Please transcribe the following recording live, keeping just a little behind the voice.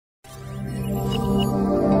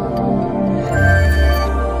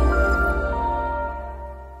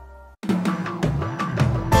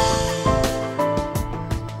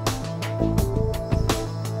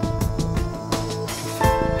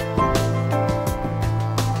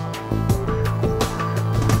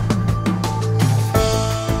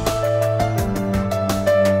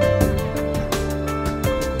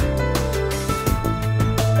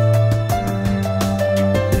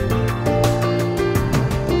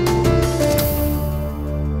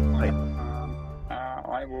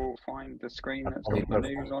find the screen that's got the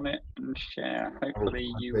news on it and share.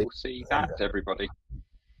 Hopefully you will see that, everybody.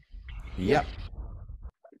 Yep.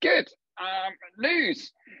 Good.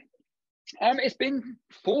 News. It's been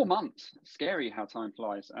 4 months. Scary how time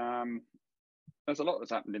flies. There's a lot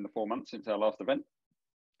that's happened in the 4 months since our last event,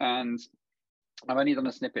 and I've only done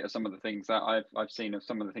a snippet of some of the things that I've seen of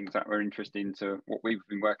some of the things that were interesting to what we've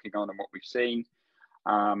been working on and what we've seen.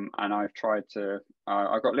 And I've tried to,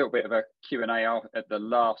 I've got a little bit of a Q&A at the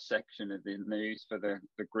last section of the news for the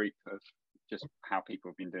group of just how people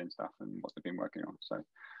have been doing stuff and what they've been working on. So,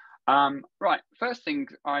 right, first thing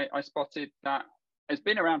I spotted that has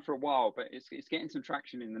been around for a while, but it's getting some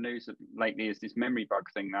traction in the news lately, is this memory bug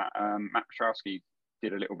thing that Matt Petrowski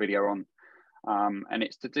did a little video on. And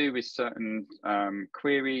it's to do with certain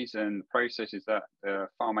queries and processes that the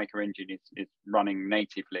FileMaker engine is running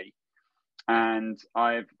natively. And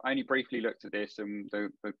I've only briefly looked at this, and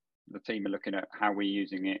the team are looking at how we're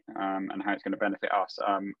using it and how it's going to benefit us.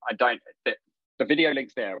 The video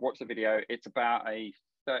link's there. Watch the video. It's about a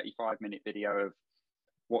 35-minute video of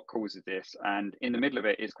what causes this, and in the middle of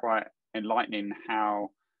it is quite enlightening how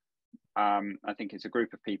I think it's a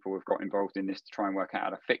group of people who've got involved in this to try and work out how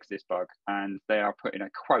to fix this bug, and they are putting a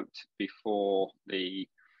quote before the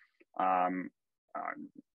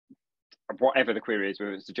whatever the query is,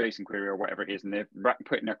 whether it's a JSON query or whatever it is, and they're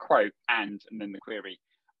putting a quote and then the query,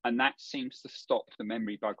 and that seems to stop the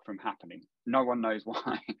memory bug from happening. No one knows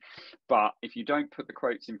why, but if you don't put the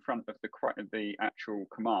quotes in front of the actual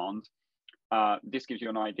command, this gives you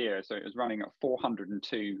an idea. So it was running at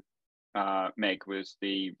 402 meg was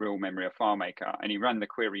the real memory of FileMaker, and he ran the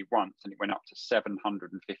query once and it went up to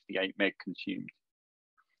 758 meg consumed.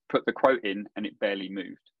 Put the quote in and it barely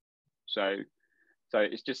moved. So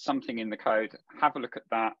it's just something in the code. Have a look at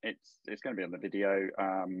that. It's going to be on the video,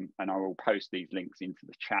 and I will post these links into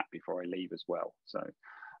the chat before I leave as well. So,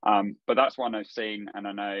 but that's one I've seen, and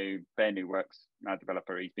I know Ben, who works, our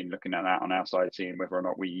developer, he's been looking at that on our side, seeing whether or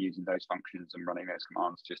not we're using those functions and running those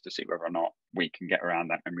commands just to see whether or not we can get around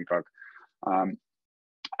that memory bug.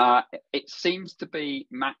 It seems to be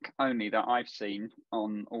Mac only that I've seen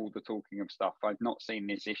on all the talking of stuff. I've not seen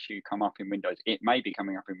this issue come up in Windows. It may be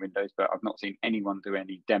coming up in Windows, but I've not seen anyone do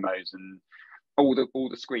any demos, and all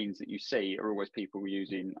the screens that you see are always people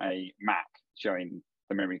using a Mac showing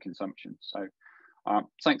the memory consumption. So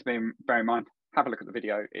something to bear in mind. Have a look at the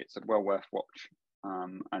video. It's well worth watch.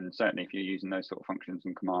 And certainly if you're using those sort of functions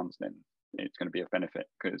and commands, then it's going to be a benefit,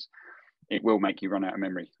 because it will make you run out of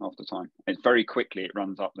memory after time. It's very quickly, it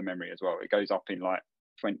runs up the memory as well. It goes up in like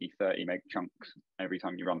 20, 30 meg chunks every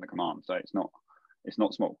time you run the command. So it's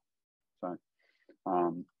not small. So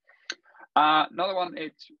another one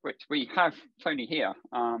is, which we have Tony here,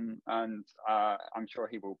 and I'm sure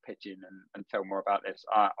he will pitch in and tell more about this.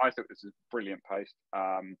 I thought this was a brilliant post.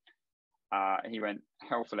 He went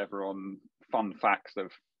hell for leather on fun facts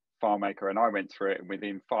of FileMaker, and I went through it, and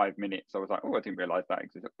within 5 minutes I was like, oh, I didn't realize that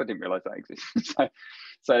existed. I didn't realize that existed.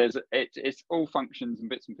 so it's all functions and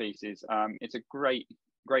bits and pieces. It's a great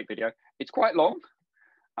video. It's quite long,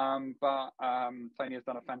 but Tony has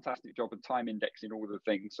done a fantastic job of time indexing all the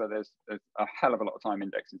things, so there's a hell of a lot of time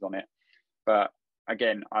indexes on it. But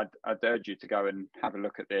again, I'd urge you to go and have a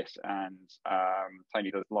look at this, and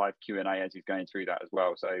Tony does live Q&A as he's going through that as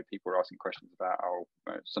well, so people are asking questions about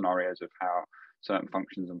scenarios of how certain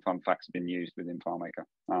functions and fun facts have been used within FileMaker.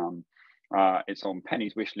 It's on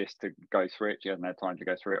Penny's wish list to go through it. She hasn't had time to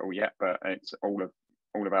go through it all yet, but it's all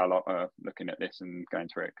of our lot are looking at this and going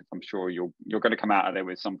through it, because I'm sure you're going to come out of there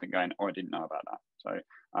with something going, oh, I didn't know about that.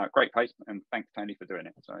 So great post, and thanks Tony for doing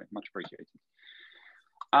it. So much appreciated.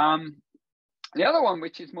 The other one,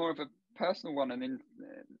 which is more of a personal one, and then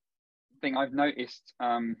thing I've noticed,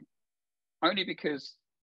 only because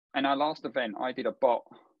in our last event I did a bot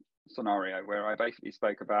scenario where I basically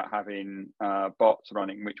spoke about having bots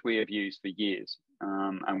running, which we have used for years,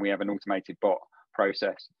 and we have an automated bot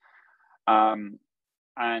process.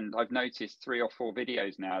 And I've noticed 3 or 4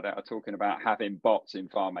 videos now that are talking about having bots in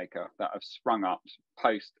FileMaker that have sprung up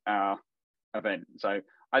post our event. So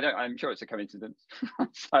I'm sure it's a coincidence.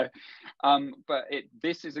 So, but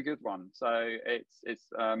this is a good one. So it's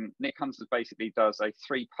Nick Hunter basically does a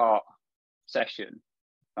 3-part session,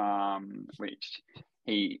 which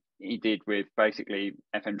he did with basically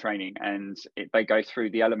FM training, and they go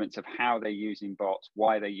through the elements of how they're using bots,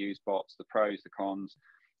 why they use bots, the pros, the cons,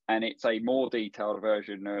 and it's a more detailed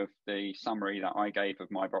version of the summary that I gave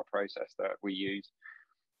of my bot process that we use,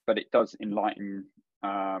 but it does enlighten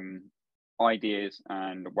ideas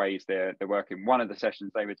and ways they're working. One of the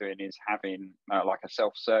sessions they were doing is having like a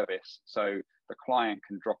self-service, so the client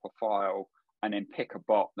can drop a file and then pick a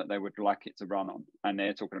bot that they would like it to run on. And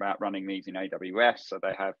they're talking about running these in AWS. So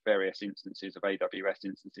they have various instances of AWS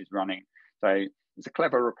instances running. So it's a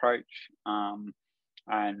clever approach.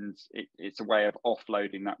 And it's a way of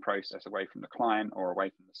offloading that process away from the client or away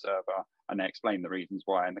from the server. And they explain the reasons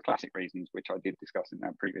why. And the classic reasons, which I did discuss in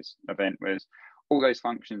that previous event, was all those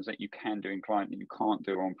functions that you can do in client that you can't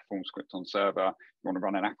do on perform script on server. You want to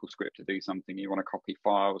run an Apple script to do something, you want to copy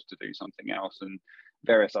files to do something else, and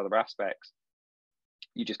various other aspects.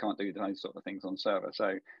 You just can't do those sort of things on server.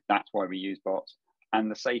 So that's why we use bots.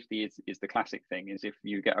 And the safety is the classic thing, is if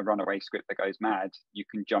you get a runaway script that goes mad, you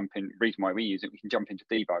can jump in. Reason why we use it, we can jump into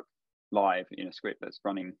debug live in a script that's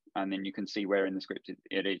running, and then you can see where in the script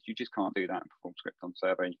it is. You just can't do that in perform script on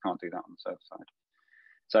server, and you can't do that on the server side.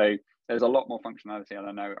 So there's a lot more functionality. And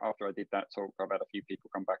I know after I did that talk, I've had a few people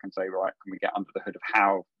come back and say, right, can we get under the hood of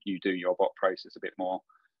how you do your bot process a bit more?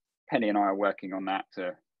 Penny and I are working on that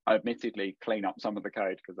to admittedly clean up some of the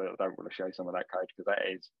code, because I don't want to show some of that code, because that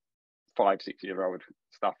is 5-6 year old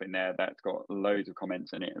stuff in there that's got loads of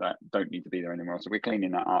comments in it that don't need to be there anymore. So we're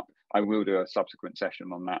cleaning that up. I will do a subsequent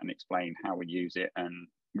session on that and explain how we use it and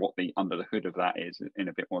what the under the hood of that is in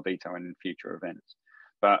a bit more detail in future events.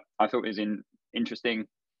 But I thought it was interesting.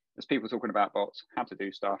 There's people talking about bots, how to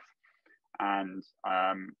do stuff. And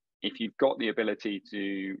if you've got the ability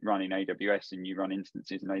to run in AWS and you run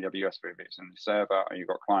instances in AWS, whether it's on the server or you've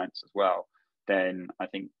got clients as well, then I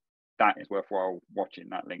think that is worthwhile watching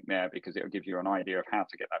that link there, because it'll give you an idea of how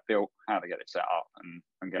to get that built, how to get it set up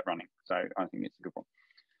and get running. So I think it's a good one.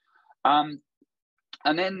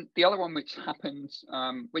 And then the other one which happens,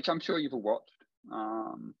 which I'm sure you've all watched,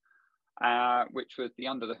 which was the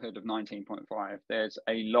under the hood of 19.5. There's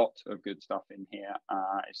a lot of good stuff in here.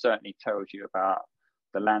 It certainly tells you about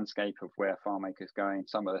the landscape of where FileMaker's going,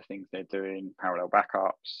 some of the things they're doing, parallel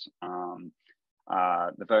backups,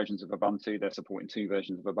 the versions of Ubuntu. They're supporting 2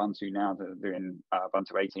 versions of Ubuntu now. They're doing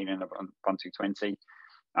Ubuntu 18 and Ubuntu 20.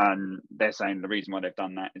 And they're saying the reason why they've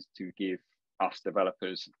done that is to give us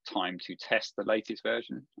developers time to test the latest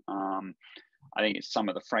version. I think it's some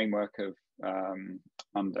of the framework of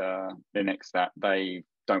under Linux that they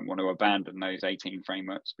don't want to abandon those 18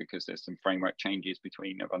 frameworks, because there's some framework changes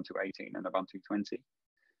between Ubuntu 18 and Ubuntu 20.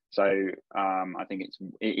 So I think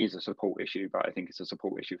it is a support issue, but I think it's a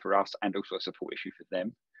support issue for us and also a support issue for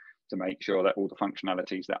them, to make sure that all the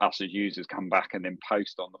functionalities that us as users come back and then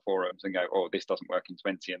post on the forums and go, oh, this doesn't work in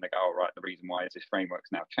 20, and they go, oh, right, the reason why is this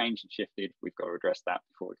framework's now changed and shifted. We've got to address that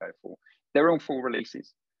before we go full. They're all full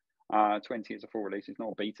releases. 20 is a full release. It's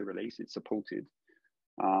not a beta release. It's supported.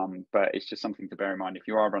 But it's just something to bear in mind. If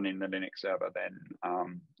you are running the Linux server, then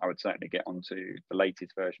I would certainly get onto the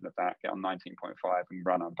latest version of that, get on 19.5 and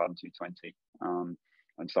run on Ubuntu 20 and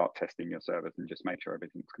start testing your servers and just make sure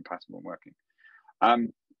everything's compatible and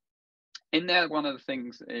working. In there, one of the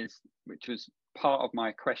things is, which was part of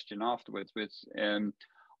my question afterwards, was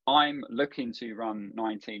I'm looking to run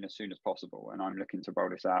 19 as soon as possible, and I'm looking to roll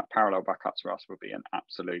this out. Parallel backups for us will be an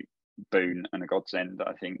absolute boon and a godsend.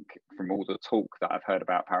 I think from all the talk that I've heard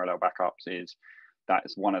about parallel backups, is that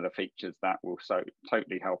is one of the features that will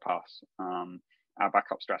totally help us. Our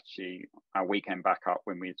backup strategy, our weekend backup,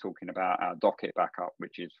 when we're talking about our docket backup,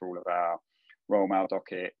 which is for all of our Royal Mail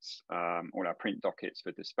dockets, all our print dockets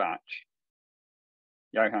for dispatch.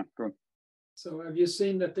 Johan, go on. So have you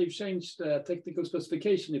seen that they've changed the technical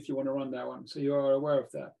specification if you want to run that one? So you are aware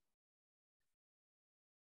of that?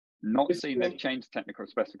 Not seen they've changed the technical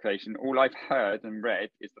specification. All I've heard and read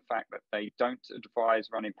is the fact that they don't advise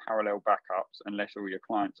running parallel backups unless all your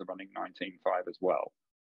clients are running 19.5 as well.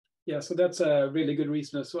 Yeah, so that's a really good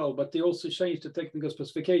reason as well. But they also changed the technical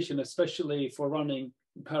specification, especially for running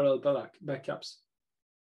parallel backups.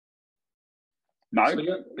 No, so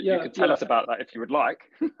but you could tell us about that if you would like.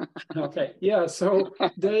 Okay, yeah. So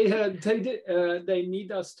they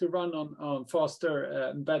need us to run on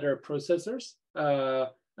faster, better processors,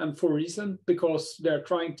 and for a reason, because they're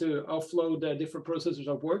trying to offload the different processors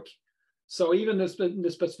of work. So even in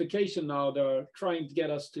the specification now, they're trying to get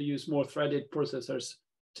us to use more threaded processors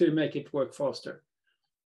to make it work faster.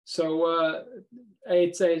 So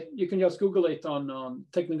you can just Google it on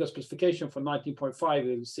technical specification for 19.5,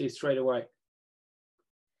 you'll see it straight away.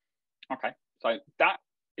 Okay, so that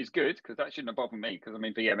is good, because that shouldn't have bothered me, because I'm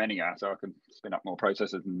in VM anyhow, so I can spin up more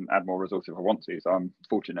processors and add more resources if I want to. So I'm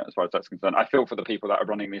fortunate as far as that's concerned. I feel for the people that are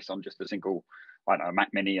running this on just a single, I don't know, Mac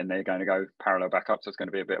Mini, and they're going to go parallel backups. So it's going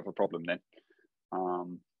to be a bit of a problem then.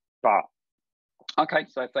 But okay,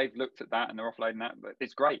 so if they've looked at that and they're offloading that,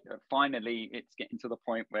 it's great. Finally, it's getting to the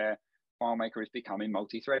point where FileMaker is becoming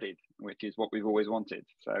multi-threaded, which is what we've always wanted.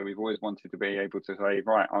 So we've always wanted to be able to say,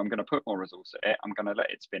 right, I'm going to put more resource at it. I'm going to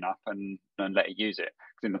let it spin up and let it use it.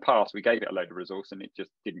 Because in the past, we gave it a load of resource and it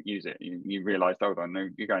just didn't use it. You realized, hold on, no,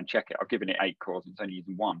 you go and check it. I've given it 8 cores, it's only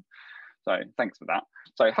using 1. So thanks for that.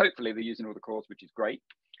 So hopefully they're using all the cores, which is great.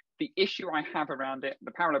 The issue I have around it,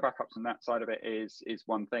 the parallel backups and that side of it is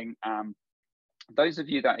one thing. Those of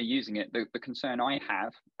you that are using it, the concern I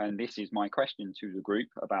have, and this is my question to the group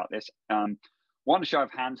about this, one show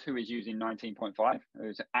of hands who is using 19.5, who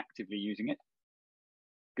is actively using it.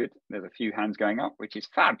 Good, there's a few hands going up, which is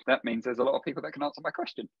fab. That means there's a lot of people that can answer my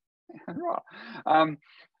question.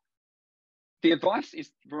 The advice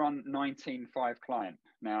is to run 19.5 client.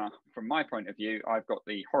 Now, from my point of view, I've got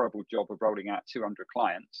the horrible job of rolling out 200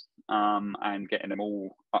 clients and getting them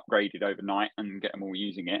all upgraded overnight and get them all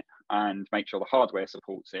using it and make sure the hardware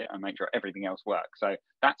supports it and make sure everything else works. So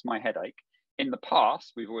that's my headache. In the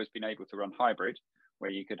past, we've always been able to run hybrid,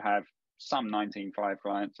 where you could have some 19.5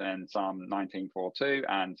 clients and some 19.4.2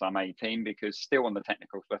 and some 18, because still on the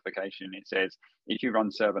technical specification, it says if you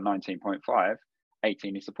run server 19.5,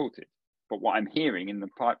 18 is supported. But what I'm hearing in the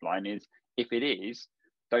pipeline is if it is,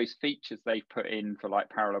 those features they've put in for like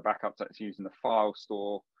parallel backups that's using the file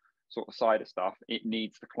store sort of side of stuff, it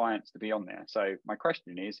needs the clients to be on there. So my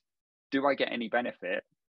question is, do I get any benefit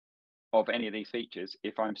of any of these features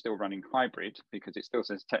if I'm still running hybrid? Because it still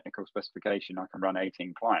says technical specification, I can run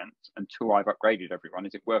 18 clients until I've upgraded everyone.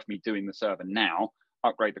 Is it worth me doing the server now,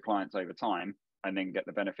 upgrade the clients over time, and then get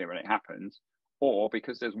the benefit when it happens? Or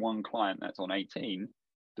because there's one client that's on 18,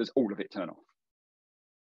 does all of it turn off?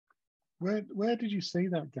 Where did you see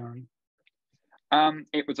that, Gary?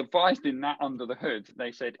 It was advised in that under the hood.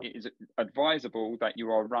 They said it is advisable that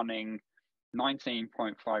you are running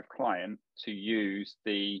 19.5 client to use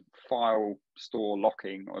the file store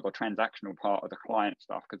locking or the transactional part of the client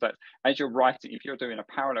stuff. Because that, as you're writing, if you're doing a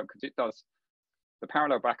parallel, because it does, the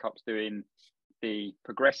parallel backups doing the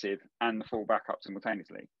progressive and the full backup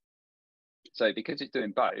simultaneously. So because it's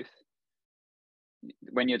doing both,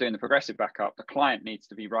 when you're doing the progressive backup, the client needs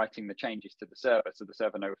to be writing the changes to the server so the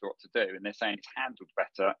server knows what to do. And they're saying it's handled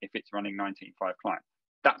better if it's running 19.5 client.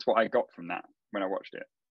 That's what I got from that when I watched it.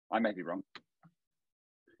 I may be wrong.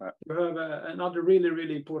 But you have another really,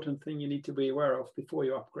 really important thing you need to be aware of before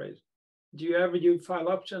you upgrade. Do you ever use file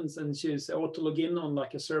options and choose auto login on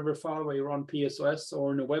like a server file where you run PSOS,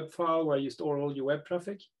 or in a web file where you store all your web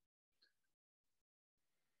traffic?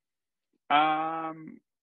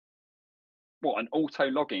 What, an auto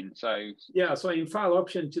login? So yeah, so in file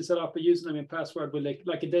option to set up a username and password with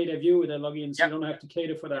like a data view with a login, so you don't have to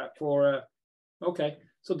cater for that. For okay,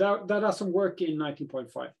 so that doesn't work in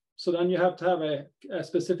 19.5. So then you have to have a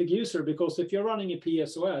specific user, because if you're running a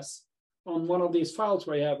PSOS on one of these files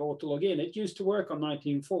where you have auto login, it used to work on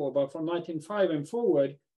 19.4, but from 19.5 and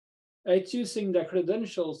forward, it's using the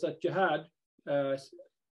credentials that you had,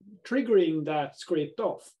 triggering that script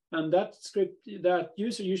off. And that script, that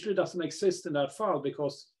user usually doesn't exist in that file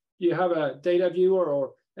because you have a data viewer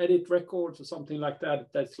or edit records or something like that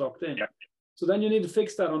that's locked in. Yeah. So then you need to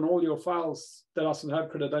fix that on all your files that doesn't have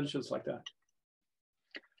credentials like that.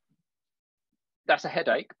 That's a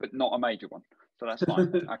headache, but not a major one. So that's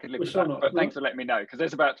fine. I can live with that. But thanks for letting me know, because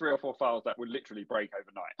there's about 3 or 4 files that would literally break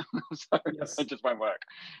overnight. So yes. It just won't work.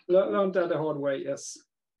 Learned that the hard way, yes.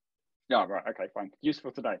 Yeah, right. Okay, fine.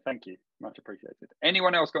 Useful today. Thank you. Much appreciated.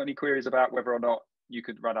 Anyone else got any queries about whether or not you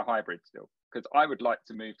could run a hybrid still? Because I would like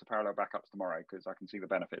to move to parallel backups tomorrow because I can see the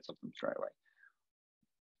benefits of them straight away.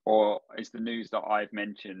 Or is the news that I've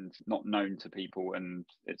mentioned not known to people and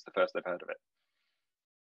it's the first they've heard of it?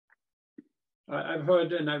 I've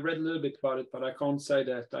heard and I've read a little bit about it, but I can't say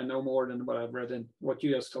that I know more than what I've read and what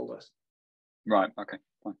you just told us. Right. Okay.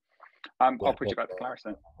 Fine. I'll put you back to Claris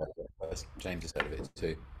then. James has heard of it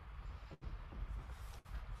too.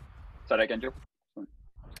 Say that again, Jill.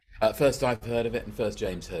 First I've heard of it, and first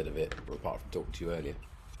James heard of it, apart from talking to you earlier.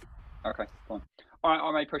 Okay, fine. All right,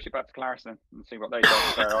 I may push it back to Claris then and see what they do.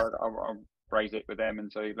 So I'll raise it with them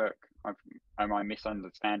and say, look, am I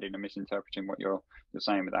misunderstanding and misinterpreting what you're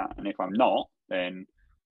saying with that? And if I'm not, then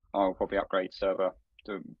I'll probably upgrade server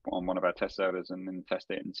on one of our test servers and then test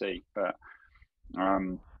it and see. But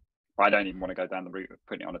I don't even want to go down the route of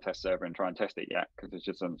putting it on a test server and try and test it yet, because it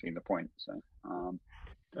just doesn't seem the point. So.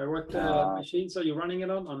 What machines are you running it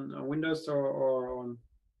on Windows or on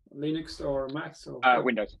Linux or Macs? Or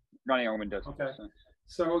Windows, running on Windows. Okay.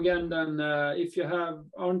 So again, then if you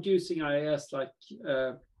aren't using IIS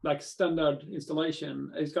like standard installation,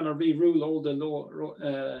 it's going to rerule all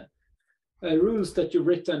the rules that you've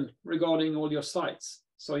written regarding all your sites.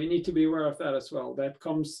 So you need to be aware of that as well. There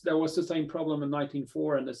was the same problem in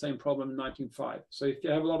 19.4 and the same problem in 19.5. So if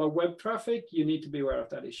you have a lot of web traffic, you need to be aware of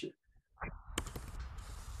that issue.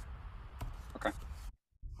 Okay.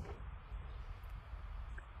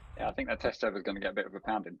 Yeah, I think that test server is going to get a bit of a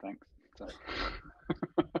pounding, thanks. So.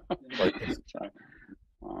 Fine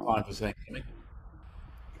for saying something.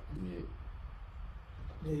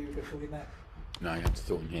 Yeah, you were talking that. No, you have to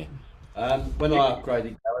talk in here. When I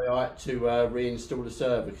upgraded Gary, I had to reinstall the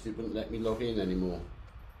server because it wouldn't let me log in anymore.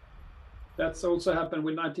 That's also happened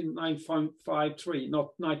with 19.5.3, not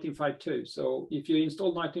 19.5.2. So if you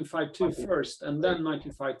install 19.5.2 first and then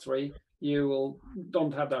 19.5.3, you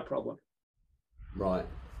don't have that problem. Right.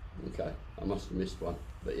 Okay. I must have missed one,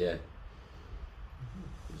 but yeah, it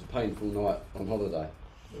was a painful night on holiday.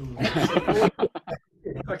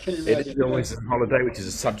 I can imagine. It is always on holiday, which is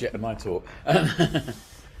a subject of my talk.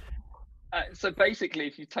 So basically,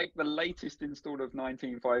 if you take the latest install of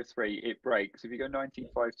 19.5.3, it breaks. If you go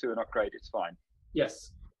 19.5.2 and upgrade, it's fine.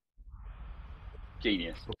 Yes.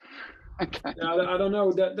 Genius. Okay. I don't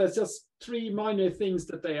know. There's just 3 minor things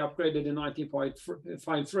that they upgraded in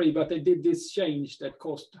 19.5.3, but they did this change that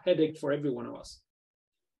caused headache for every one of us.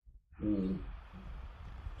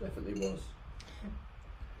 Definitely was.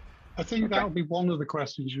 I think that'll be one of the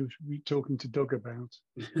questions you should be talking to Doug about.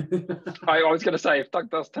 I was going to say, if Doug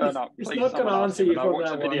does turn up, he's please not going to answer you I'll for watch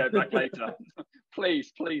that the video one. back later.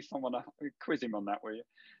 Please, someone quiz him on that, will you?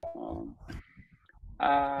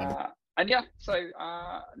 And yeah, so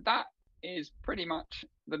that is pretty much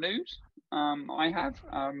the news I have.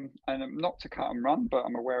 And I'm not to cut and run, but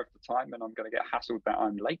I'm aware of the time and I'm going to get hassled that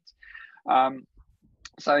I'm late.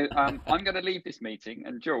 So I'm going to leave this meeting,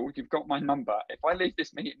 and Jul, you've got my number. If I leave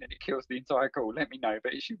this meeting and it kills the entire call, let me know,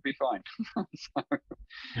 but it should be fine.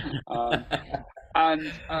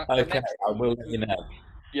 Okay, I will let you know.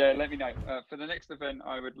 Yeah, let me know. For the next event,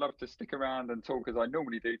 I would love to stick around and talk as I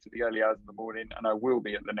normally do to the early hours of the morning, and I will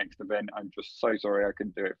be at the next event. I'm just so sorry I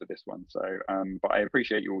couldn't do it for this one. So, but I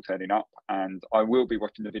appreciate you all turning up, and I will be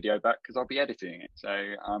watching the video back because I'll be editing it. So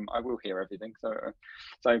I will hear everything. So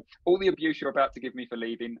all the abuse you're about to give me for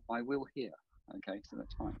leaving, I will hear. Okay, so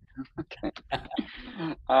that's fine. Okay.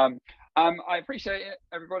 I appreciate it,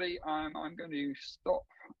 everybody. I'm going to stop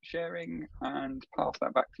sharing and pass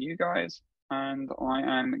that back to you guys. And I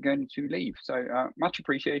am going to leave. So much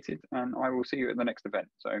appreciated, and I will see you at the next event.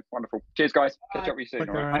 So wonderful. Cheers, guys. Catch up with you soon.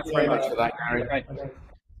 All right. Thanks very much for that, Gary. Okay.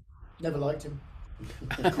 Never liked him.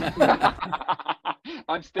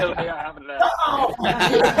 I'm still here. I haven't left.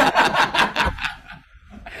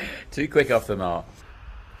 Too quick off the mark.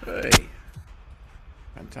 Hey.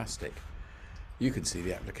 Fantastic. You can see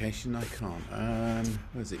the application. I can't.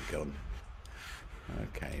 Where's it gone?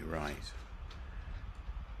 Okay, right.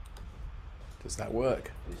 Does that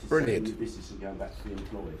work? Brilliant. This isn't going back to the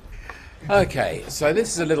employed. Okay, so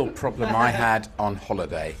this is a little problem I had on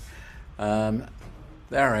holiday. There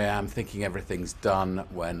I am thinking everything's done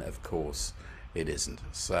when of course it isn't.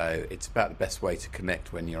 So it's about the best way to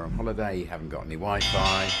connect when you're on holiday. You haven't got any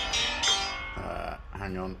Wi-Fi.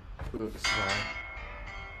 Hang on. Oops, sorry.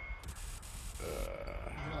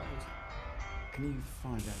 Can you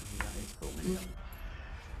find out who that is for me?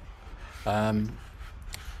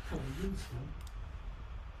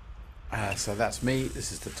 So that's me,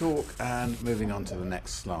 this is the talk, and moving on to the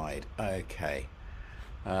next slide. Okay,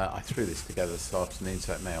 I threw this together this afternoon,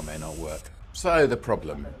 so it may or may not work. So the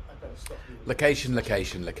problem, location,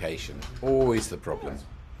 always the problem.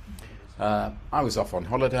 I was off on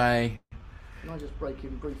holiday. Can I just break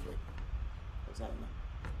in briefly? What's that?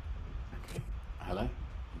 Okay. Hello,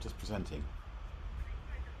 I'm just presenting.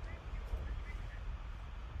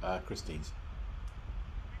 Christine's.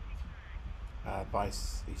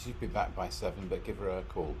 He should be back by 7, but give her a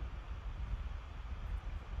call.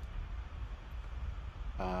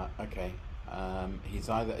 Okay.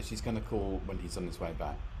 She's going to call when he's on his way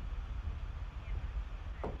back.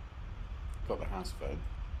 Got the house phone.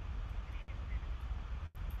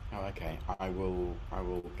 Oh, okay. I will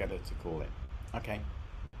get her to call it. Okay.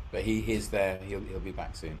 But he is there. He'll be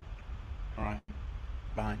back soon. All right.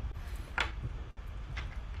 Bye.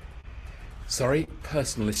 Sorry,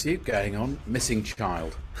 personal issue going on. Missing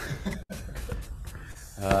child.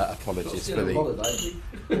 Apologies for the.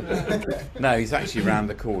 No, he's actually round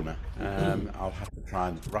the corner. I'll have to try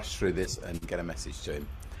and rush through this and get a message to him.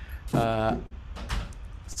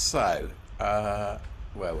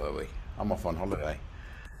 Where were we? I'm off on holiday.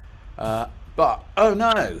 But oh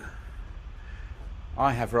no,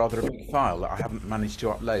 I have rather a big file that I haven't managed to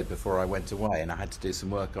upload before I went away, and I had to do some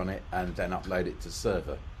work on it and then upload it to the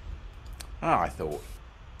server. Oh, I thought,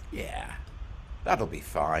 yeah, that'll be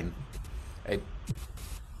fine. it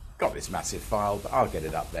got this massive file, but I'll get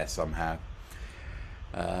it up there somehow.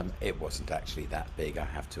 It wasn't actually that big, I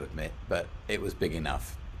have to admit, but it was big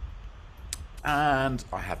enough. And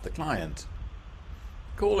I had the client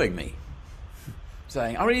calling me,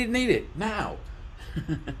 saying, I really need it now.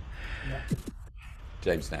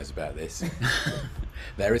 James knows about this.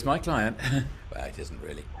 There is my client. Well, it isn't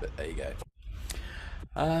really, but there you go.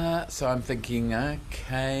 So I'm thinking,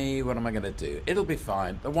 okay, what am I going to do? It'll be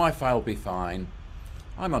fine. The Wi-Fi will be fine.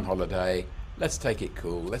 I'm on holiday. Let's take it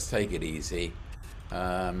cool. Let's take it easy.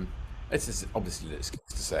 It's just obviously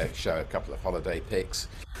to show a couple of holiday pics.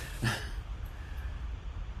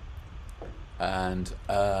 And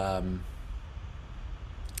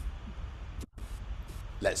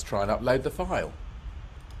let's try and upload the file.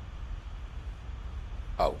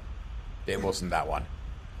 Oh, it wasn't that one.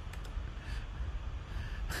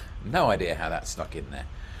 No idea how that snuck in there.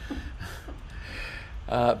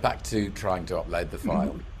 Back to trying to upload the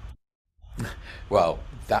file. Well,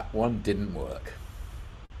 that one didn't work.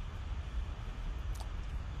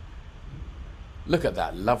 Look at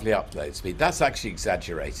that lovely upload speed. That's actually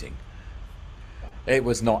exaggerating. It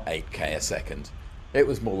was not 8K a second. It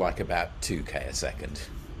was more like about 2K a second.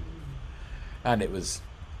 And it was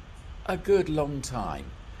a good long time.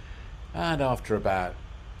 And after about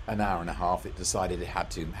an hour and a half, it decided it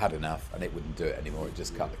had enough and it wouldn't do it anymore. It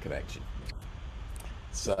just cut the connection.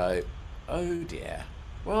 So, oh dear.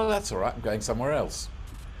 Well, that's all right. I'm going somewhere else.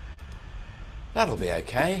 That'll be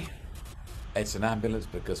okay. It's an ambulance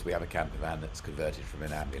because we have a camper van that's converted from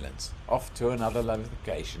an ambulance. Off to another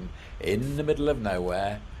location in the middle of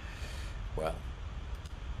nowhere. Well,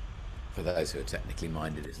 for those who are technically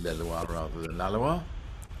minded, it's Lillois rather than Lalois.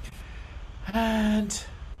 And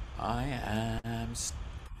I am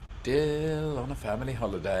still on a family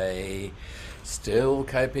holiday, still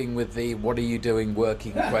coping with the what are you doing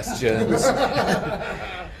working questions,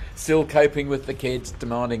 still coping with the kids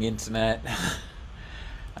demanding internet,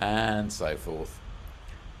 and so forth.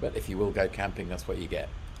 But if you will go camping, that's what you get.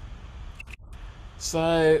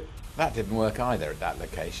 So that didn't work either at that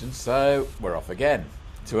location, so we're off again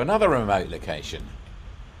to another remote location.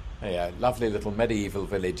 A lovely little medieval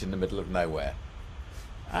village in the middle of nowhere.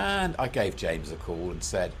 And I gave James a call and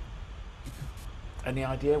said, any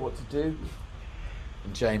idea what to do?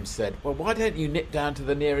 And James said, well, why don't you nip down to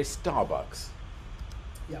the nearest Starbucks?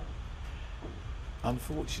 Yeah.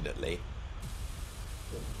 Unfortunately,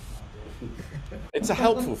 it's a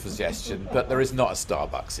helpful suggestion, but there is not a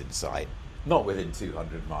Starbucks in sight, not within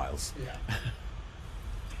 200 miles. Yeah.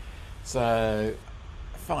 So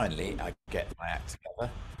finally, I get my act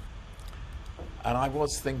together, and I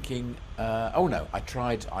was thinking, oh no, I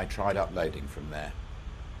tried uploading from there.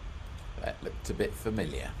 That looked a bit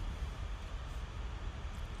familiar.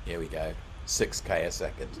 Here we go, 6K a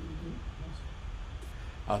second.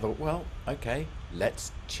 I thought, well, okay,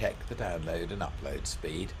 let's check the download and upload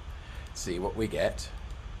speed, see what we get.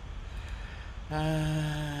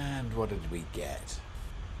 And what did we get?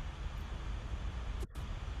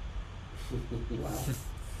 Wow.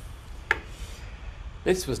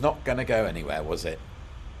 This was not going to go anywhere, was it?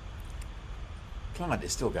 Client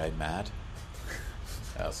is still going mad.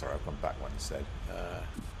 Oh, sorry, I've gone back one instead.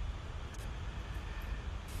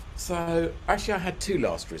 So, actually I had two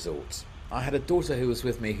last resorts. I had a daughter who was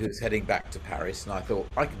with me who was heading back to Paris, and I thought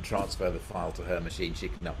I can transfer the file to her machine, she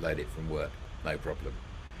can upload it from work, no problem.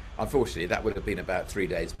 Unfortunately, that would have been about 3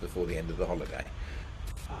 days before the end of the holiday.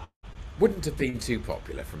 Wouldn't have been too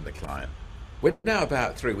popular from the client. We're now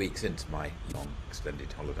about 3 weeks into my long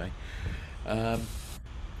extended holiday.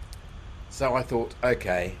 So I thought,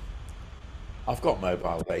 okay, I've got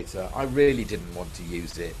mobile data. I really didn't want to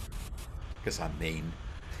use it because I'm mean.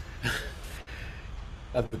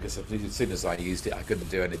 Because as soon as I used it, I couldn't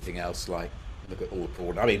do anything else like look at all the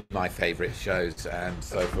porn. I mean, my favourite shows and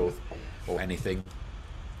so forth, or anything.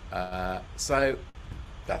 So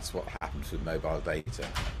that's what happens with mobile data.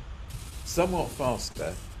 Somewhat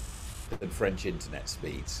faster than French internet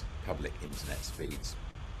speeds, public internet speeds.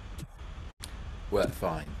 Worked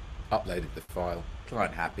fine. Uploaded the file.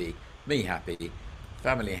 Client happy. Me happy.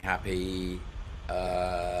 Family happy.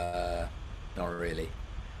 Not really.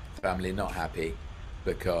 Family not happy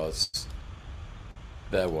because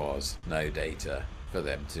there was no data for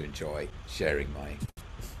them to enjoy sharing my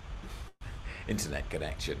internet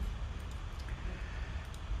connection.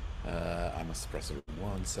 I must press a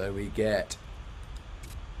 1 so we get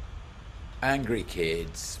angry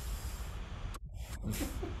kids.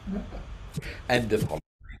 End of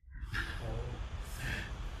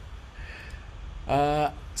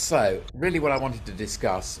holiday. So really what I wanted to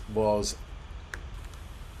discuss was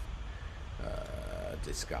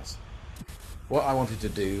what I wanted to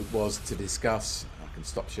do was to discuss. I can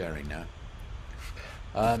stop sharing now.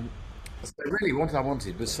 So really, what I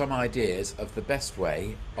wanted was some ideas of the best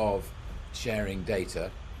way of sharing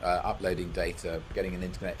data, uploading data, getting an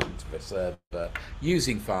internet into a server,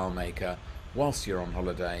 using FileMaker whilst you're on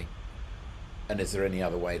holiday. And is there any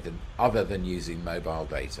other way other than using mobile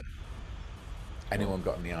data? Anyone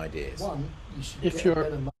got any ideas? One, you should If get you're-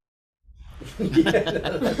 better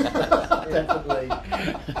Definitely.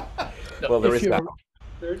 Well, there If is that.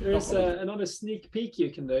 There's another sneak peek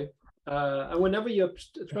you can do. And whenever you're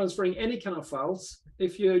transferring any kind of files,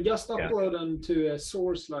 if you just upload them to a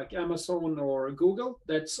source like Amazon or Google,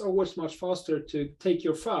 that's always much faster to take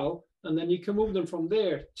your file and then you can move them from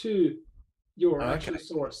there to your actual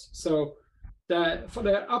source. So for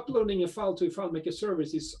the uploading a file to a FileMaker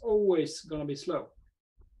service is always going to be slow.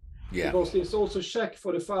 Yeah. Because it's also check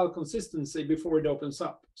for the file consistency before it opens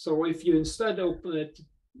up. So if you instead open it,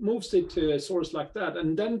 moves it to a source like that,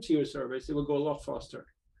 and then to your service, it will go a lot faster.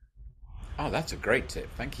 Oh, that's a great tip.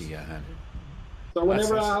 Thank you, Johan. So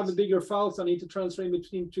whenever I have the bigger files I need to transfer in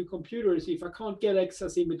between two computers, if I can't get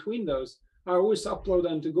access in between those, I always upload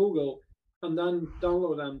them to Google and then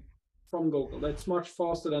download them from Google. That's much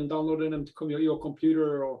faster than downloading them to your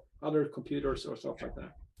computer or other computers or stuff like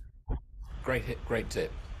that. Great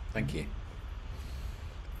tip. Thank you.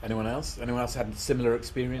 Anyone else? Anyone else had similar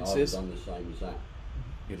experiences? I've done the same as that.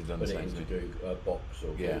 You'd have done the Put it same. into Google, Box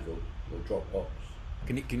or Yeah. Google or Dropbox.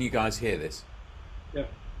 Can you guys hear this? Yeah.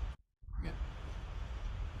 Yeah.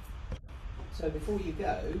 So before you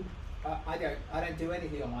go, I don't do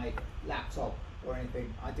anything on my laptop or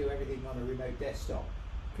anything. I do everything on a remote desktop.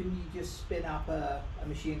 Can you just spin up a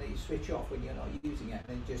machine that you switch off when you're not using it,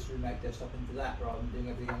 and then just remote desktop into that rather than doing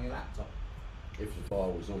everything on your laptop? If the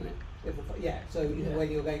file was on it. So when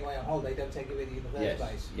you're going away on holiday, don't take it with you in the first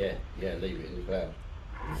place. Yeah, leave it in the cloud.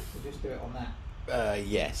 So just do it on that.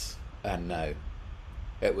 Yes and no.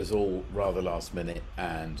 It was all rather last minute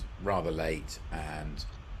and rather late, and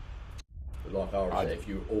But like I said, if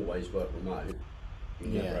you always work remote, you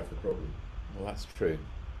never have the problem. well, that's true.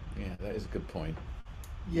 Yeah, that is a good point.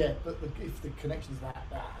 Yeah, but if the connection's that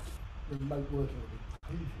bad, remote working would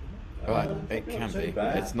be huge, Well, it not can too be.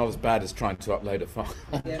 bad. It's not as bad as trying to upload a file.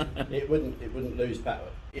 Yeah. It wouldn't lose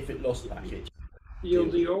packet if it lost package. Do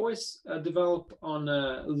you always develop on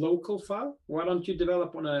a local file? Why don't you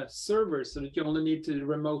develop on a server so that you only need to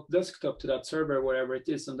remote desktop to that server, wherever it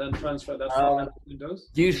is, and then transfer that file into Windows?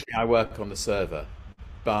 Usually I work on the server,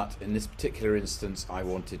 but in this particular instance I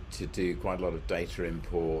wanted to do quite a lot of data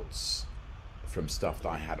imports from stuff that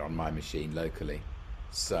I had on my machine locally.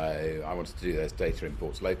 So I wanted to do those data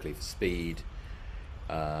imports locally for speed,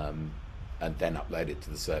 and then upload it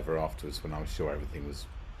to the server afterwards when I was sure everything was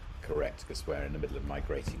correct, because we're in the middle of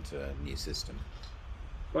migrating to a new system.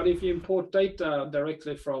 But if you import data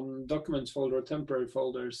directly from documents folder or temporary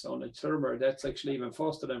folders on a server, that's actually even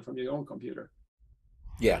faster than from your own computer.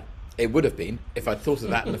 Yeah, it would have been if I'd thought of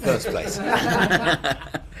that in the first place.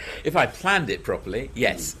 If I planned it properly,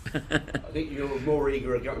 yes. I think you were more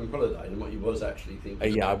eager at going on holiday than what you was actually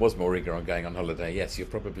thinking. Yeah, I was more eager on going on holiday. Yes, you're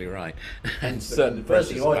probably right. And The certain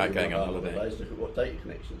first thing pressures I about do going when I on go holiday. is look at what data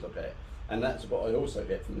connections I get, and that's what I also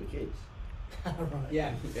get from the kids. right?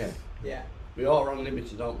 Yeah. Yeah, Yeah. we are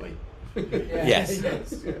unlimited, aren't we? Yeah. Yes.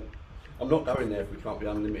 Yeah. I'm not going there if we can't be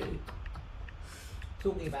unlimited.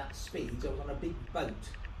 Talking about speeds, I was on a big boat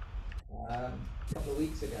a couple of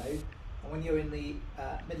weeks ago, and when you're in the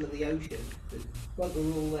middle of the ocean, the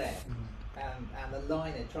bugger all there, and the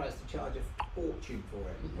liner tries to charge a fortune for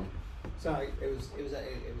it. So it was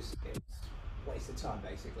a waste of time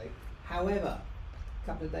basically. However, a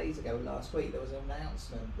couple of days ago, last week, there was an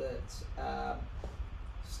announcement that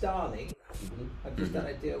Starlink have just done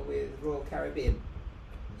a deal with Royal Caribbean,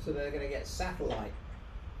 so they're going to get satellite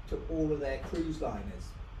to all of their cruise liners.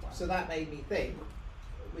 So that made me think,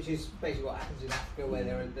 which is basically what happens in Africa where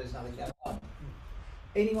there's nothing going on.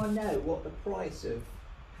 Anyone know what the price of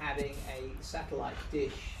having a satellite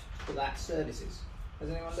dish for that service is? Has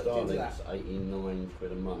anyone looked into that? Starlink's 89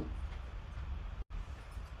 quid a month.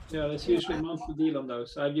 Yeah, there's usually a monthly deal on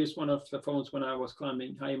those. I've used one of the phones when I was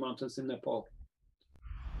climbing high mountains in Nepal.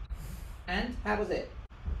 And how was it?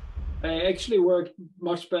 It actually worked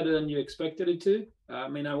much better than you expected it to. I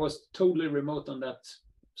mean, I was totally remote on that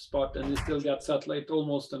spot, and it still got satellite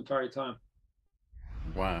almost the entire time.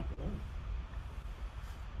 Wow.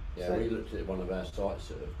 Yeah, So- we looked at one of our sites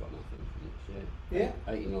that have got nothing from it. Yeah.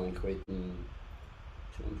 89 quid and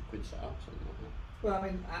 200 quid set up, something like that. Well, I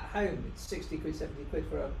mean, at home it's 60 quid, 70 quid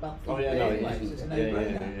for a monthly Oh yeah, bill no, anyway, it so isn't. it's a Yeah,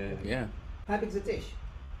 no-brainer. yeah. Yeah. How big's a dish?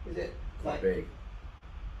 Is it Quite like big.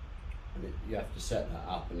 you have to set that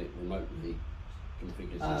up, and it remotely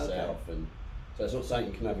configures Okay. itself, and so it's not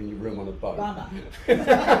something you can have in your room on a boat. Bummer.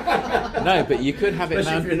 No, but you could have it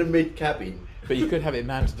Especially if you're in mounted. a mid cabin. But you could have it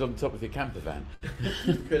mounted on top of your camper van.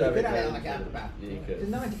 You could have Could have it on mounted. a camper van. Yeah, you The could.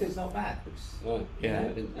 90 quid's not bad. It's, Oh, Yeah. I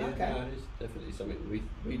didn't, Okay. no, it's definitely something we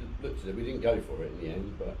looked at it. We didn't go for it in the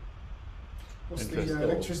end, but What's the Interesting.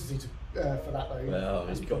 electricity for that though? well,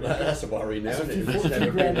 it's got that, that's a worry now. That's a Isn't few it? It's 40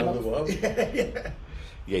 never grand been a on the month. world. Yeah.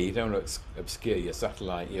 Yeah, you don't want to obscure your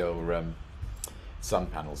satellite, your sun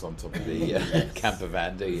panels on top of the camper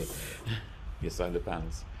van, do you? Your solar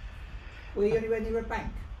panels. were you anywhere near a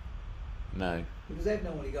bank? No. Because they've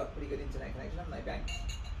normally got pretty good internet connection, haven't they, banks?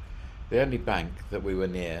 The only bank that we were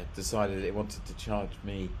near decided it wanted to charge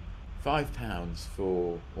me £5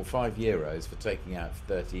 for, or €5 for taking out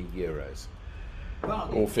 30 euros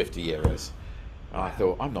Bargain. or 50 euros. And I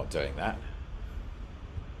thought, I'm not doing that.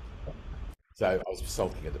 So I was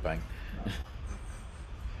sulking at the bank.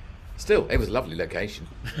 Still, it was a lovely location.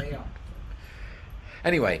 There you are.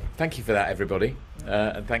 Anyway, thank you for that, everybody.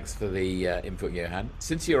 And thanks for the input, Johan.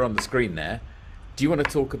 Since you're on the screen there, do you want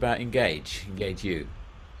to talk about engageu?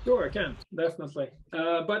 Sure, I can, definitely.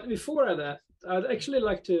 But before that, I'd actually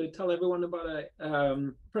like to tell everyone about a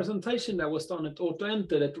presentation that was done at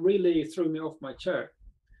AutoEnter that really threw me off my chair.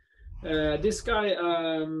 This guy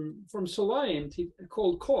from Soliant,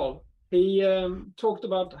 called Call, he talked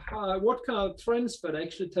about what kind of transfer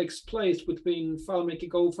actually takes place between FileMaker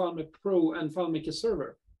Go, FileMaker Pro, and FileMaker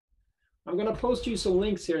Server. I'm going to post you some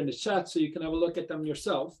links here in the chat so you can have a look at them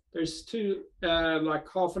yourself. There's two like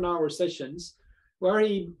half-an-hour sessions where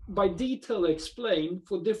he, by detail, explained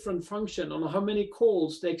for different function on how many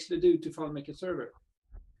calls they actually do to FileMaker Server.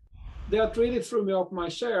 That really threw me off my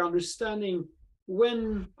chair, understanding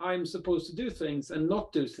when I'm supposed to do things and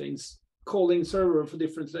not do things, calling server for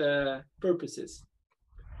different purposes.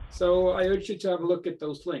 So I urge you to have a look at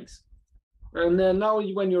those links. And now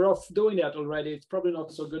when you're off doing that already, it's probably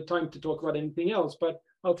not so good time to talk about anything else, but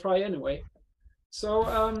I'll try anyway. So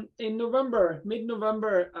in November,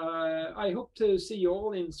 mid-November, I hope to see you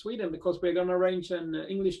all in Sweden because we're going to arrange an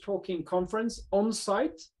English talking conference on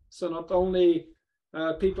site. So not only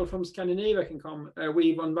people from Scandinavia can come,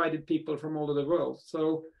 we've invited people from all over the world.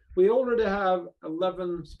 So we already have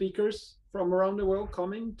 11 speakers from around the world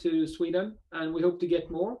coming to Sweden, and we hope to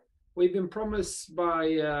get more. We've been promised by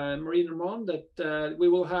Marie Normand that we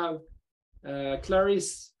will have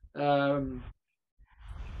Claris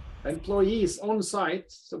employees on site.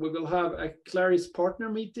 So we will have a Claris partner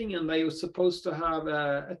meeting, and they were supposed to have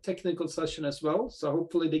a technical session as well. So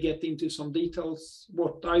hopefully they get into some details.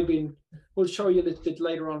 What we'll show you a little bit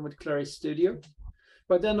later on with Claris Studio.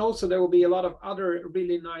 But then also there will be a lot of other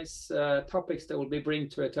really nice topics that will be bring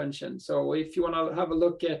to attention. So if you want to have a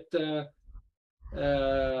look at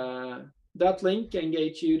that link,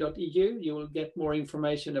 engageu.eu, you will get more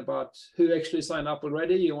information about who actually signed up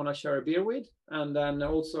already you want to share a beer with, and then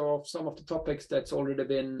also some of the topics that's already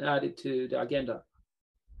been added to the agenda.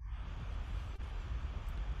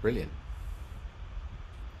 Brilliant.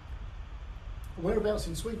 Whereabouts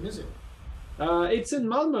in Sweden is it? It's in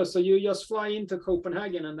Malmö, so you just fly into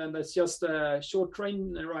Copenhagen, and then there's just a short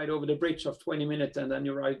train ride over the bridge of 20 minutes, and then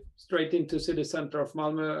you ride straight into city center of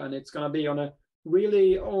Malmö, and it's going to be on a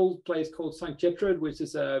really old place called St. Gertrud, which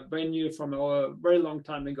is a venue from a very long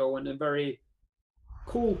time ago, and a very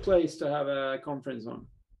cool place to have a conference on.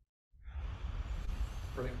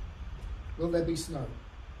 Brilliant. Will there be snow?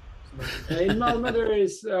 In Malmö, there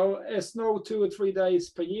is a snow 2 or 3 days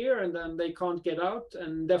per year, and then they can't get out,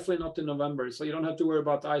 and definitely not in November. So you don't have to worry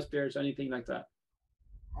about ice bears or anything like that.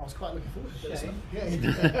 I was quite looking forward to this. Shame.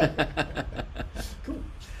 Yeah. Cool.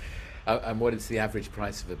 And what is the average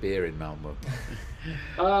price of a beer in Malmö?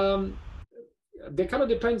 It kind of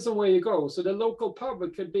depends on where you go. So the local pub,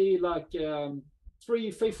 it could be like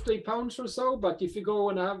 £350 or so. But if you go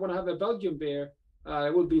and want to have a Belgian beer,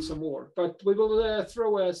 it will be some more. But we will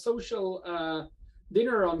throw a social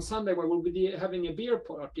dinner on Sunday where we'll be having a beer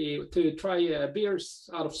party to try beers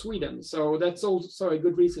out of Sweden. So that's also a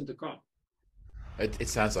good reason to come. It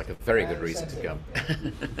sounds like a very good reason to come.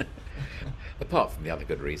 Apart from the other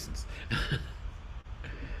good reasons.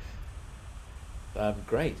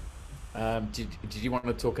 Great. Did you want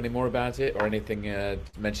to talk any more about it, or anything?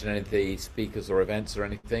 Mention any of the speakers or events or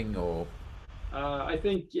anything? Or I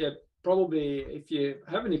think probably if you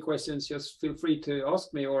have any questions, just feel free to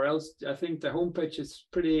ask me. Or else, I think the homepage is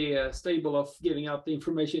pretty stable of giving out the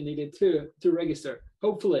information needed to register.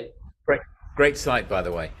 Hopefully. great site, by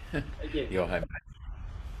the way. Thank you. Your homepage.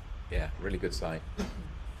 Yeah, really good site.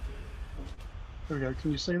 There we go.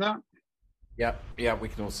 Can you see that? Yeah, we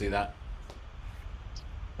can all see that.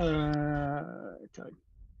 Okay.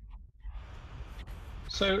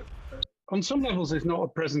 So on some levels, it's not a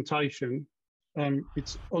presentation.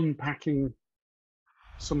 It's unpacking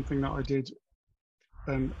something that I did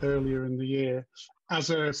earlier in the year as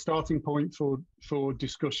a starting point for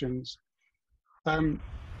discussions. I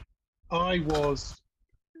was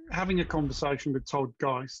having a conversation with Todd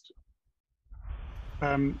Geist,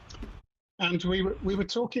 and we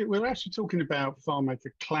were actually talking about FileMaker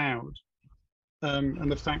Cloud,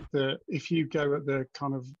 and the fact that if you go at the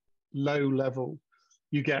kind of low level,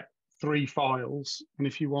 you get 3 files, and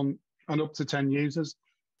if you want up to 10 users.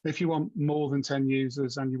 If you want more than 10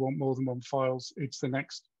 users and you want more than 1 files, it's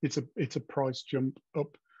a price jump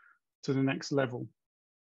up to the next level.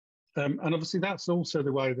 And obviously that's also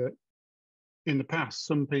the way that in the past,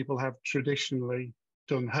 some people have traditionally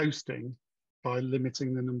done hosting by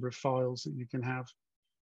limiting the number of files that you can have.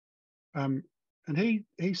 And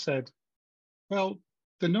he said, well,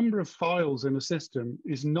 the number of files in a system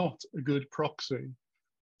is not a good proxy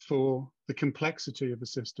for the complexity of a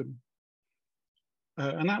system.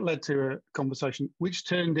 And that led to a conversation which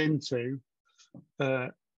turned into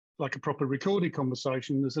like a proper recorded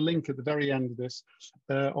conversation. There's a link at the very end of this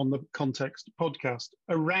on the Context podcast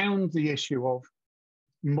around the issue of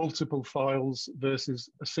multiple files versus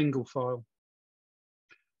a single file.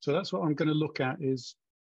 So that's what I'm going to look at, is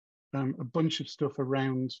a bunch of stuff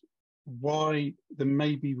around why there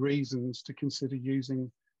may be reasons to consider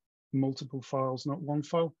using multiple files, not 1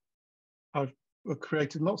 file. I've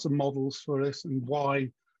created lots of models for this and why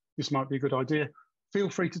this might be a good idea. Feel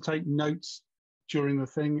free to take notes during the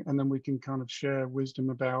thing, and then we can kind of share wisdom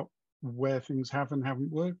about where things have and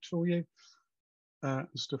haven't worked for you and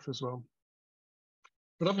stuff as well.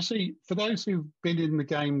 But obviously, for those who've been in the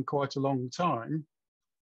game quite a long time,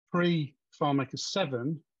 pre-FileMaker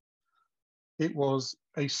 7, it was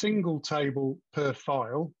a single table per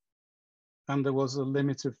file, and there was a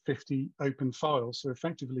limit of 50 open files. So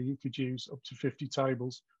effectively, you could use up to 50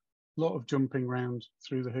 tables, a lot of jumping around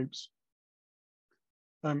through the hoops.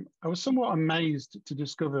 I was somewhat amazed to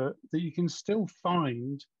discover that you can still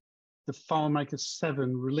find the FileMaker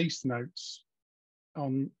 7 release notes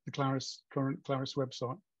on the current Claris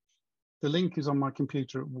website. The link is on my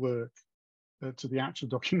computer at work to the actual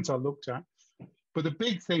document I looked at. But the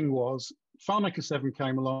big thing was FileMaker 7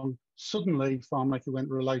 came along, suddenly FileMaker went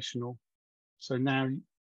relational. So now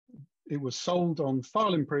it was sold on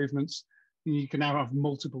file improvements. You can now have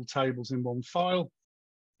multiple tables in 1 file.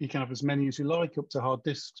 You can have as many as you like, up to hard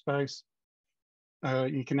disk space.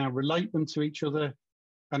 You can now relate them to each other.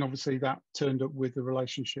 And obviously that turned up with the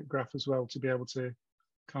relationship graph as well, to be able to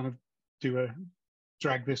kind of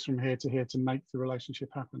drag this from here to make the relationship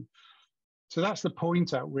happen. So that's the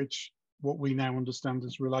point at which what we now understand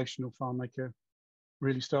as relational FileMaker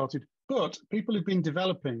really started. But people who've been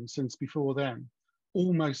developing since before then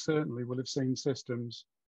almost certainly will have seen systems,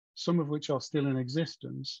 some of which are still in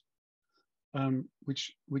existence,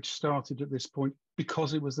 which started at this point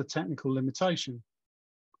because it was the technical limitation.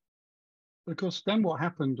 Of course, then what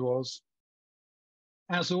happened was,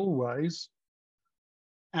 as always,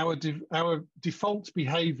 our default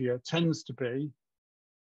behavior tends to be,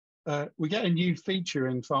 we get a new feature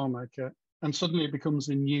in FileMaker and suddenly it becomes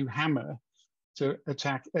a new hammer to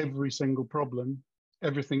attack every single problem.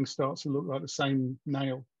 Everything starts to look like the same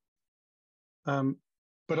nail.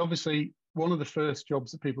 But obviously, one of the first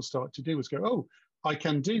jobs that people start to do is go, oh, I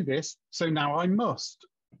can do this, so now I must,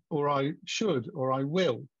 or I should, or I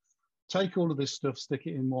will. Take all of this stuff, stick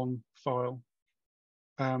it in 1 file.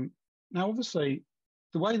 Now, obviously,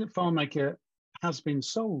 the way that FileMaker has been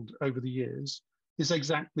sold over the years is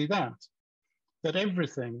exactly that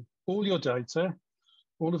everything, all your data,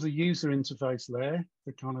 all of the user interface layer,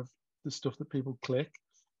 the stuff that people click,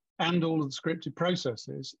 and all of the scripted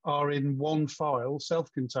processes are in 1 file,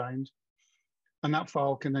 self-contained, and that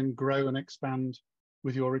file can then grow and expand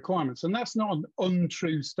with your requirements. And that's not an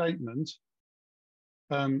untrue statement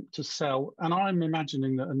to sell. And I'm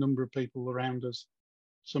imagining that a number of people around us,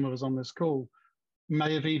 some of us on this call,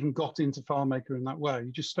 may have even got into FileMaker in that way.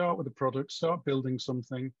 You just start with a product, start building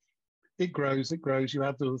something, it grows, you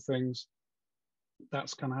add other things.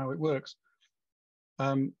 That's kind of how it works.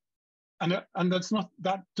 And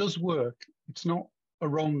that does work. It's not a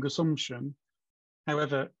wrong assumption.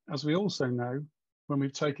 However, as we also know, when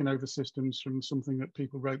we've taken over systems from something that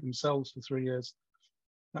people wrote themselves for 3 years,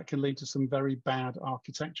 that can lead to some very bad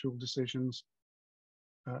architectural decisions,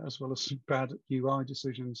 as well as some bad UI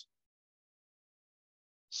decisions.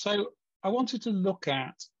 So I wanted to look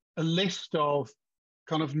at a list of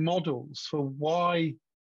kind of models for why.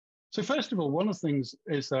 So first of all, one of the things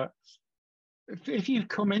is that if you've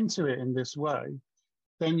come into it in this way,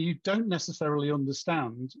 then you don't necessarily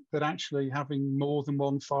understand that actually having more than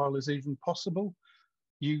one file is even possible.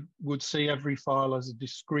 You would see every file as a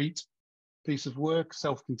discrete piece of work,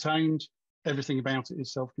 self-contained. Everything about it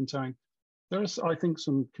is self-contained. There are, I think,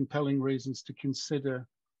 some compelling reasons to consider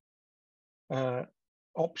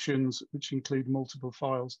options which include multiple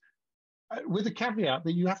files, with a caveat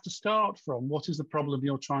that you have to start from what is the problem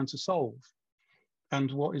you're trying to solve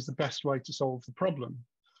and what is the best way to solve the problem.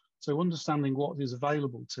 So understanding what is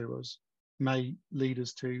available to us may lead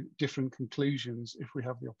us to different conclusions if we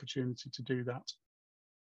have the opportunity to do that.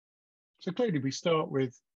 So clearly we start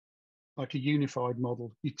with like a unified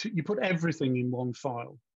model. You put everything in one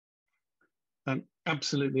file, and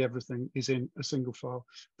absolutely everything is in a single file.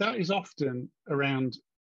 That is often around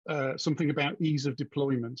something about ease of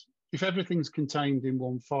deployment. If everything's contained in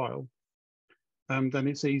one file, then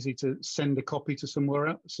it's easy to send a copy to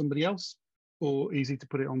somebody else, or easy to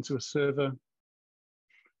put it onto a server.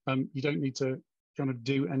 You don't need to kind of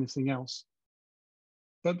do anything else.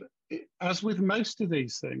 But as with most of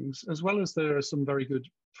these things, as well as there are some very good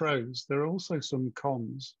pros, there are also some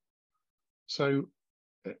cons. So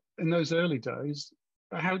in those early days,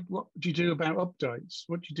 what do you do about updates?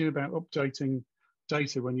 What do you do about updating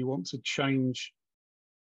data when you want to change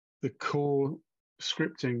the core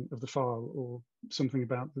scripting of the file or something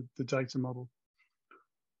about the data model?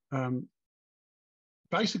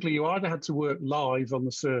 Basically, you either had to work live on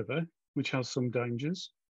the server, which has some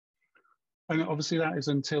dangers. And obviously that is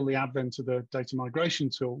until the advent of the data migration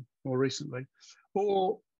tool more recently,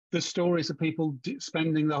 or the stories of people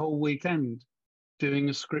spending the whole weekend doing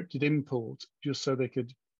a scripted import just so they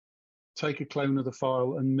could take a clone of the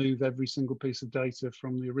file and move every single piece of data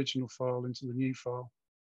from the original file into the new file.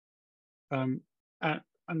 And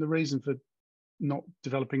the reason for not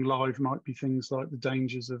developing live might be things like the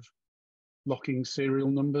dangers of locking serial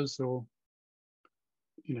numbers, or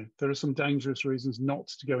there are some dangerous reasons not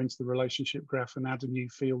to go into the relationship graph and add a new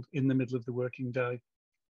field in the middle of the working day,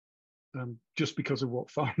 just because of what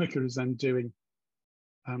FileMaker is then doing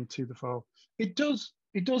to the file. It does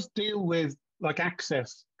deal with like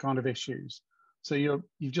access kind of issues. So you've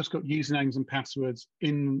just got usernames and passwords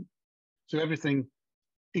in, so everything,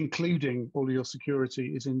 including all of your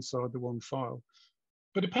security, is inside the one file.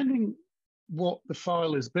 But depending what the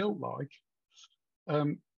file is built like,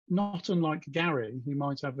 not unlike Gary, who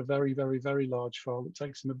might have a very, very, very large file that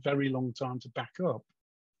takes him a very long time to back up.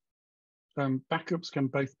 Backups can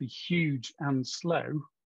both be huge and slow.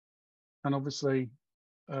 And obviously,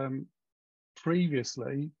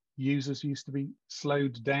 previously, users used to be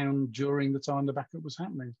slowed down during the time the backup was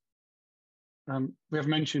happening. We have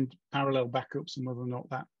mentioned parallel backups and whether or not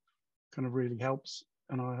that kind of really helps.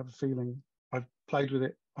 And I have a feeling, I've played with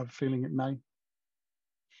it, I have a feeling it may.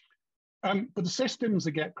 But the systems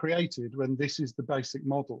that get created when this is the basic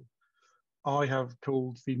model, I have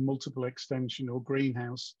called the multiple extension or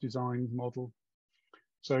greenhouse design model.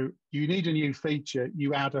 So you need a new feature,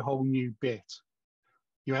 you add a whole new bit.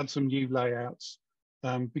 You add some new layouts.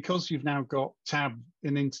 Because you've now got tabbed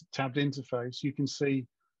interface, you can see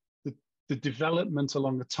the development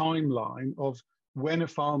along a timeline of when a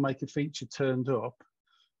FileMaker feature turned up,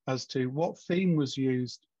 as to what theme was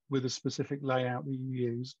used with a specific layout that you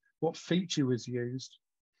used, what feature was used.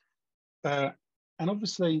 And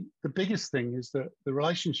obviously, the biggest thing is that the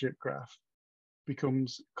relationship graph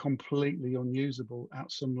becomes completely unusable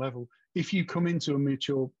at some level. If you come into a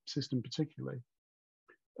mature system particularly,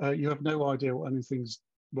 you have no idea what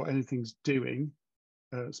anything's doing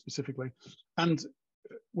specifically. And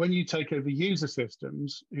when you take over user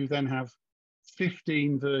systems who then have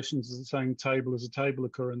 15 versions of the same table as a table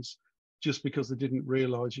occurrence, just because they didn't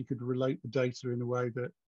realize you could relate the data in a way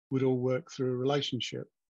that would all work through a relationship.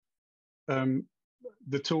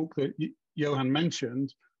 The talk that Johan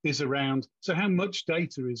mentioned is around, so how much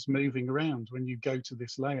data is moving around when you go to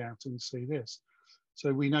this layout and see this?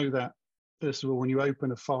 So we know that, first of all, when you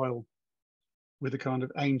open a file with a kind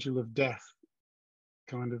of angel of death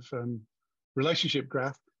kind of relationship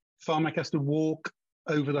graph, FileMaker has to walk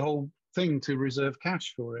over the whole thing to reserve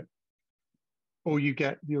cache for it. Or you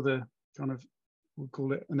get the other kind of, we'll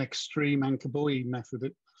call it an extreme anchor buoy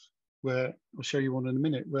method, where I'll show you one in a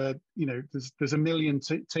minute, where there's a million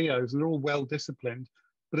TOs and they're all well disciplined,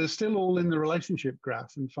 but they're still all in the relationship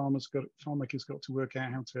graph, and FileMaker's got to work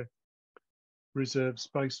out how to reserve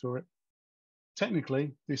space for it.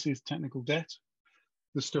 Technically, this is technical debt,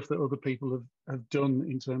 the stuff that other people have done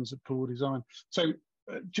in terms of poor design. So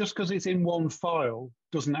just because it's in one file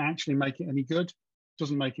doesn't actually make it any good,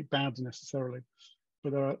 doesn't make it bad necessarily.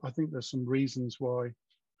 But I think there's some reasons why,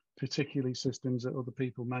 particularly systems that other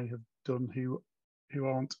people may have done who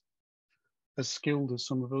aren't as skilled as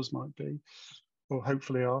some of us might be, or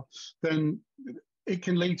hopefully are, then it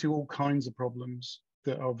can lead to all kinds of problems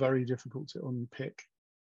that are very difficult to unpick.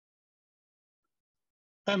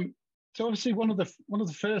 So obviously one of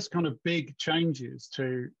the first kind of big changes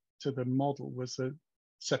to the model was the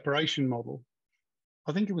separation model.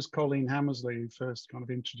 I think it was Colleen Hammersley who first kind of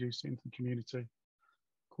introduced it into the community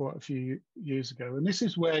quite a few years ago. And this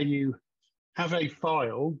is where you have a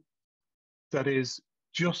file that is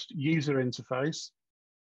just user interface,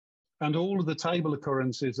 and all of the table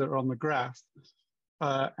occurrences that are on the graph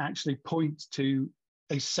actually point to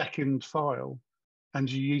a second file,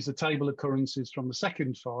 and you use the table occurrences from the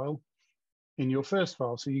second file in your first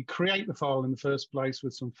file. So you create the file in the first place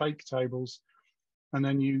with some fake tables, and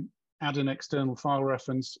then you add an external file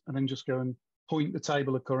reference, and then just go and point the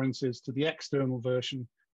table occurrences to the external version,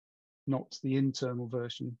 not the internal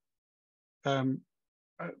version.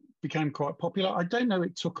 Became quite popular. I don't know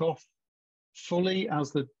it took off fully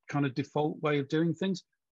as the kind of default way of doing things,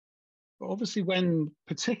 but obviously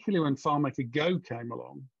particularly when FileMaker Go came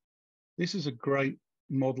along, this is a great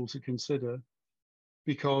model to consider,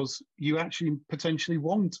 because you actually potentially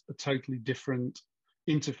want a totally different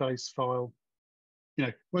interface file. You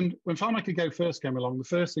know, when FileMaker Go first came along, the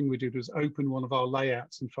first thing we did was open one of our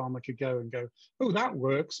layouts in FileMaker Go and go, oh, that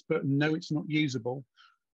works, but no, it's not usable.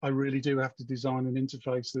 I really do have to design an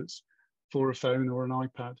interface that's for a phone or an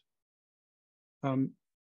iPad.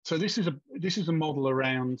 So this is a model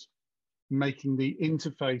around making the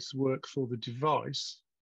interface work for the device,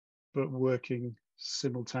 but working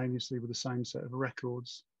simultaneously with the same set of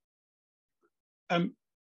records.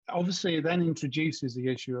 Obviously, it then introduces the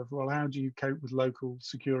issue of, well, how do you cope with local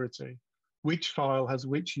security? Which file has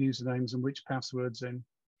which usernames and which passwords in?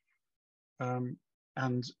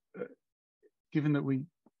 Given that we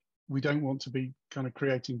don't want to be kind of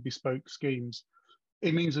creating bespoke schemes,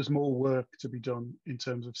 it means there's more work to be done in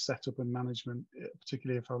terms of setup and management,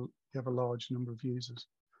 particularly if you have a large number of users.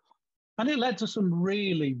 And it led to some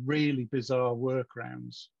really, really bizarre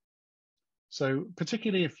workarounds. So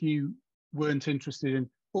particularly if you weren't interested in,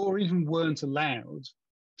 or even weren't allowed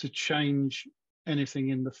to change anything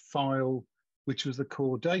in the file, which was the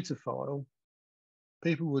core data file,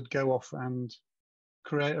 people would go off and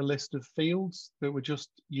create a list of fields that were just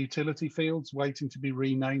utility fields waiting to be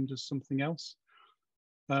renamed as something else.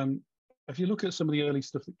 If you look at some of the early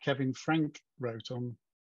stuff that Kevin Frank wrote on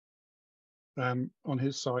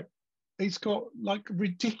his site, he's got like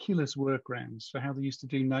ridiculous workarounds for how they used to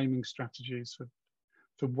do naming strategies for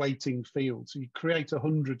waiting fields. So you create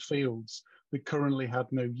 100 fields that currently had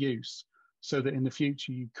no use, so that in the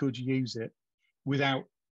future you could use it without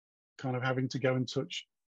kind of having to go and touch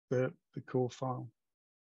the core file.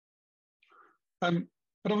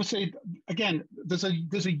 But obviously, again, there's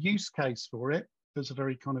a use case for it. There's a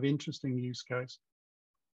very kind of interesting use case.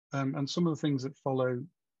 And some of the things that follow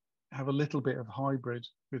have a little bit of hybrid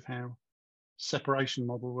with how separation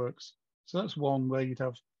model works. So that's one where you'd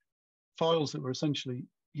have files that were essentially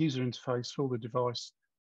user interface for the device,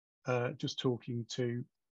 just talking to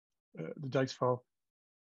the data file,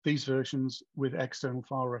 these versions with external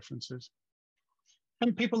file references.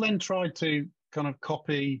 And people then tried to kind of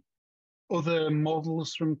copy other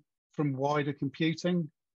models from wider computing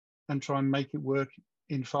and try and make it work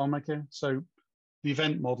in FileMaker. So the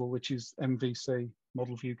event model, which is MVC,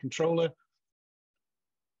 Model View Controller,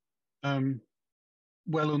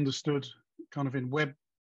 well understood kind of in web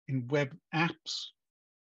apps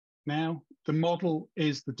now. The model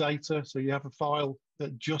is the data, so you have a file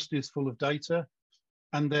that just is full of data,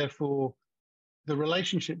 and therefore the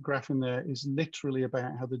relationship graph in there is literally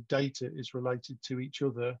about how the data is related to each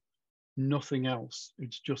other, nothing else.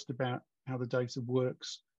 It's just about how the data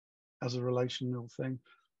works as a relational thing.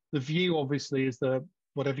 The view obviously is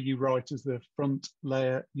whatever you write as the front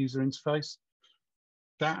layer user interface.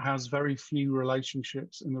 That has very few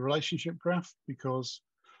relationships in the relationship graph, because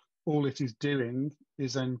all it is doing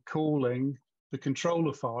is then calling the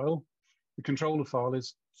controller file. The controller file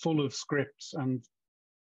is full of scripts and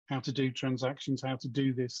how to do transactions, how to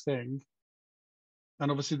do this thing.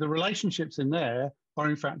 And obviously the relationships in there are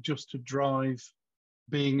in fact just to drive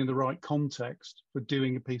being in the right context for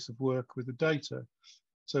doing a piece of work with the data.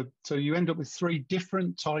 So you end up with 3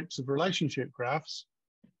 different types of relationship graphs.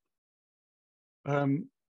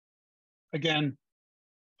 Again,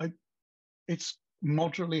 it's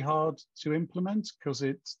moderately hard to implement, because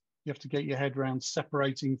you have to get your head around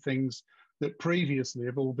separating things that previously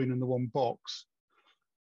have all been in the one box.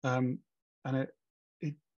 And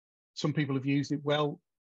some people have used it well,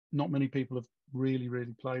 not many people have really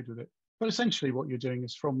played with it. But essentially what you're doing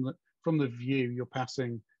is from the view, you're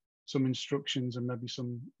passing some instructions and maybe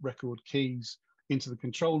some record keys into the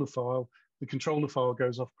controller file. The controller file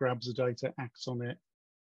goes off, grabs the data, acts on it,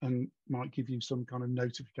 and might give you some kind of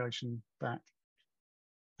notification back.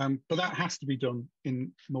 But that has to be done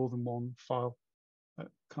in more than one file.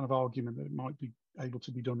 Kind of argument that it might be able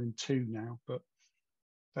to be done in 2 now, but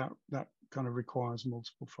that kind of requires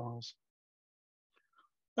multiple files.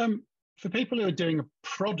 For people who are doing a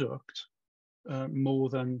product more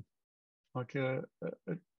than like a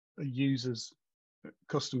user's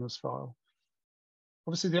customer's file,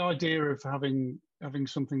 obviously the idea of having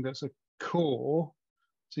something that's a core,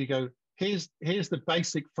 so you go, here's the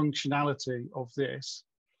basic functionality of this.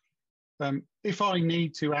 If I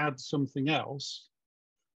need to add something else,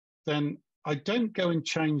 then I don't go and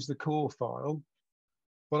change the core file.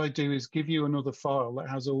 What I do is give you another file that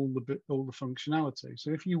has all the functionality.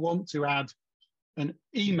 So if you want to add an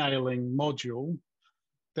emailing module,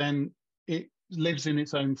 then it lives in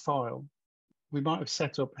its own file. We might have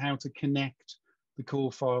set up how to connect the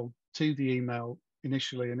core file to the email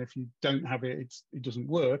initially, and if you don't have it, it doesn't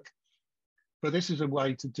work. But this is a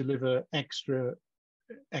way to deliver extra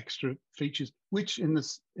features, which in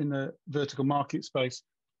the vertical market space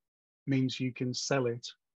means you can sell it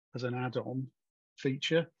as an add-on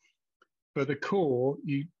feature. But the core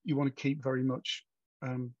you want to keep very much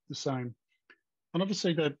the same. And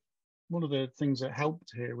obviously one of the things that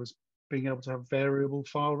helped here was being able to have variable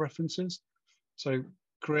file references. So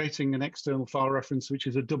creating an external file reference, which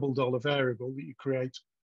is a $double variable that you create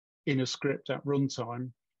in a script at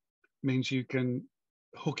runtime, means you can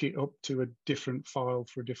hook it up to a different file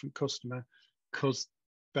for a different customer, because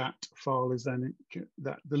that file is then,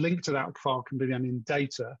 the link to that file can be then in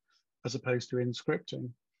data as opposed to in scripting.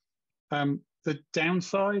 The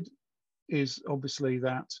downside is obviously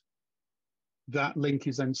that link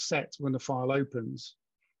is then set when the file opens,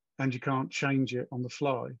 and you can't change it on the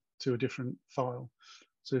fly to a different file.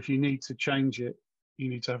 So if you need to change it, you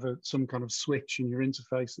need to have some kind of switch in your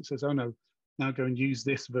interface that says, oh no, now go and use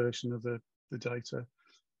this version of the data,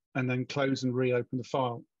 and then close and reopen the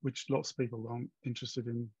file, which lots of people aren't interested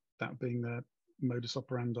in that being their modus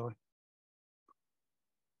operandi.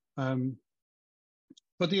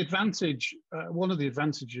 But the advantage, one of the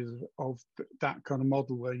advantages of that kind of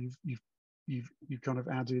model where you've kind of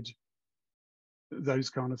added those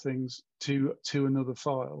kind of things to another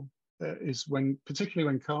file is particularly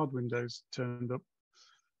when card windows turned up,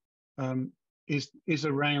 is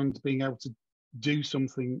around being able to do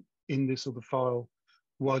something in this other file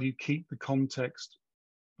while you keep the context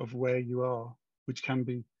of where you are, which can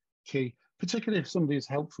be key, particularly if somebody has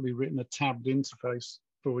helpfully written a tabbed interface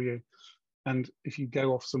for you. And if you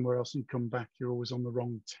go off somewhere else and come back, you're always on the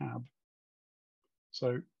wrong tab.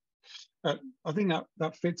 So I think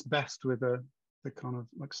that fits best with the kind of,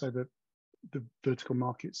 like I say, the vertical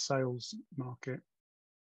market sales market.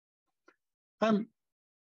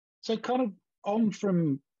 So kind of on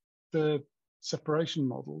from the separation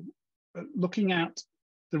model, looking at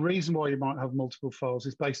the reason why you might have multiple files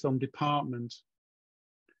is based on department.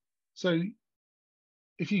 So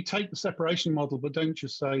if you take the separation model, but don't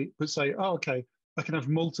just say, oh, okay, I can have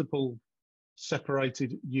multiple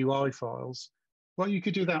separated UI files. Well, you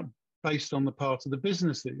could do that based on the part of the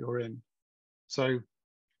business that you're in. So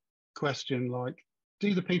question like,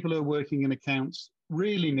 do the people who are working in accounts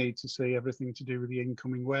really need to see everything to do with the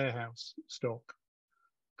incoming warehouse stock?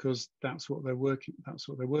 Because that's what they're working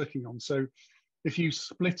on. So if you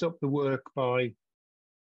split up the work by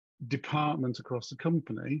department across the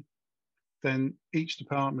company, then each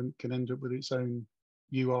department can end up with its own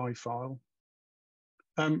UI file.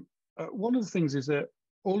 One of the things is that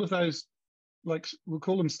all of those, like we'll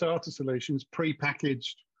call them starter solutions,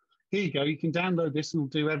 pre-packaged, here you go, you can download this and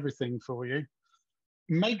it'll do everything for you,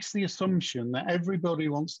 makes the assumption that everybody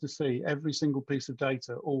wants to see every single piece of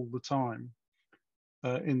data all the time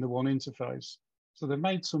in the one interface. So they've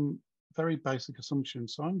made some very basic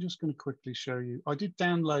assumptions. So I'm just going to quickly show you. I did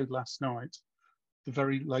download last night the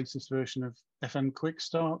very latest version of FM Quick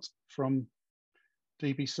Start from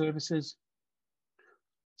DB Services.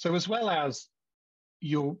 So as well as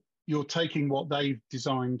you're taking what they've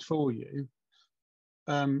designed for you,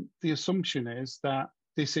 the assumption is that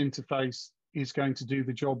this interface is going to do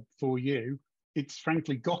the job for you. It's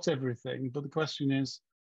frankly got everything, but the question is,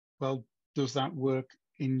 well, does that work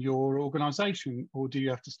in your organization, or do you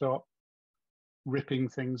have to start ripping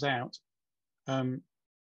things out?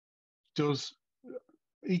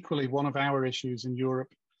 Equally, one of our issues in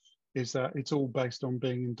Europe is that it's all based on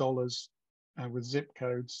being in dollars with zip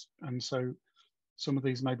codes. And so some of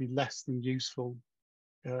these may be less than useful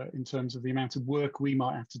in terms of the amount of work we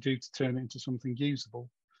might have to do to turn it into something usable.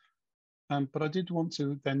 But I did want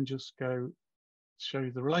to then just go show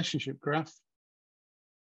you the relationship graph,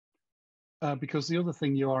 because the other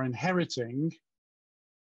thing you are inheriting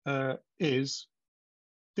is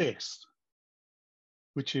this,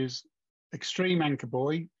 which is extreme anchor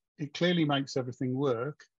buoy. It clearly makes everything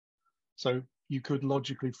work, so you could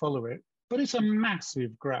logically follow it, but it's a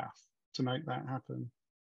massive graph to make that happen.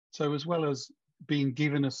 So as well as being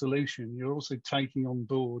given a solution, you're also taking on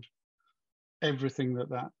board everything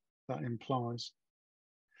that implies.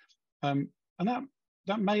 And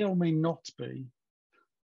that may or may not be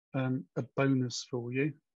a bonus for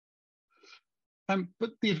you.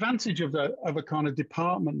 But the advantage of a kind of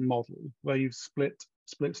department model where you've split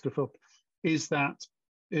stuff up is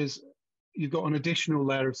you've got an additional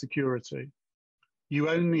layer of security. You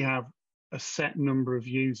only have a set number of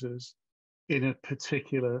users in a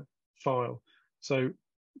particular file. So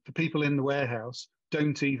the people in the warehouse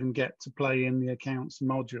don't even get to play in the accounts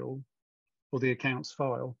module or the accounts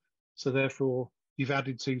file. So therefore, you've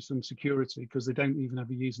added to some security because they don't even have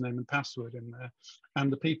a username and password in there.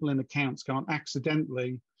 And the people in accounts can't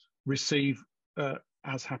accidentally receive,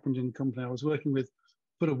 as happened in the company I was working with,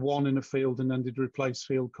 put a 1 in a field and then did replace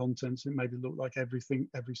field contents. It made it look like every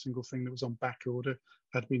single thing that was on back order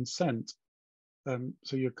had been sent.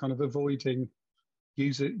 So you're kind of avoiding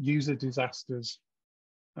user disasters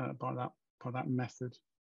by that method.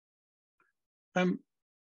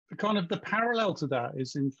 The parallel to that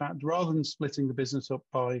is, in fact, rather than splitting the business up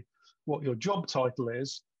by what your job title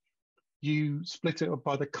is, you split it up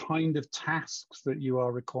by the kind of tasks that you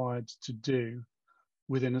are required to do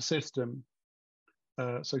within a system.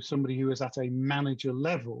 So somebody who is at a manager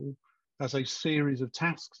level has a series of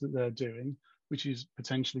tasks that they're doing, which is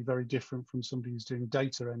potentially very different from somebody who's doing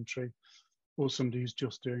data entry or somebody who's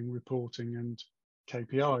just doing reporting and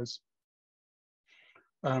KPIs.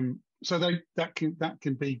 So that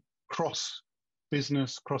can be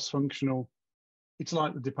cross-business, cross-functional. It's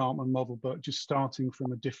like the department model, but just starting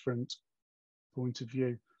from a different point of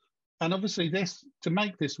view. And obviously to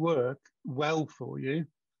make this work well for you,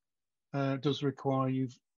 does require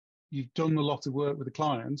you've done a lot of work with the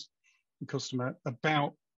client, the customer,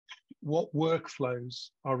 about what workflows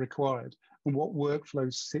are required and what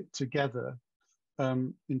workflows sit together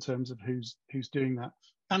in terms of who's doing that,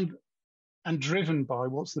 and driven by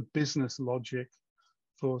what's the business logic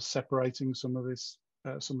for separating some of this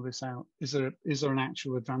out. Is there an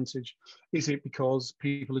actual advantage? Is it because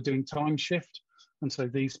people are doing time shift, and so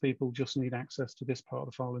these people just need access to this part of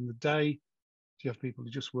the file in the day? Do you have people who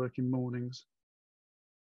just work in mornings?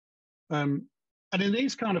 And in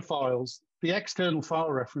these kind of files, the external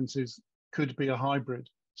file references could be a hybrid.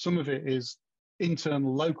 Some of it is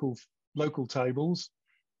internal local tables.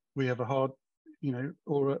 We have a hard,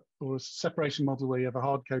 or a separation model where you have a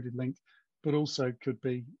hard-coded link, but also could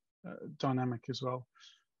be dynamic as well.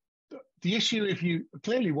 The issue,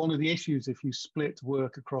 clearly one of the issues if you split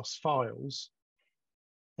work across files,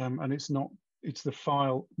 and it's the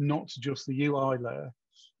file, not just the UI layer,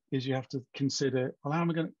 is you have to consider,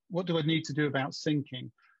 well, what do I need to do about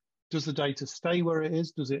syncing? Does the data stay where it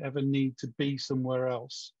is? Does it ever need to be somewhere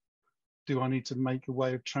else? Do I need to make a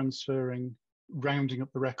way of transferring, rounding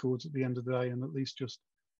up the records at the end of the day and at least just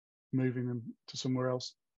moving them to somewhere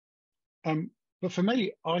else? But for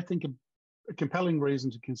me, I think a compelling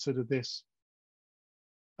reason to consider this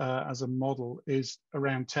as a model is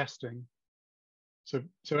around testing.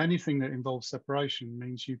 So anything that involves separation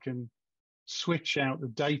means you can switch out the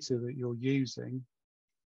data that you're using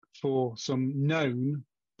for some known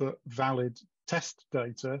but valid test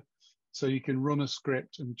data. So you can run a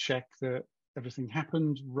script and check that everything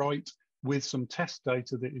happened right with some test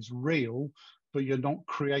data that is real, but you're not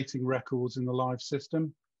creating records in the live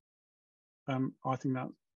system. I think that,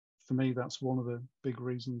 for me, that's one of the big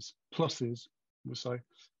reasons, pluses, we'll say,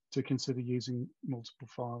 to consider using multiple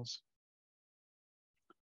files.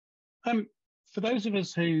 For those of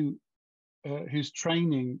us whose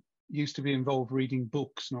training used to be involved reading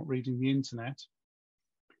books, not reading the internet,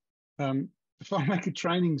 the FileMaker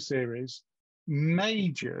training series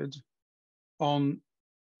majored on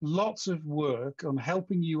lots of work on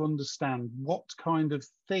helping you understand what kind of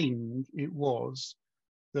thing it was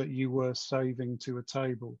that you were saving to a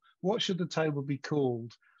table. What should the table be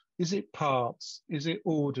called? Is it parts? Is it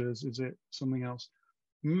orders? Is it something else?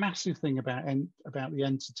 Massive thing about the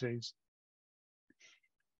entities,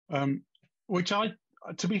 which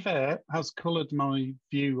to be fair, has coloured my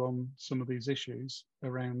view on some of these issues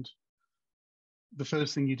around. The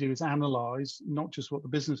first thing you do is analyse not just what the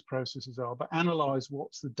business processes are, but analyse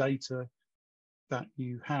what's the data that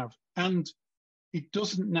you have. And it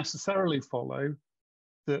doesn't necessarily follow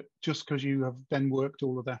that just because you have then worked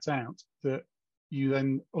all of that out, that you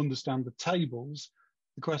then understand the tables.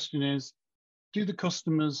 The question is, do the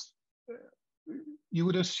customers, you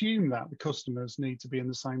would assume that the customers need to be in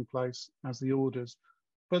the same place as the orders.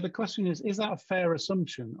 But the question is that a fair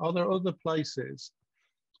assumption? Are there other places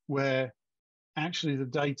where actually the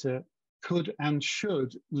data could and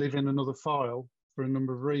should live in another file for a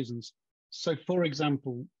number of reasons? So for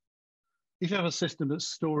example, if you have a system that's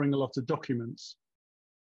storing a lot of documents,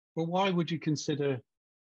 well, why would you consider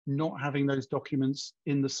not having those documents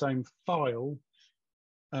in the same file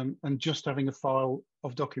and just having a file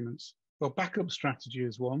of documents? Well, backup strategy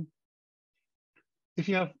is one. If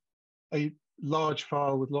you have a large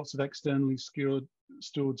file with lots of externally stored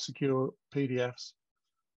secure PDFs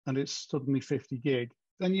and it's suddenly 50 gig,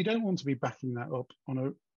 then you don't want to be backing that up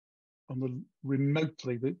on the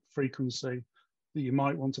remotely the frequency that you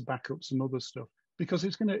might want to back up some other stuff, because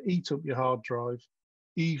it's going to eat up your hard drive,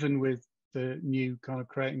 even with the new kind of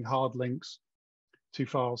creating hard links to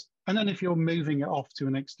files. And then if you're moving it off to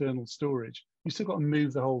an external storage, you still got to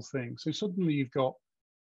move the whole thing. So suddenly you've got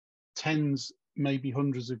tens, maybe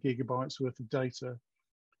hundreds of gigabytes worth of data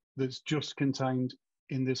that's just contained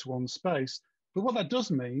in this one space. But what that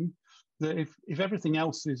does mean that if everything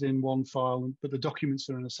else is in one file, but the documents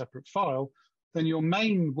are in a separate file, then your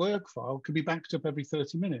main work file could be backed up every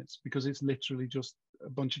 30 minutes because it's literally just a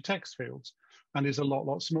bunch of text fields and is a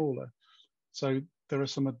lot smaller. So there are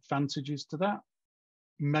some advantages to that.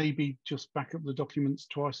 Maybe just back up the documents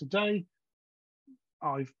twice a day.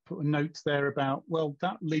 I've put a note there about, well,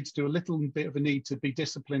 that leads to a little bit of a need to be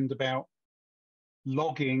disciplined about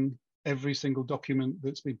logging every single document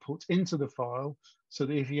that's been put into the file, so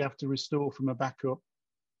that if you have to restore from a backup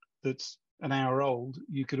that's an hour old,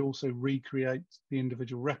 you could also recreate the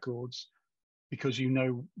individual records because you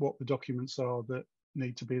know what the documents are that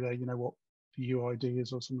need to be there, you know what the UID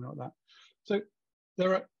is or something like that. So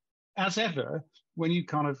there are, as ever, when you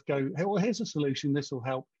kind of go, hey, well, here's a solution, this will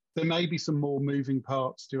help, there may be some more moving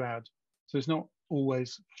parts to add. So it's not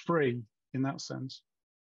always free in that sense.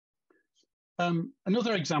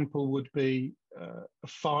 Another example would be a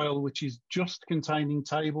file which is just containing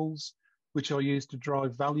tables which are used to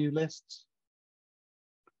drive value lists.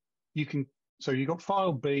 So you've got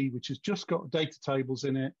file B, which has just got data tables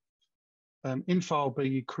in it. In file B,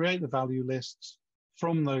 you create the value lists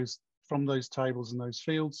from those tables and those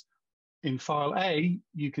fields. In file A,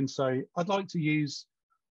 you can say, I'd like to use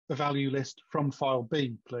the value list from file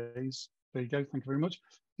B, please. There you go, thank you very much.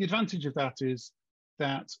 The advantage of that is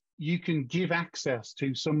that you can give access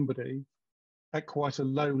to somebody at quite a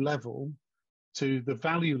low level to the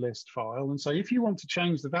value list file and say, if you want to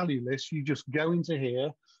change the value list, you just go into here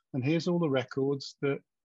and here's all the records that,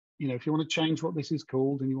 you know, if you want to change what this is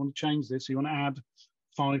called and you want to change this, you want to add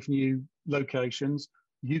 5 new locations,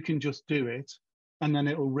 you can just do it and then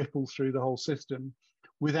it will ripple through the whole system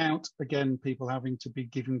without, again, people having to be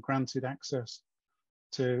given granted access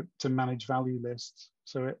to manage value lists.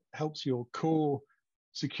 So it helps your core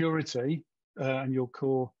security and your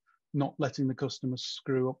core not letting the customer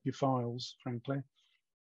screw up your files, frankly,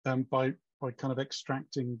 by kind of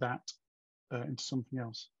extracting that into something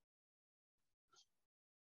else.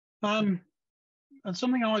 And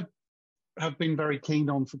something I have been very keen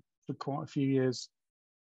on for quite a few years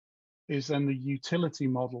is then the utility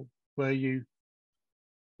model, where you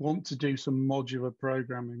want to do some modular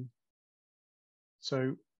programming.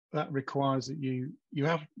 So that requires that you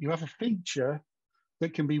have a feature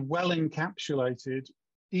that can be well encapsulated,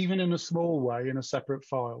 even in a small way, in a separate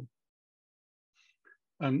file.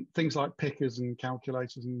 And things like pickers and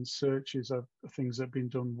calculators and searches are things that have been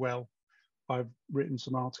done well. I've written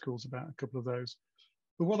some articles about a couple of those.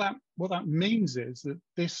 But what that means is that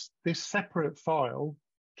this separate file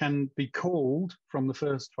can be called from the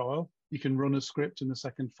first file. You can run a script in the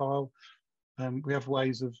second file. We have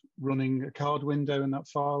ways of running a card window in that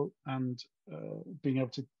file and being able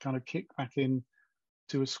to kind of kick back in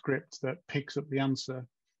to a script that picks up the answer.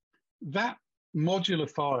 That modular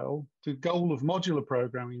file, the goal of modular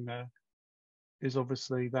programming there is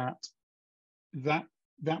obviously that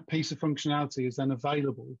piece of functionality is then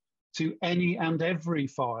available to any and every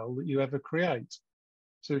file that you ever create.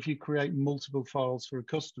 So if you create multiple files for a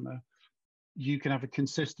customer, you can have a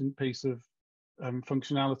consistent piece of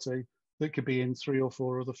functionality that could be in 3 or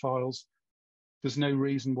 4 other files. There's no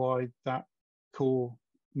reason why that core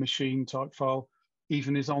machine type file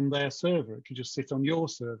even is on their server. It could just sit on your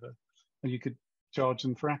server and you could charge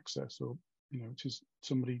them for access, or, you know, which is,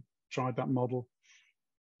 somebody tried that model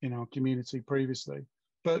in our community previously.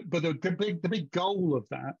 But the big goal of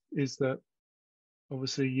that is that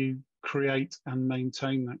obviously you create and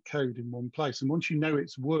maintain that code in one place. And once you know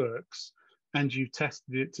it works and you've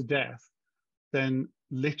tested it to death, then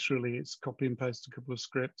literally it's copy and paste a couple of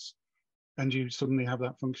scripts and you suddenly have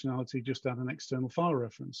that functionality just add an external file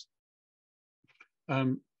reference.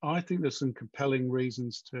 I think there's some compelling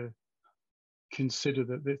reasons to consider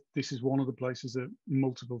that this is one of the places that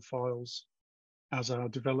multiple files as our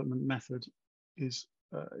development method is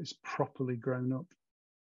properly grown up.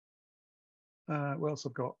 What else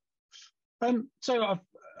I've got? So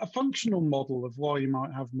a functional model of why you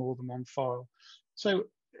might have more than one file. So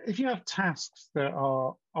if you have tasks that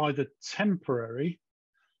are either temporary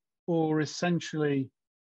or essentially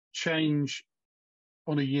change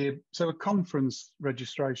on a year, so a conference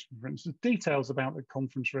registration, for instance, details about the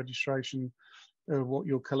conference registration, what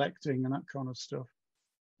you're collecting and that kind of stuff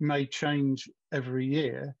may change every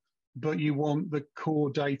year, but you want the core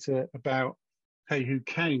data about, hey, who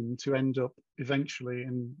came to end up eventually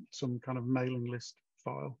in some kind of mailing list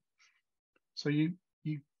file. So you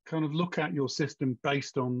kind of look at your system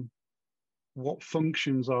based on what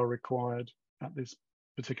functions are required at this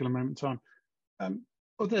particular moment in time.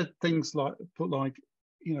 Other things like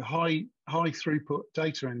high throughput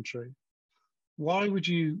data entry. Why would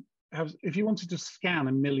you have, if you wanted to scan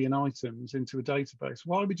 1 million items into a database,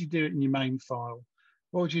 why would you do it in your main file?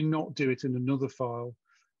 Why would you not do it in another file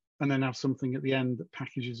and then have something at the end that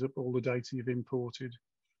packages up all the data you've imported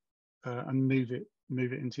and move it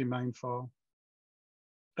into your main file?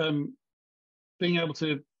 Being able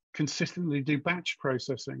to consistently do batch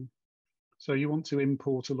processing. So you want to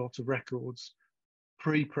import a lot of records,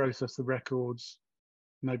 pre-process the records,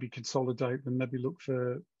 maybe consolidate them, maybe look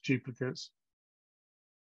for duplicates.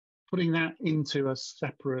 Putting that into a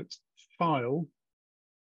separate file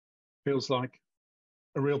feels like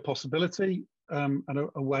a real possibility and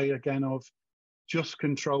a way, again, of just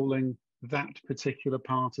controlling that particular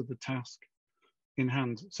part of the task in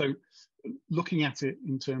hand. So looking at it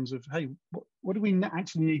in terms of, hey, what do we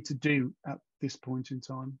actually need to do at this point in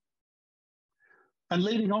time? And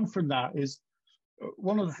leading on from that is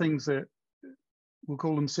one of the things that we'll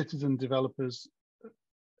call them citizen developers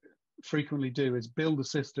frequently do is build a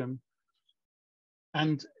system.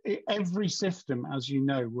 And every system, as you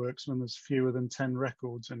know, works when there's fewer than 10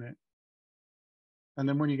 records in it. And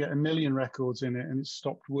then when you get 1 million records in it and it's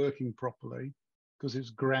stopped working properly because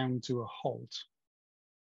it's ground to a halt,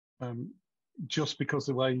 just because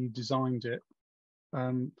the way you designed it.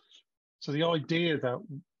 So the idea that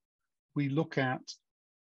we look at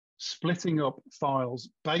splitting up files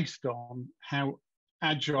based on how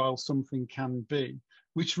agile something can be,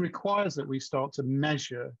 which requires that we start to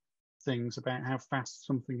measure things about how fast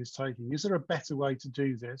something is taking. Is there a better way to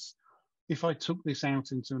do this? If I took this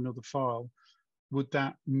out into another file, would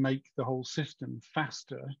that make the whole system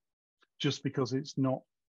faster just because it's not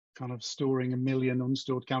kind of storing 1 million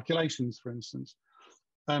unstored calculations, for instance?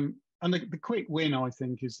 And the quick win, I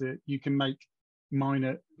think, is that you can make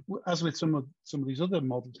minor, as with some of these other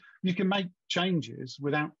models, you can make changes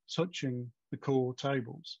without touching the core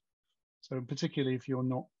tables. So particularly if you're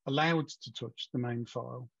not allowed to touch the main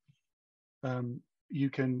file, you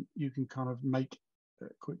can kind of make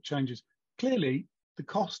quick changes. Clearly, the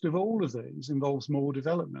cost of all of these involves more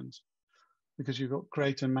development because you've got to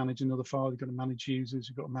create and manage another file, you've got to manage users,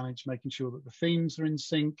 you've got to manage making sure that the themes are in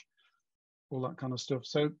sync, all that kind of stuff.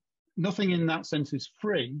 So nothing in that sense is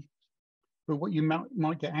free, but what you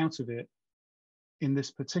might get out of it in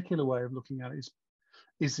this particular way of looking at it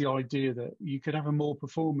is the idea that you could have a more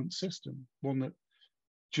performant system, one that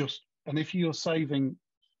just, and if you're saving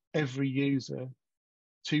every user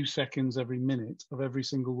 2 seconds every minute of every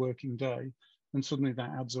single working day, then suddenly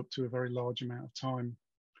that adds up to a very large amount of time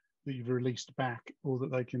that you've released back, or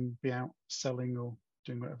that they can be out selling or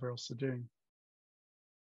doing whatever else they're doing.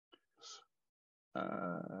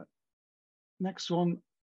 Next one,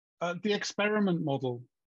 the experiment model.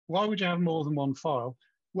 Why would you have more than one file?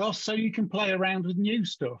 Well, so you can play around with new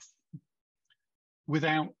stuff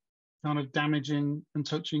without kind of damaging and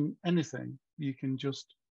touching anything. You can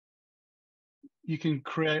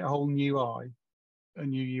create a whole new UI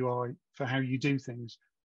for how you do things.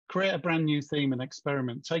 Create a brand new theme and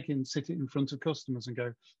experiment, sit it in front of customers and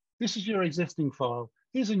go, this is your existing file.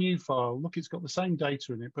 Here's a new file. Look, it's got the same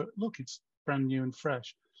data in it, but look, it's brand new and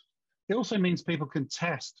fresh. It also means people can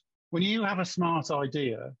test. When you have a smart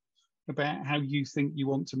idea about how you think you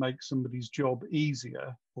want to make somebody's job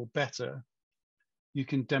easier or better, you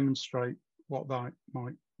can demonstrate what that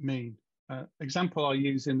might mean. Example I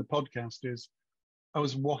use in the podcast is I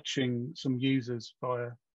was watching some users via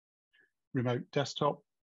remote desktop,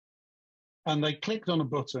 and they clicked on a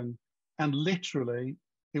button and literally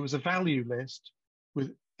it was a value list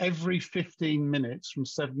with every 15 minutes from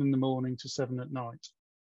 7 in the morning to 7 at night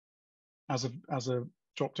as a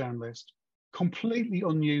drop-down list. Completely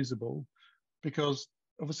unusable, because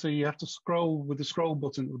obviously you have to scroll with the scroll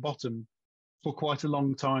button at the bottom for quite a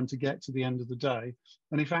long time to get to the end of the day.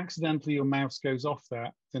 And if accidentally your mouse goes off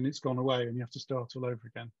that, then it's gone away and you have to start all over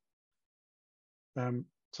again.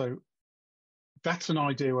 So that's an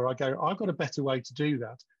idea where I go, I've got a better way to do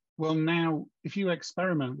that. Well, now, if you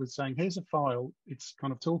experiment with saying, here's a file, it's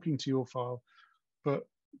kind of talking to your file, but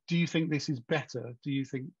do you think this is better? Do you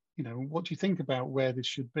think, what do you think about where this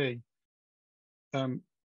should be?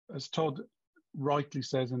 As Todd rightly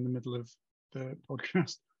says in the middle of the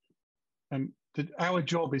podcast, that our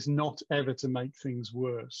job is not ever to make things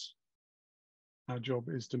worse. Our job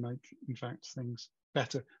is to make, in fact, things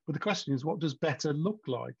better. But the question is, what does better look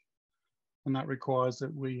like? And that requires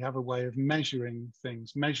that we have a way of measuring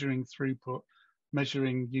things, measuring throughput,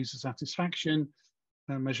 measuring user satisfaction,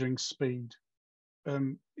 measuring speed.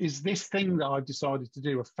 Is this thing that I've decided to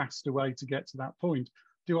do a faster way to get to that point?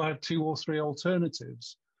 Do I have 2 or 3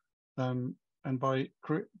 alternatives? And by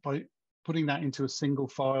putting that into a single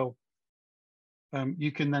file,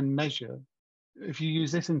 you can then measure. If you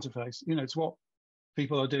use this interface, it's what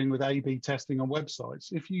people are doing with A/B testing on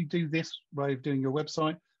websites. If you do this way of doing your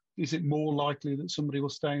website, is it more likely that somebody will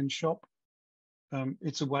stay and shop?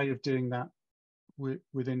 It's a way of doing that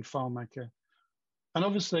within FileMaker. And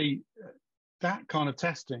obviously, that kind of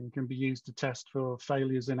testing can be used to test for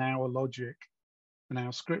failures in our logic and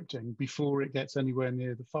our scripting before it gets anywhere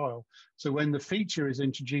near the file. So when the feature is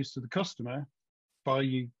introduced to the customer by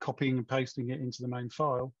you copying and pasting it into the main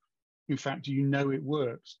file, in fact, it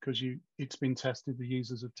works because it's been tested, the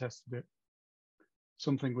users have tested it.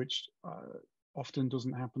 Something which often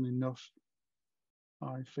doesn't happen enough,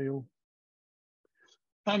 I feel.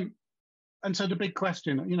 And so the big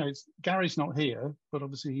question, Gary's not here, but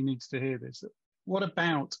obviously he needs to hear this. What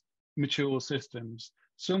about mature systems?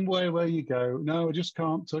 Somewhere where you go, no, I just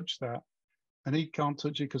can't touch that. And he can't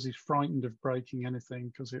touch it because he's frightened of breaking anything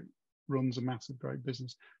because it runs a massive, great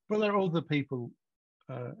business. But there are other people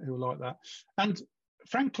who are like that. And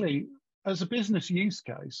frankly, as a business use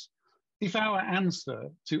case, if our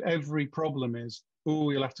answer to every problem is, oh,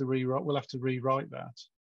 we'll have to rewrite that,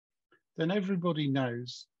 then everybody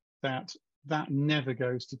knows that that never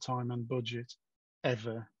goes to time and budget,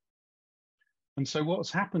 ever. And so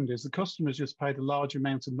what's happened is the customers just paid a large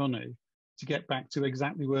amount of money to get back to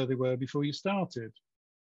exactly where they were before you started.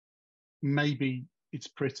 Maybe it's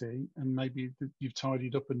pretty, and maybe you've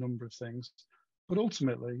tidied up a number of things, but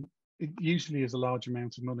ultimately, it usually is a large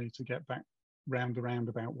amount of money to get back round around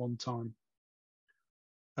about one time.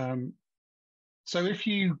 So if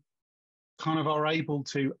you kind of are able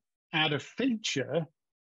to add a feature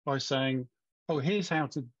by saying, oh, here's how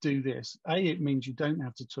to do this. It means you don't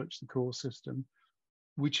have to touch the core system,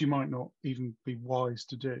 which you might not even be wise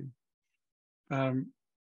to do.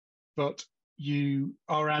 But you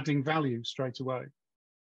are adding value straight away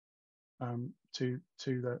to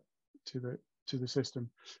the system.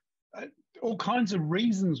 All kinds of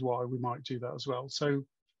reasons why we might do that as well. So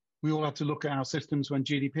we all had to look at our systems when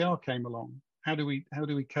GDPR came along. How do we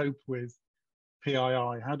cope with PII?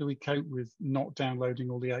 How do we cope with not downloading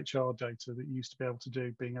all the HR data that you used to be able to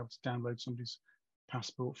do, being able to download somebody's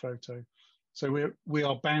passport photo? So we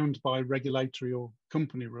are bound by regulatory or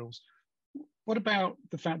company rules. What about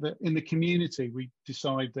the fact that in the community we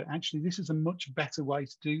decide that actually this is a much better way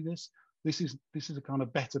to do this? This is a kind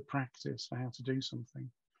of better practice for how to do something.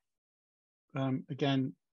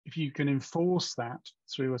 Again, if you can enforce that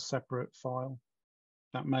through a separate file,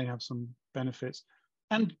 that may have some benefits.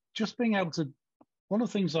 And just being able to, one of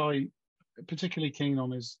the things I'm particularly keen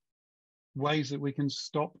on is ways that we can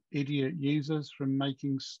stop idiot users from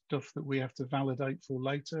making stuff that we have to validate for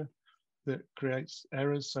later that creates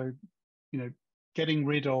errors. So, getting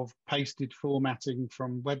rid of pasted formatting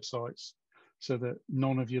from websites so that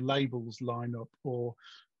none of your labels line up, or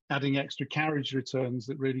adding extra carriage returns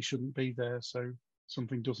that really shouldn't be there so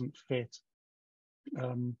something doesn't fit.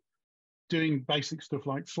 Doing basic stuff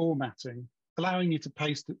like formatting, allowing you to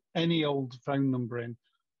paste any old phone number in,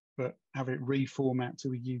 but have it reformat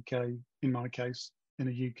to a UK, in my case, in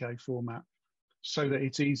a UK format, so that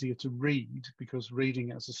it's easier to read, because reading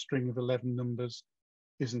it as a string of 11 numbers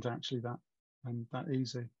isn't actually that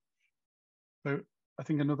easy. So I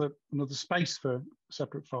think another space for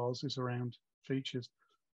separate files is around features.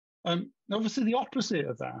 Obviously, the opposite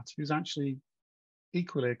of that is actually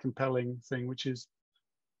equally a compelling thing, which is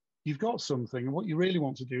you've got something, and what you really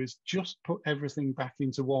want to do is just put everything back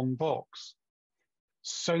into one box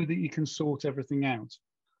so that you can sort everything out,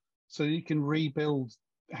 so that you can rebuild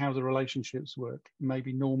how the relationships work,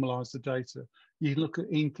 maybe normalize the data. You look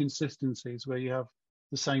at inconsistencies where you have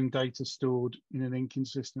the same data stored in an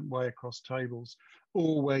inconsistent way across tables,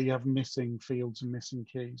 or where you have missing fields and missing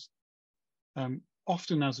keys.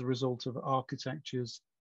 Often as a result of architectures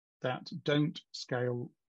that don't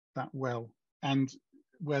scale that well, and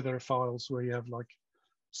where there are files where you have like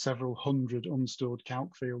several hundred unstored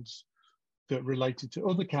calc fields that related to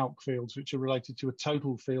other calc fields, which are related to a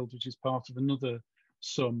total field, which is part of another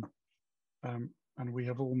sum. And we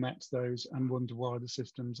have all met those and wonder why the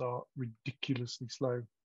systems are ridiculously slow.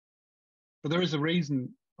 But there is a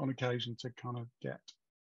reason on occasion to kind of get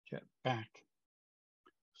back.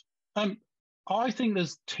 I think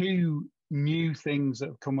there's two new things that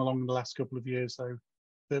have come along in the last couple of years, though,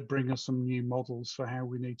 that bring us some new models for how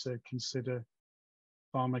we need to consider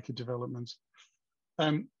FileMaker development.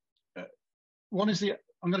 One is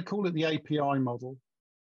I'm going to call it the API model,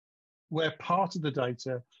 where part of the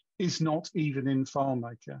data is not even in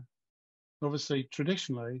FileMaker. Obviously,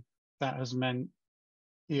 traditionally, that has meant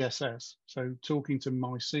ESS, so talking to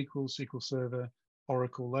MySQL, SQL Server,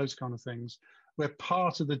 Oracle, those kind of things, where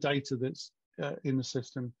part of the data that's in the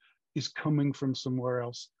system is coming from somewhere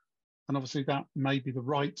else. And obviously, that may be the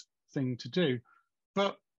right thing to do.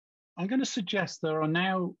 But I'm going to suggest there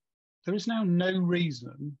is now no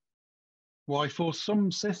reason why, for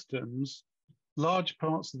some systems, large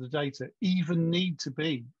parts of the data even need to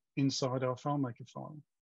be inside our FileMaker file.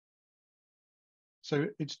 So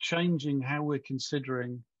it's changing how we're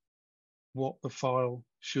considering what the file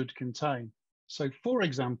should contain. So for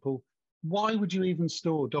example, why would you even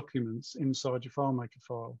store documents inside your FileMaker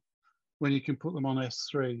file when you can put them on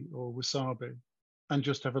S3 or Wasabi and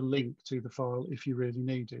just have a link to the file if you really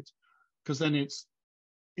need it? Because then it's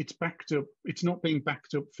backed up. It's not being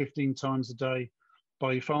backed up 15 times a day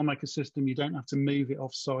by your FileMaker system. You don't have to move it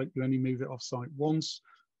off-site. You only move it off-site once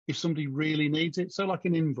if somebody really needs it. So like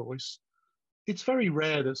an invoice, it's very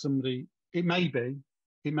rare that somebody, it may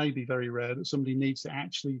be very rare that somebody needs to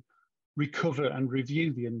actually recover and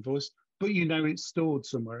review the invoice, but you know it's stored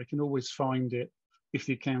somewhere. You can always find it if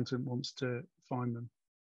the accountant wants to find them.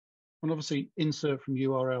 And obviously insert from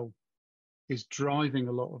URL is driving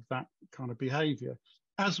a lot of that kind of behavior,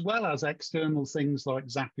 as well as external things like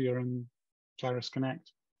Zapier and Claris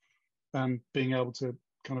Connect, being able to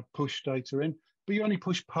kind of push data in, but you only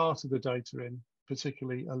push part of the data in,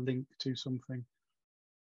 particularly a link to something.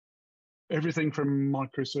 Everything from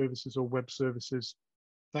microservices or web services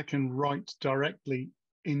that can write directly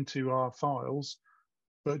into our files,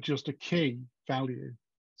 but just a key value.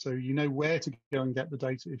 So you know where to go and get the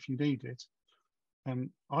data if you need it.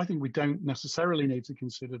 I think we don't necessarily need to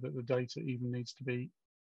consider that the data even needs to be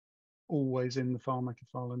always in the FileMaker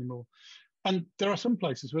file anymore. And there are some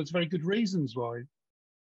places where there's very good reasons why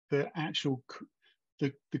the actual,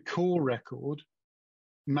 the core record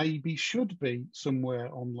maybe should be somewhere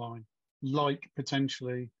online, like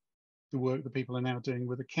potentially the work that people are now doing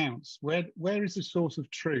with accounts. Where is the source of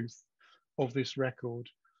truth of this record?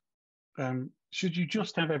 Should you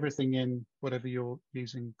just have everything in whatever you're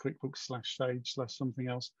using, QuickBooks /Sage / something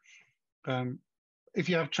else? If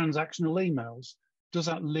you have transactional emails, does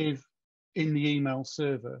that live in the email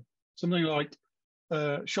server? Something like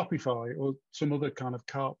Shopify or some other kind of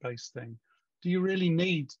cart-based thing. Do you really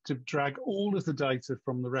need to drag all of the data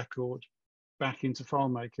from the record back into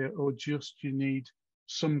FileMaker, or just you need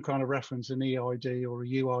some kind of reference, an EID or a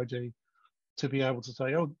UID, to be able to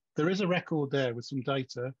say, oh, there is a record there with some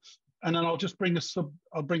data, and then I'll just bring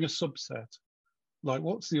I'll bring a subset, like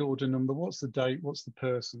what's the order number, what's the date, what's the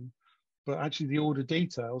person, but actually the order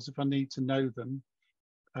details, if I need to know them,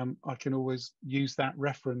 I can always use that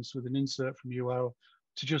reference with an insert from UL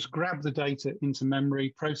to just grab the data into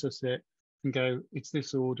memory, process it, and go, it's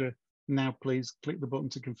this order. Now please click the button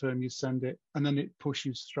to confirm you send it, and then it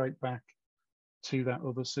pushes straight back to that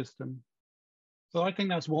other system. So I think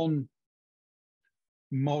that's one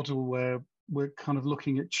model where we're kind of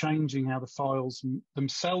looking at changing how the files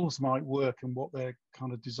themselves might work and what they're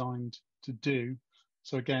kind of designed to do.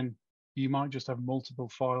 So again, you might just have multiple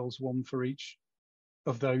files, one for each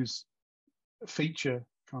of those feature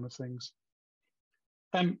kind of things.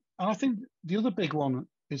 And I think the other big one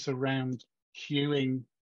is around queuing.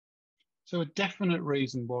 So a definite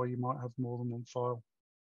reason why you might have more than one file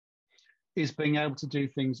is being able to do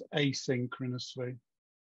things asynchronously.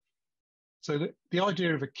 So the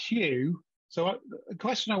idea of a queue, so a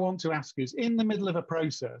question I want to ask is, in the middle of a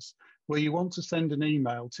process where you want to send an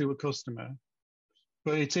email to a customer,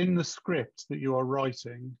 but it's in the script that you are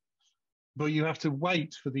writing, but you have to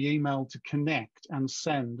wait for the email to connect and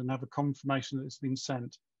send and have a confirmation that it's been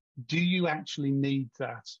sent. Do you actually need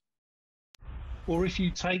that? Or if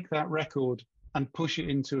you take that record and push it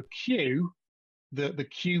into a queue, the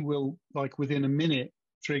queue will, like within a minute,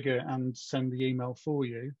 trigger and send the email for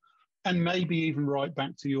you, and maybe even write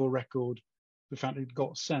back to your record the fact it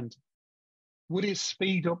got sent. Would it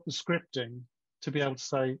speed up the scripting to be able to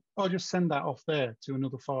say, oh, just send that off there to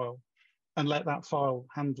another file and let that file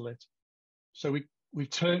handle it? So we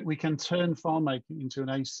can turn FileMaker into an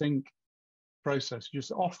async process. You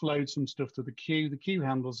just offload some stuff to the queue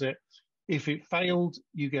handles it. If it failed,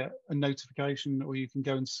 you get a notification, or you can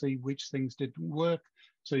go and see which things didn't work.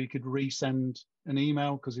 So you could resend an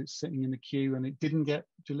email because it's sitting in the queue and it didn't get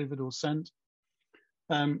delivered or sent.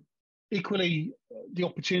 Equally, the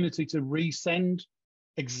opportunity to resend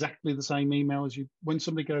exactly the same email as you, when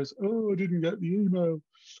somebody goes, oh, I didn't get the email,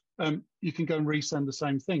 you can go and resend the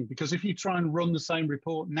same thing. Because if you try and run the same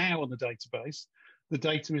report now on the database, the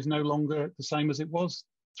data is no longer the same as it was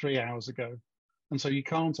 3 hours ago. And so you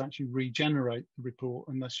can't actually regenerate the report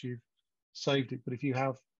unless you've saved it. But if you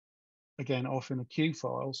have, again, off in a queue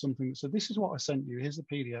file, something that said, this is what I sent you, here's the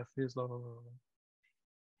PDF, here's la, la,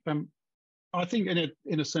 la, la. I think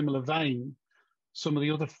in a similar vein, some of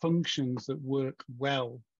the other functions that work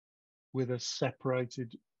well with a separate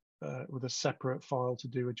file to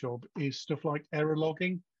do a job is stuff like error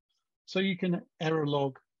logging. So you can error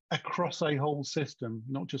log across a whole system,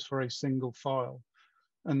 not just for a single file.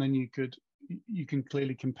 And then you can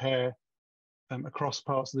clearly compare across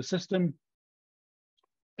parts of the system.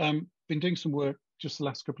 Been doing some work just the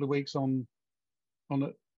last couple of weeks on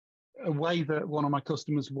a way that one of my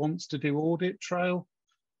customers wants to do audit trail.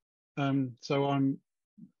 So I'm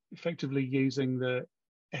effectively using the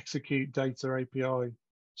execute data API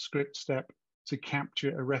script step to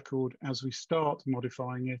capture a record as we start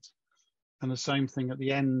modifying it, and the same thing at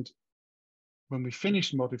the end when we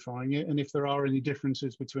finish modifying it. And if there are any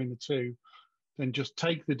differences between the two, then just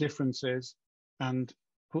take the differences and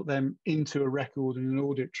put them into a record in an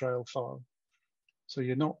audit trail file. So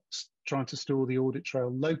you're not trying to store the audit trail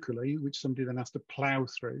locally, which somebody then has to plow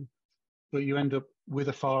through, but you end up with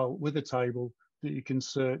a file, with a table that you can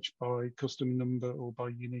search by custom number or by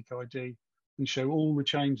unique ID and show all the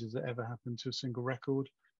changes that ever happened to a single record.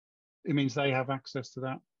 It means they have access to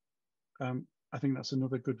that. I think that's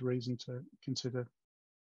another good reason to consider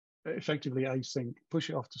effectively async, push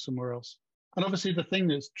it off to somewhere else. And obviously the thing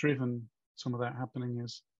that's driven some of that happening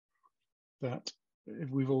is that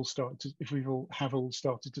if we have all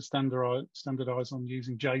started to standardize on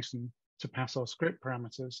using JSON to pass our script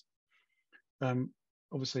parameters,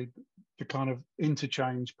 obviously the kind of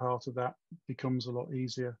interchange part of that becomes a lot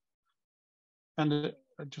easier. And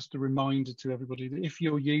just a reminder to everybody that if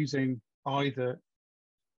you're using either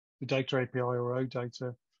the data API or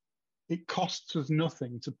OData, it costs us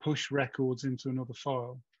nothing to push records into another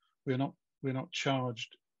file. We're not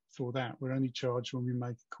charged for that. We're only charged when we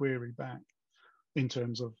make a query back in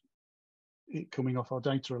terms of it coming off our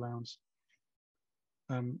data allowance.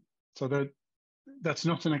 So that's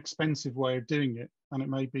not an expensive way of doing it. And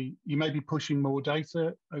you may be pushing more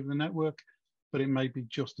data over the network, but it may be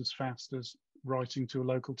just as fast as writing to a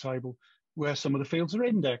local table where some of the fields are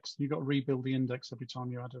indexed. You've got to rebuild the index every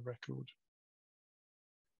time you add a record.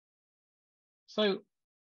 So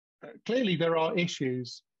clearly there are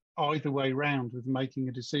issues either way round with making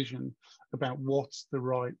a decision about what's the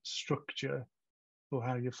right structure for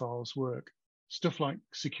how your files work. Stuff like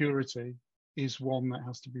security is one that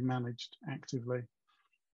has to be managed actively.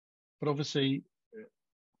 But obviously,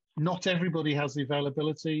 not everybody has the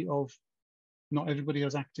availability of, not everybody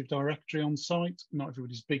has Active Directory on site. Not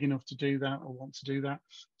everybody's big enough to do that or want to do that.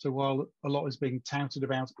 So while a lot is being touted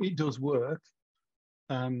about, it does work.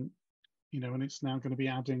 You know, and it's now going to be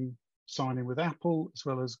adding sign-in with Apple, as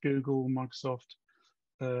well as Google, Microsoft,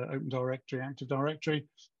 Open Directory, Active Directory.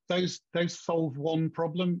 Those solve one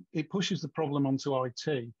problem. It pushes the problem onto IT,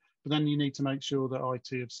 but then you need to make sure that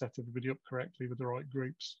IT have set everybody up correctly with the right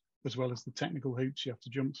groups, as well as the technical hoops you have to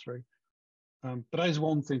jump through. But that is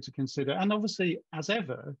one thing to consider. And obviously, as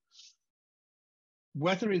ever,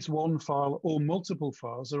 whether it's one file or multiple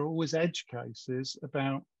files, there are always edge cases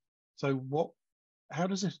about, so what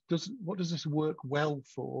does this work well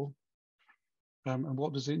for, and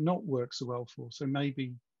what does it not work so well for? So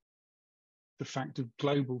maybe the fact of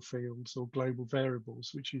global fields or global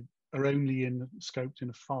variables, which are only scoped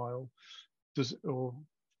in a file, or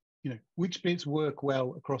which bits work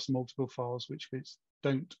well across multiple files, which bits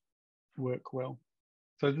don't work well.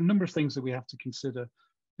 So there's a number of things that we have to consider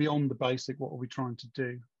beyond the basic, what are we trying to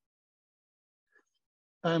do?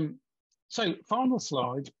 So final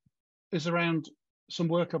slide is around some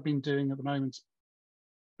work I've been doing at the moment,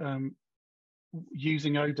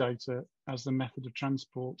 using OData as the method of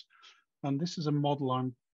transport. And this is a model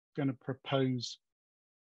I'm going to propose,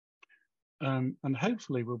 and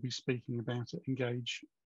hopefully we'll be speaking about it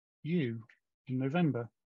engageu in November.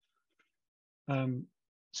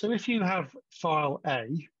 So if you have file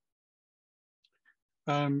A,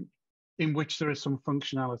 in which there is some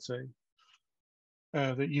functionality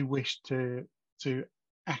that you wish to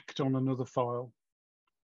act on another file,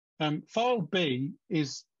 file B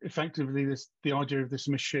is effectively the idea of this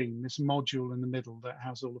machine, this module in the middle that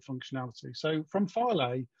has all the functionality. So from file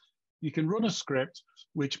A, you can run a script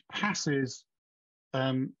which passes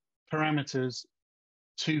parameters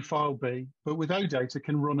to file B, but with OData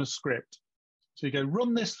can run a script. So you go,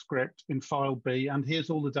 run this script in file B, and here's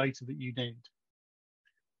all the data that you need.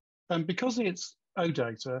 And because it's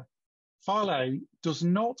OData, file A does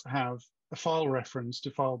not have a file reference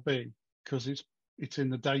to file B, because it's in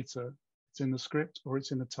the data, it's in the script, or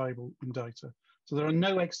it's in the table in data. So there are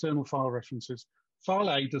no external file references. File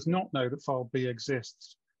A does not know that file B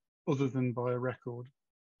exists other than by a record.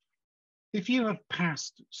 If you have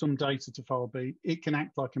passed some data to file B, it can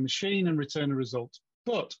act like a machine and return a result.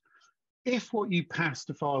 But if what you pass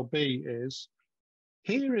to file B is,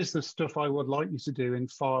 here is the stuff I would like you to do in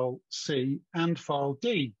file C and file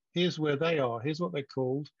D. Here's where they are. Here's what they're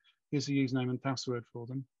called. Here's the username and password for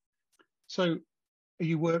them. So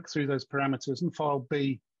you work through those parameters, and file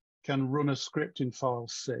B can run a script in file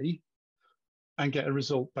C and get a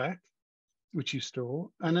result back, which you store.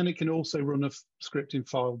 And then it can also run a script in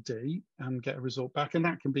file D and get a result back. And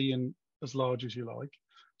that can be in as large as you like.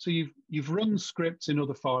 So you've run scripts in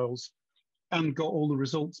other files and got all the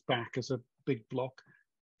results back as a big block.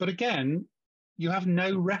 But again, you have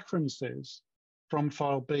no references from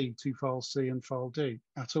file B to file C and file D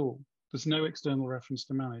at all. There's no external reference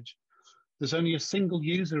to manage. There's only a single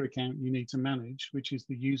user account you need to manage, which is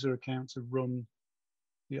the user account to run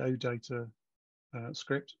the OData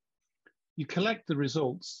script. You collect the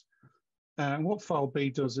results, and what file B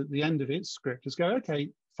does at the end of its script is go, okay,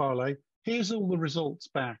 file A, here's all the results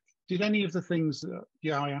back. Did any of the things that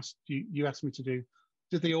you asked me to do,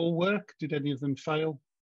 did they all work? Did any of them fail?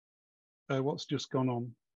 What's just gone on?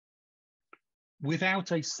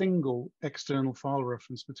 Without a single external file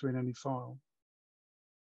reference between any file.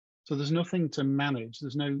 So there's nothing to manage.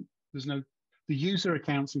 The user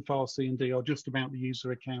accounts in file C and D are just about the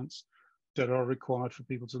user accounts that are required for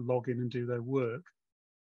people to log in and do their work.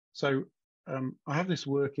 So I have this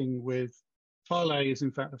working with file A is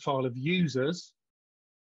in fact a file of users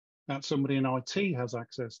that somebody in IT has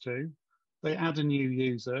access to. They add a new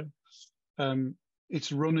user.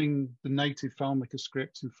 It's running the native FileMaker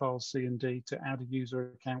script in file C and D to add a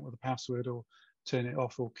user account with a password or turn it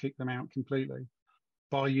off or kick them out completely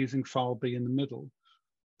by using file B in the middle.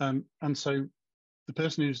 And so the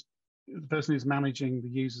person who's managing the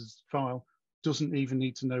user's file doesn't even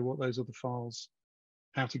need to know what those other files,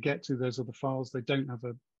 how to get to those other files. They don't have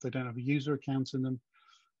a user account in them.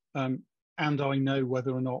 And I know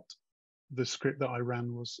whether or not the script that I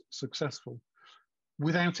ran was successful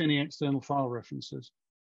without any external file references.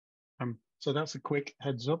 So that's a quick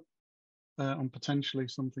heads up on potentially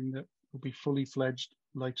something that will be fully fledged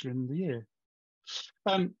later in the year.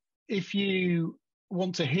 If you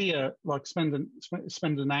want to hear, like spend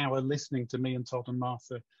an hour listening to me and Todd and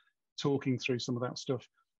Martha talking through some of that stuff,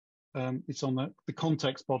 it's on the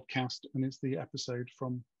Context podcast, and it's the episode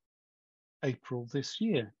from April this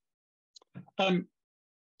year.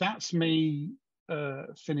 That's me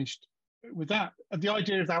finished with that. The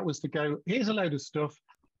idea of that was to go, here's a load of stuff.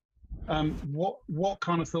 What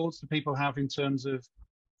kind of thoughts do people have in terms of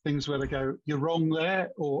things where they go, you're wrong there,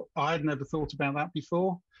 or I had never thought about that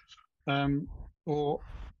before, or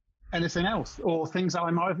anything else, or things that I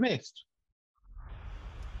might have missed?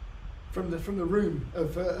 From the room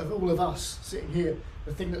of all of us sitting here,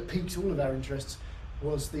 the thing that piqued all of our interests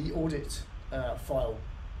was the audit file.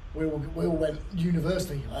 We all went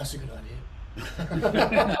universally, oh, that's a good idea.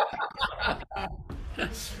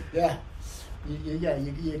 Yeah.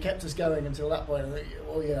 You kept us going until that point. And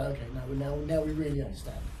oh yeah, okay. Now we really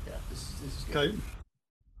understand. Yeah, this is good. Okay.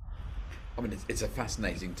 I mean, it's a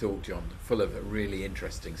fascinating talk, John, full of really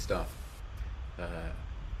interesting stuff.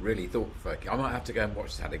 Really thought-provoking. I might have to go and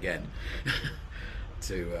watch that again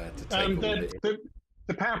to take all of it.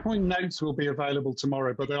 The PowerPoint notes will be available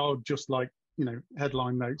tomorrow, but they are just like,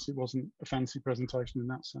 headline notes. It wasn't a fancy presentation in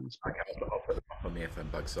that sense. Okay, I'll put them up on the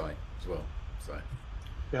FMBug site as well. So,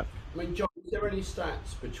 yeah. I mean, John, is there any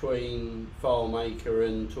stats between FileMaker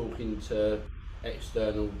and talking to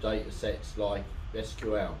external data sets like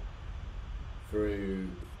SQL through,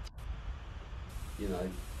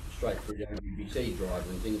 straight through the BBC drive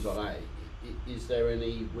and things like that? Is there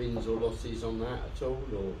any wins or losses on that at all?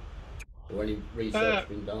 Or or any research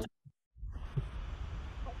been done?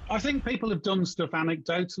 I think people have done stuff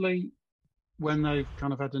anecdotally when they've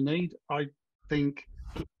kind of had a need. I think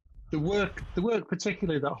the work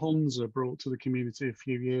particularly that Hunza brought to the community a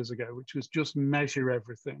few years ago, which was just measure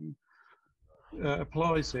everything,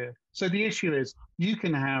 applies here. So the issue is you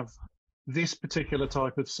can have this particular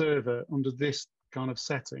type of server under this kind of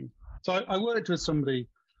setting. So I worked with somebody,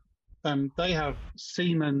 they have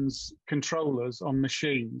Siemens controllers on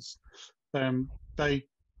machines. They,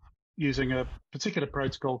 using a particular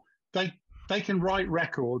protocol, they can write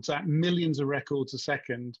records at millions of records a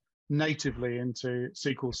second natively into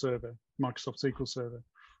SQL Server, Microsoft SQL Server.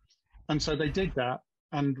 And so they did that,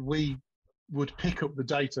 and we would pick up the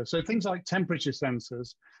data. So things like temperature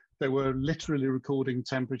sensors, they were literally recording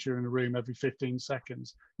temperature in a room every 15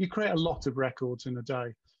 seconds. You create a lot of records in a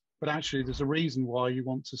day, but actually there's a reason why you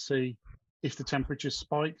want to see if the temperature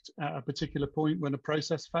spiked at a particular point when a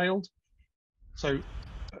process failed. So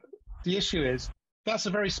the issue is, that's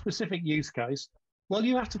a very specific use case. Well,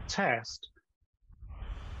 you have to test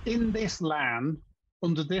in this LAN,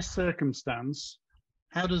 under this circumstance,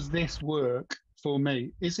 how does this work for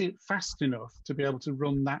me? Is it fast enough to be able to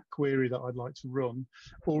run that query that I'd like to run,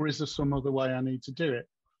 or is there some other way I need to do it?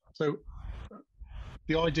 So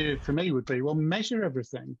the idea for me would be, well, measure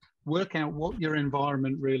everything, work out what your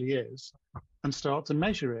environment really is, and start to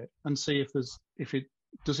measure it and see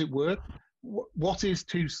does it work? What is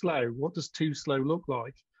too slow? What does too slow look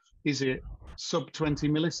like? Is it sub 20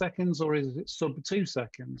 milliseconds or is it sub 2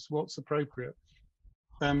 seconds? What's appropriate?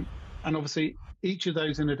 And obviously each of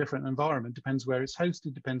those in a different environment depends where it's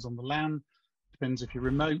hosted, depends on the LAN, depends if you're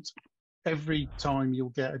remote. Every time you'll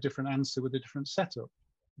get a different answer with a different setup.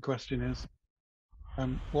 The question is,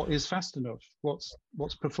 what is fast enough? What's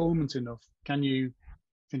performant enough? Can you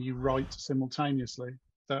write simultaneously?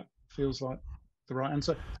 That feels like the right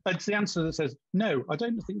answer. It's the answer that says, no, I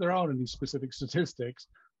don't think there are any specific statistics,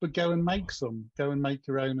 but go and make some. Go and make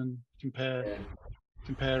your own and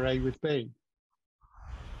compare A with B.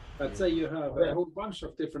 I'd say you have a whole bunch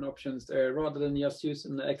of different options there rather than just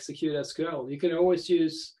using the execute SQL. You can always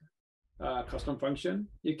use a custom function.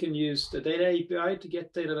 You can use the data API to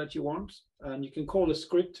get data that you want, and you can call a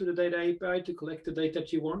script to the data API to collect the data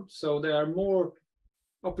that you want. So there are more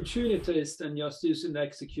opportunities than just using the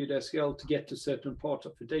execute SQL to get to certain part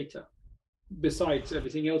of the data, besides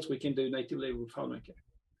everything else we can do natively with FileMaker.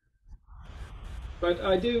 But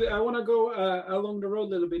I want to go along the road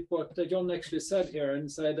a little bit what John actually said here,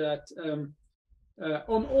 and say that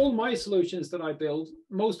on all my solutions that I build,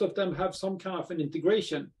 most of them have some kind of an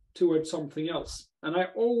integration towards something else. And I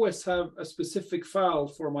always have a specific file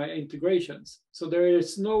for my integrations. So there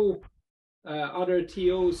is no other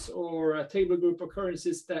TOs or a table group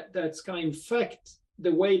occurrences that's going to infect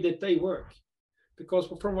the way that they work. Because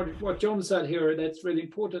from what John said here, that's really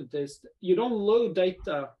important, is you don't load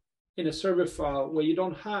data in a server file where you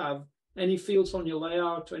don't have any fields on your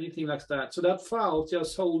layout or anything like that. So that file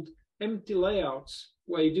just hold empty layouts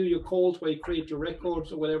where you do your calls, where you create your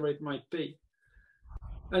records or whatever it might be.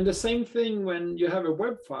 And the same thing when you have a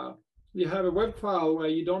web file. You have a web file where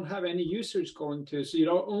you don't have any users going to, so you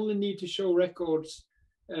don't only need to show records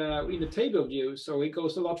in the table view. So it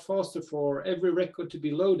goes a lot faster for every record to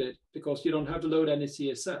be loaded because you don't have to load any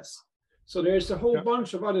CSS. So there's a whole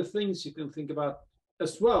bunch of other things you can think about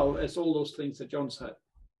as well as all those things that John said.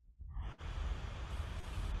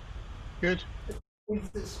 Good. Things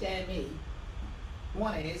that scare me.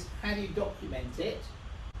 One is, how do you document it?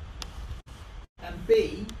 And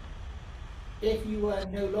B, if you were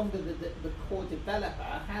no longer the core developer,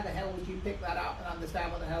 how the hell would you pick that up and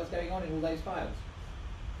understand what the hell is going on in all those files?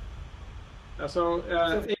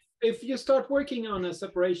 If you start working on a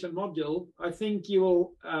separation module, I think you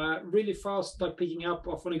will really fast start picking up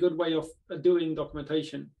on a good way of doing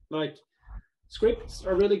documentation. Like scripts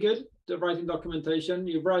are really good to writing documentation.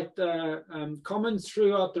 You write comments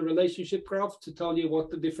throughout the relationship graph to tell you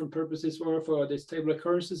what the different purposes were for this table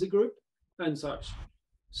occurrences group and such.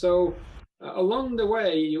 So along the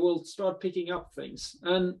way, you will start picking up things.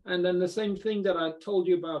 And then the same thing that I told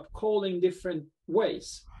you about calling different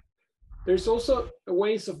ways. There's also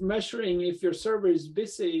ways of measuring if your server is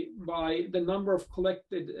busy by the number of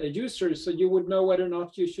collected users, so you would know whether or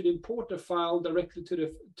not you should import a file directly to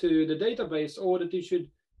the database, or that you should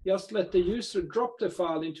just let the user drop the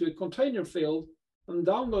file into a container field and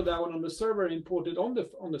download that one on the server and import it on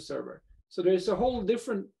the server. So there's a whole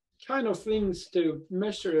different kind of things to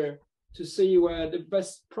measure to see where the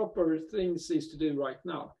best proper things is to do right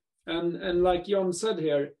now. And like John said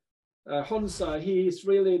here, Hunza, he is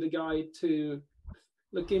really the guy to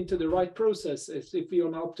look into the right processes if you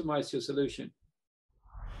want to optimize your solution.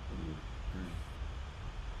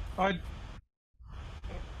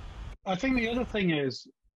 I think the other thing is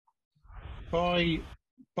by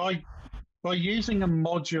using a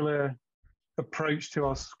modular approach to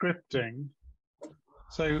our scripting.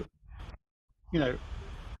 So, you know,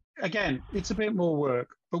 again, it's a bit more work,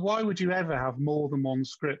 but why would you ever have more than one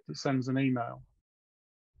script that sends an email?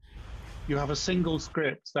 You have a single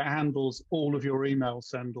script that handles all of your email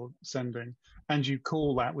sending, and you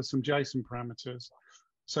call that with some JSON parameters.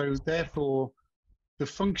 So therefore, the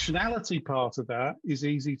functionality part of that is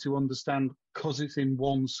easy to understand because it's in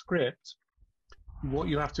one script. What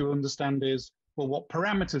you have to understand is, well, what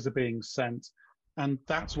parameters are being sent, and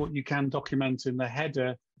that's what you can document in the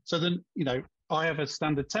header. So then, you know, I have a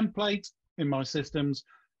standard template in my systems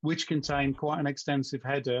which contain quite an extensive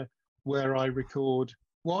header where I record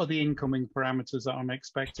what are the incoming parameters that I'm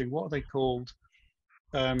expecting, what are they called.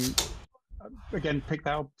 Again, pick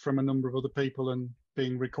that up from a number of other people and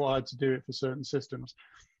being required to do it for certain systems.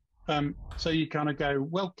 So you kind of go,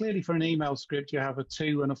 well, clearly for an email script, you have a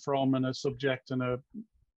to and a from and a subject and a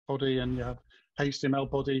body, and you have HTML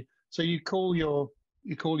body. So you call your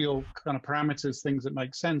kind of parameters things that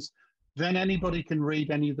make sense. Then anybody can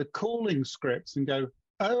read any of the calling scripts and go,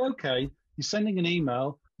 oh, okay, you're sending an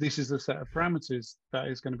email. This is the set of parameters that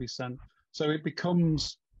is going to be sent. So it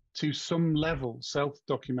becomes, to some level,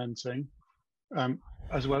 self-documenting.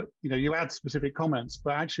 As well, you know, you add specific comments,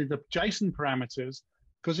 but actually the JSON parameters,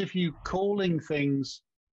 because if you're calling things,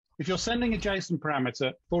 if you're sending a JSON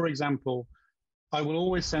parameter, for example, I will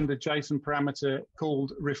always send a JSON parameter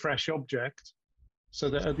called refresh object, so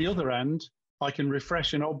that at the other end, I can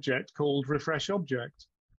refresh an object called refresh object.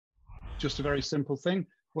 Just a very simple thing.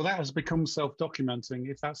 Well, that has become self-documenting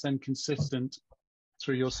if that's then consistent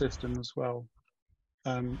through your system as well.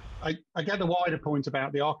 I get the wider point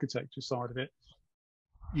about the architecture side of it.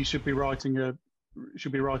 You should be writing a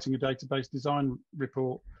database design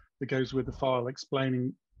report that goes with the file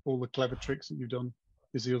explaining all the clever tricks that you've done,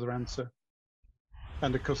 is the other answer.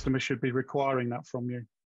 And the customer should be requiring that from you.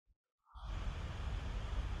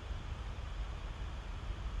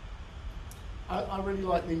 I really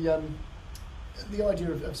like the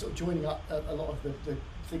idea of sort of joining up a lot of the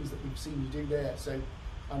things that we've seen you do there. So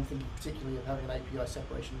I'm thinking particularly of having an API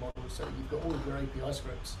separation model, so you've got all of your API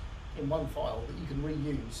scripts in one file that you can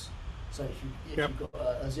reuse. So if you've got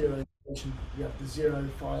a zero integration, you have the zero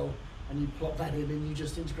file, and you plot that in, and you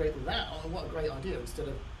just integrate with that. Oh, what a great idea! Instead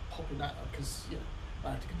of popping that up, because you know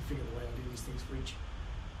I have to configure the way I do these things for each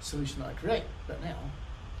solution that I create. But now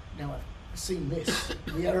I've seen this,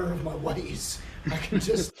 the error of my ways, I can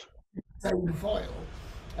just save the file,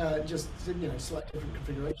 just select different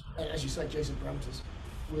configuration. As you say, JSON parameters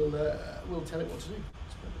will tell it what to do.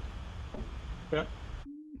 Yeah.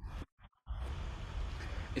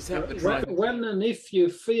 Is that the drive? When and if you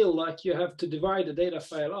feel like you have to divide a data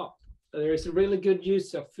file up, there is a really good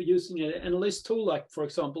use of using an analyst tool, like for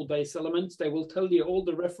example, base elements. They will tell you all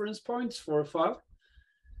the reference points for a file.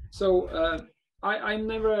 So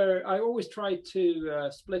I always try to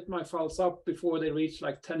split my files up before they reach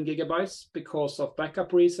like 10 gigabytes because of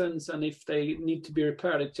backup reasons. And if they need to be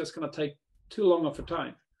repaired, it's just going to take too long of a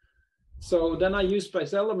time. So then I use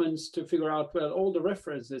base elements to figure out where all the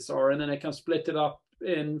references are, and then I can split it up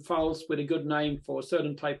in files with a good name for a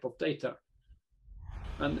certain type of data.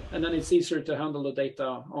 And then it's easier to handle the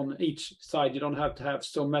data on each side. You don't have to have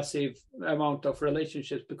so massive amount of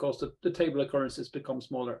relationships because the table occurrences become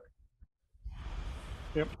smaller.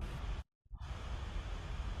 Yep.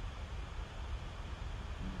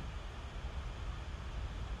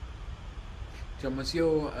 John, was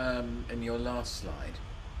your in your last slide,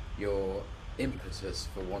 your impetus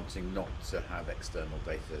for wanting not to have external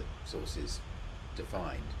data sources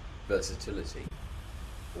defined, versatility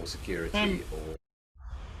or security, or?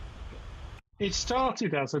 It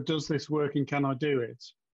started as a does this work and can I do it?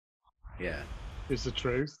 Yeah, is the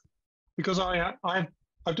truth, because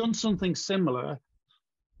I've done something similar,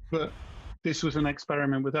 but this was an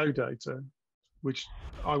experiment with OData, which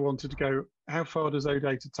I wanted to go, how far does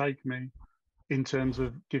OData take me in terms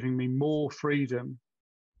of giving me more freedom?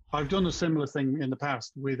 I've done a similar thing in the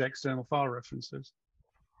past with external file references.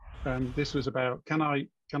 This was about, can I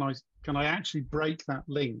actually break that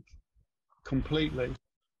link completely?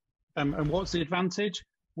 And what's the advantage?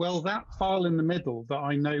 Well, that file in the middle that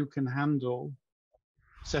I know can handle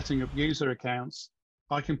setting up user accounts,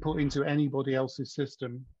 I can put into anybody else's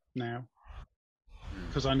system now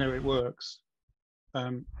because I know it works.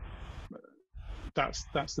 That's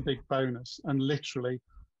the big bonus. And literally,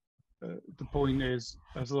 the point is,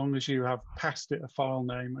 as long as you have passed it a file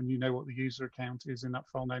name and you know what the user account is in that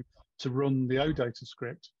file name to run the OData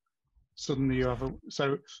script, suddenly you have a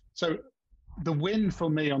so the win for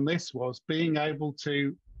me on this was being able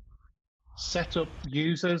to set up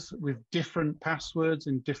users with different passwords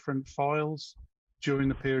in different files during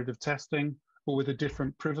the period of testing, or with a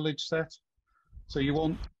different privilege set. So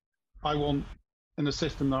I want, in the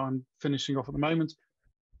system that I'm finishing off at the moment,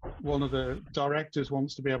 one of the directors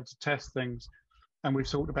wants to be able to test things, and we've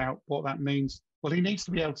talked about what that means. Well, he needs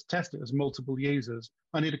to be able to test it as multiple users.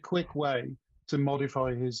 I need a quick way to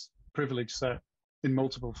modify his privilege set in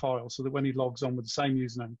multiple files, so that when he logs on with the same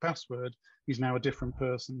username and password, he's now a different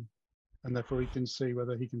person, and therefore he can see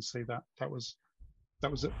whether he can see that. That was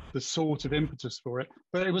the sort of impetus for it.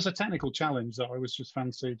 But it was a technical challenge that I was just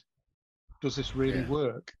fancied. Does this really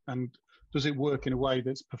work? And does it work in a way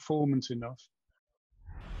that's performant enough?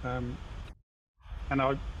 And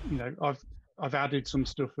I've added some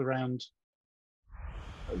stuff around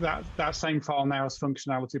that same file now has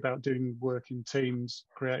functionality about doing work in teams,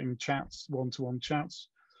 creating chats, one-to-one chats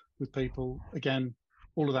with people. Again,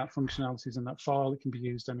 all of that functionality is in that file. It can be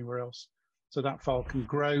used anywhere else. So that file can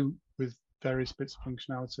grow with various bits of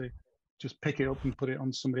functionality. Just pick it up and put it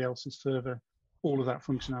on somebody else's server. All of that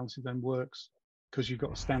functionality then works because you've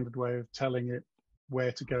got a standard way of telling it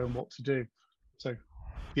where to go and what to do. So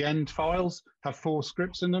the end files have 4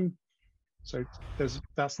 scripts in them. So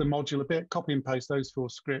that's the modular bit. Copy and paste those 4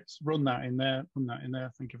 scripts, run that in there,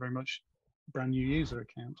 thank you very much, brand new user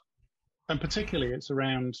account. And particularly it's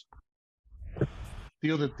around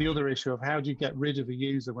the other issue of how do you get rid of a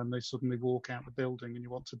user when they suddenly walk out the building and you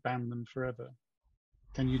want to ban them forever?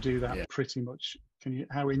 Can you do that pretty much?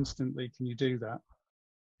 How instantly can you do that?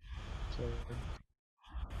 So,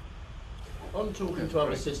 on talking to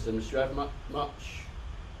other systems, do you have much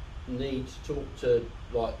need to talk to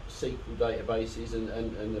like SQL databases, and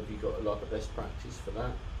have you got like a best practice for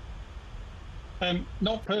that?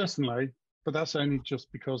 Not personally, but that's only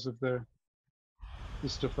just because of the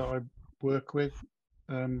stuff that I work with.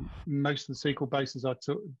 Most of the SQL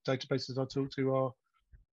databases I talk to are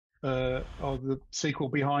the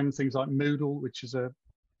SQL behind things like Moodle, which is a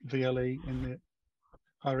VLE in the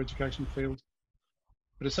higher education field.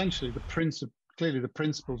 But essentially, clearly the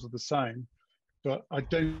principles are the same, but I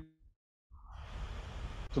don't.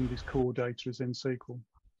 Somebody's core data is in SQL,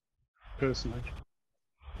 personally.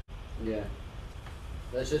 Yeah,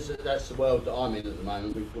 that's the world that I'm in at the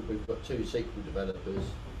moment. We've got 2 SQL developers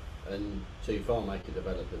and 2 FileMaker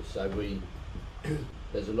developers, so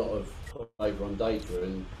there's a lot of over on data,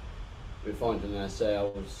 and we're finding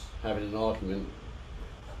ourselves having an argument.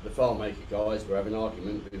 The FileMaker guys were having an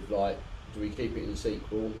argument with like, do we keep it in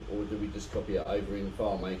SQL or do we just copy it over in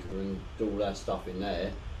FileMaker and do all our stuff in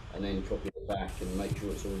there, and then copy it back and make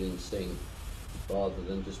sure it's all in sync, rather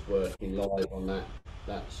than just working live on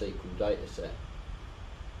that SQL data set.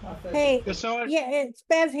 Hey, yeah, it's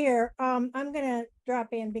Bev here. I'm gonna drop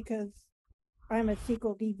in because I'm a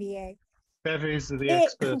SQL DBA. Bev is the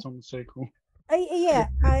expert on the SQL. Yeah,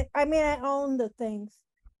 I mean, I own the things.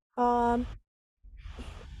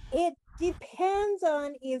 It depends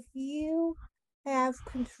on if you have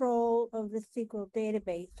control of the SQL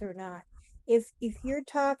database or not. If you're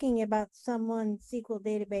talking about someone's SQL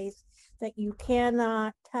database that you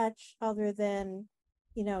cannot touch other than,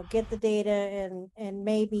 get the data and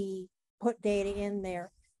maybe put data in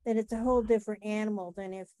there, then it's a whole different animal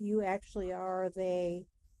than if you actually are the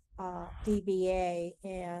DBA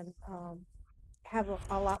and have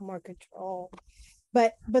a lot more control.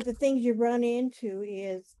 But the things you run into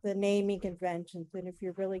is the naming conventions, and if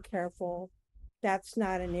you're really careful, that's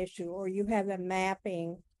not an issue. Or you have a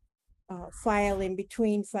mapping file in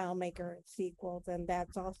between FileMaker and SQL, then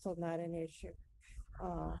that's also not an issue.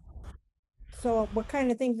 So what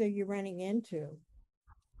kind of things are you running into?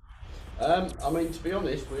 I mean, to be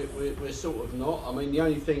honest, we're sort of not. I mean, the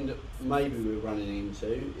only thing that maybe we're running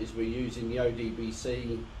into is we're using the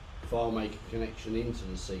ODBC FileMaker connection into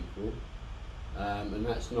the SQL, and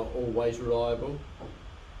that's not always reliable.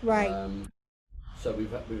 Right. So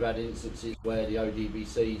we've had instances where the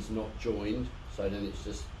ODBC is not joined, so then it's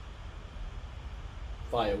just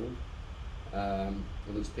failed, and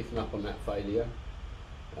it's picking up on that failure.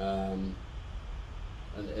 And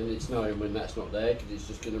it's knowing when that's not there, because it's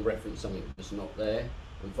just going to reference something that's not there,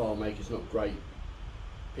 and FileMaker's not great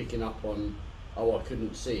picking up on, oh, I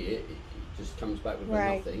couldn't see it, it just comes back with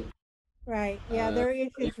nothing. Right, yeah, there are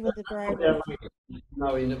issues with the driver.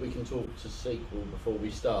 Knowing that we can talk to SQL before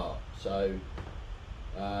we start, so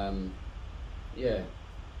yeah.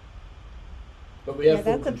 But we have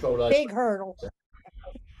full control over. That's a big hurdle.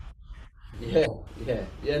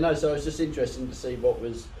 Yeah, no, so it's just interesting to see what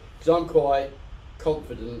was, because I'm quite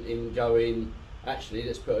confident in going, actually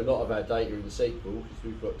let's put a lot of our data in SQL, because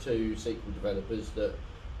we've got 2 SQL developers that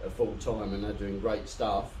are full time and they're doing great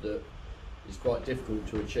stuff that is quite difficult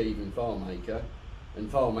to achieve in FileMaker. And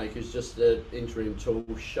FileMaker is just an interim tool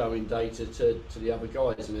showing data to the other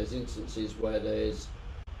guys, and there's instances where there's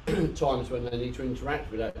times when they need to interact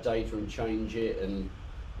with that data and change it and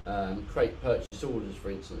create purchase orders, for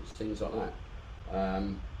instance, things like that.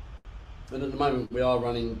 And at the moment we are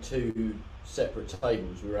running 2 separate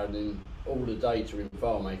tables. We're running all the data in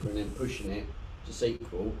FileMaker and then pushing it to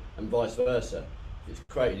SQL, and vice versa. If it's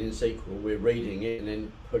created in SQL, we're reading it and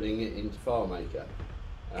then putting it into FileMaker.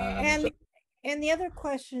 And the other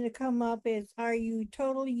question to come up is, are you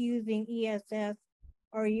totally using ESS?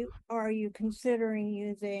 Are you considering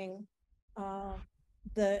using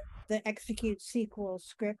the execute SQL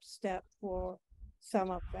script step for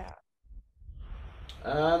some of that?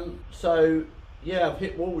 So yeah, I've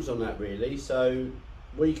hit walls on that really. So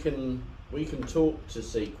we can talk to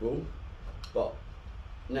SQL, but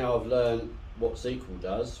now I've learned what SQL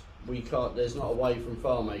does. We can't. There's not a way from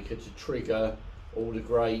FileMaker to trigger all the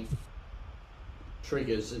great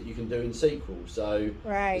triggers that you can do in SQL. So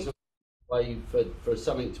right. There's not a way for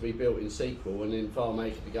something to be built in SQL and then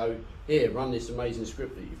FileMaker to go, here, run this amazing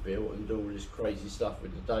script that you've built and do all this crazy stuff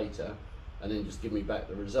with the data, and then just give me back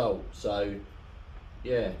the result. So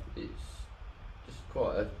yeah, it's just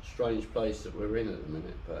quite a strange place that we're in at the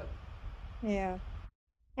minute. But yeah,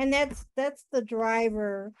 and that's the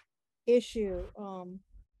driver issue.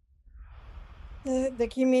 The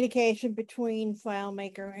communication between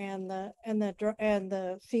FileMaker and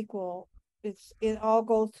the SQL, it all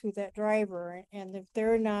goes through that driver, and if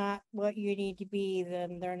they're not what you need to be,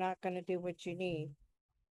 then they're not going to do what you need.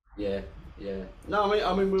 Yeah. No,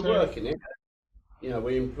 I mean we're working it. You know,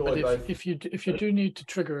 we employ both. If you do need to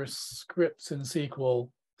trigger scripts in SQL,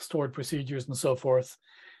 stored procedures and so forth,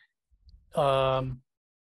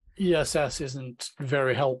 ESS isn't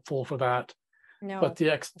very helpful for that. No. But the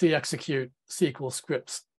execute SQL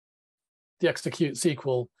scripts, the execute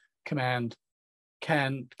SQL command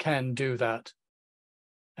can do that.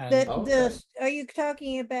 And are you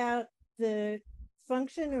talking about the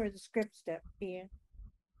function or the script step, Ian?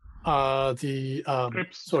 The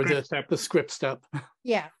script step.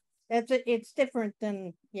 Yeah, it's different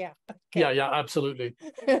than Okay. Yeah, absolutely.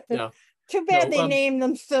 Yeah. Too bad they named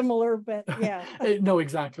them similar, but yeah. No,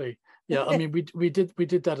 exactly. Yeah, I mean, we did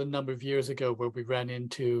that a number of years ago where we ran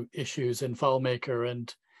into issues in FileMaker,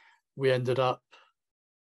 and we ended up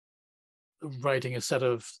writing a set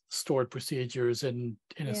of stored procedures in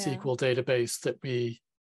a SQL database that we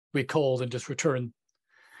called and just returned.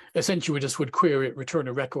 Essentially, we just would query it, return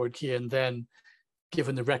a record key, and then,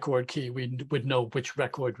 given the record key, we would know which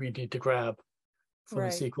record we need to grab from the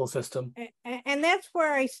SQL system. And that's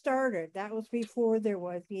where I started. That was before there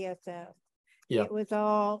was ESS. Yeah. It was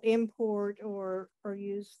all import or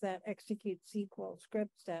use that execute SQL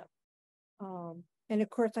script step. And of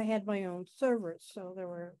course I had my own servers, so there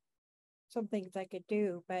were some things I could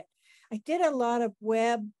do, but I did a lot of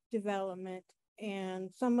web development, and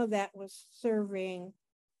some of that was serving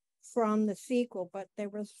from the SQL, but there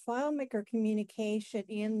was FileMaker communication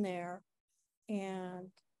in there, and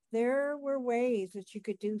there were ways that you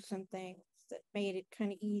could do some things that made it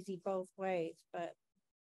kind of easy both ways, but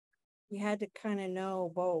you had to kind of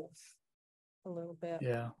know both a little bit.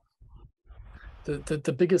 Yeah.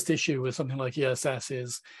 The biggest issue with something like ESS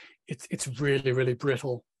is it's really, really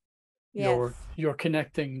brittle. Yes. You're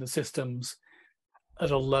connecting the systems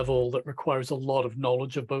at a level that requires a lot of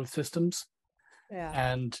knowledge of both systems. Yeah.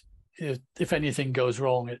 And if anything goes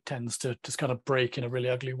wrong, it tends to just kind of break in a really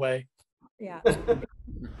ugly way. Yeah.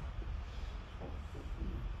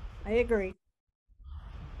 I agree.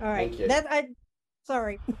 All right.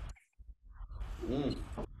 Sorry.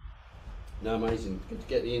 No, amazing. Good to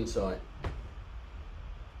get the insight.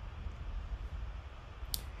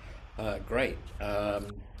 Great.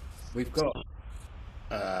 We've got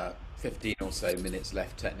 15 or so minutes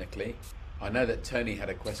left technically. I know that Tony had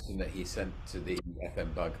a question that he sent to the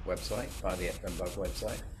FMBug website, via the FMBug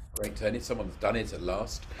website. Great, Tony. Someone's done it at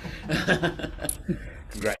last.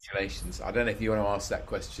 Congratulations. I don't know if you want to ask that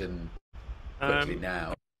question quickly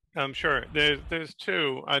now. Sure. There's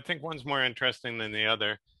two. I think one's more interesting than the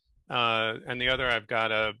other. And the other, I've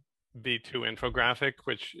got a V2 infographic,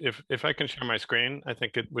 which if I can share my screen, I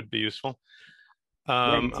think it would be useful.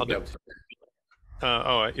 I'll do.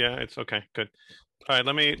 Yeah, it's okay. Good. All right.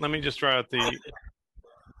 Let me just draw out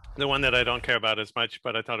the one that I don't care about as much,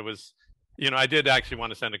 but I thought it was, I did actually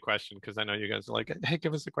want to send a question because I know you guys are like, hey,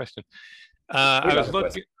 give us a question. I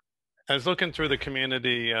was looking through the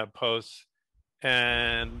community posts,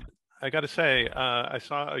 and I got to say, I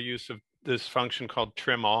saw a use of this function called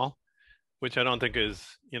trim all, which I don't think is,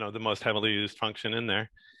 the most heavily used function in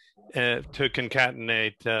there. to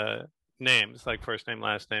concatenate names like first name,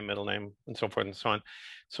 last name, middle name, and so forth and so on.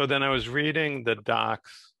 So then I was reading the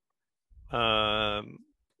docs,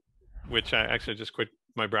 which I actually just quit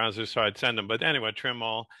my browser so I'd send them. But anyway, trim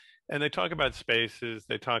all. And they talk about spaces.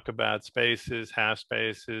 They talk about spaces, half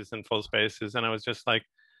spaces, and full spaces. And I was just like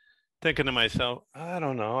thinking to myself, I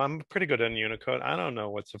don't know. I'm pretty good in Unicode. I don't know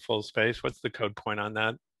what's a full space. What's the code point on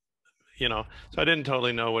that? You know, so I didn't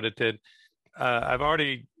totally know what it did. I've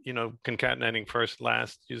already, you know, concatenating first,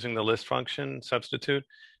 last using the list function substitute.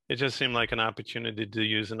 It just seemed like an opportunity to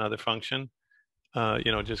use another function,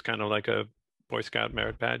 you know, just kind of like a Boy Scout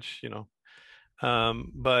merit badge, you know.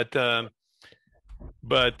 Anyway,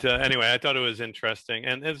 I thought it was interesting,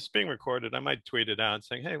 and it's being recorded. I might tweet it out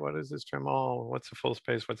saying, hey, what is this trim all? What's a full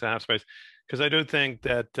space? What's a half space? Because I do think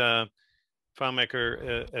that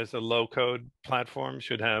FileMaker as a low code platform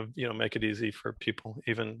should have, you know, make it easy for people,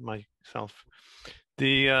 even myself.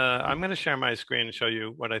 I'm going to share my screen and show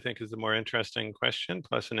you what I think is the more interesting question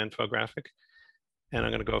plus an infographic. And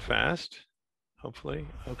I'm going to go fast, hopefully.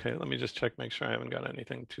 Okay, let me just check, make sure I haven't got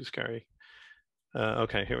anything too scary.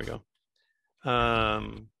 Okay, here we go. Now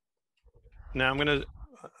I'm going to,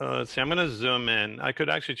 let's see, I'm going to zoom in. I could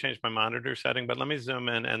actually change my monitor setting, but let me zoom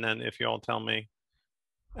in. And then if you all tell me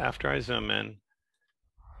after I zoom in,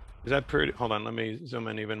 is that pretty, hold on, let me zoom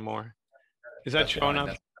in even more. Is that showing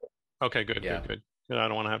up? Okay, good, yeah. Good. I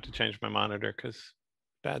don't want to have to change my monitor because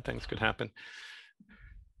bad things could happen.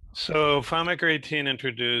 So FileMaker 18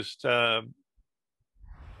 introduced, what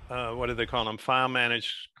do they call them? File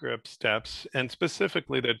manage script steps, and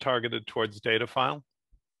specifically they're targeted towards data file.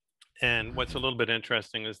 And what's a little bit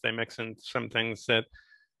interesting is they mix in some things that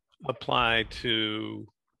apply to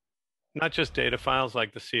not just data files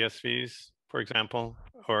like the CSVs, for example,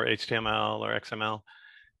 or HTML or XML,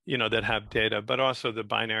 you know, that have data, but also the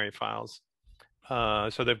binary files.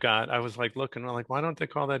 So they've got, I was like looking, like, why don't they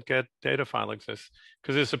call that get data file exists?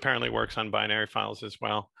 Because this apparently works on binary files as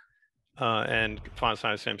well. And font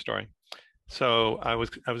size, same story. So I was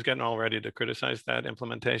getting all ready to criticize that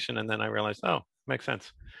implementation, and then I realized, oh, makes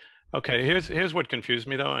sense. Okay, here's what confused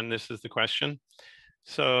me though, and this is the question.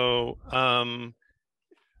 So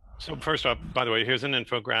so first off, by the way, here's an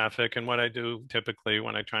infographic, and what I do typically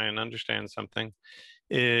when I try and understand something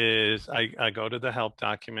is I go to the help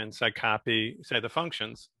documents, I copy, say, the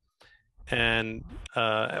functions, and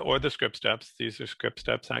or the script steps. These are script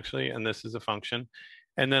steps actually, and this is a function.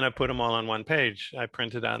 And then I put them all on one page. I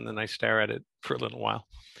print it out and then I stare at it for a little while.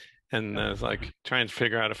 And I was like trying to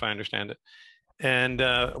figure out if I understand it. And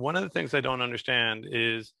one of the things I don't understand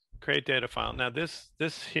is create data file. Now this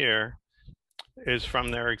here is from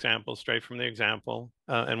their example, straight from the example.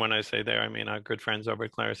 And when I say there, I mean our good friends over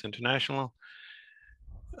at Claris International,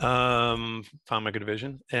 FileMaker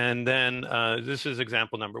Division. And then this is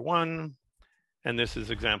example number 1, and this is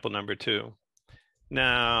example number 2.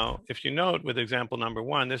 Now, if you note with example number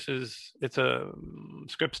 1, it's a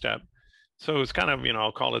script step. So it's kind of, you know,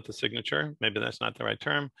 I'll call it the signature. Maybe that's not the right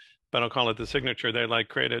term, but I'll call it the signature. They like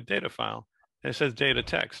create a data file. And it says data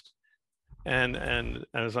text. And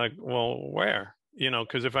I was like, well, where? You know,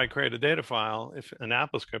 because if I create a data file, if an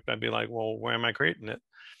Apple script, I'd be like, well, where am I creating it?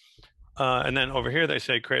 And then over here, they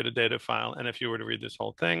say create a data file. And if you were to read this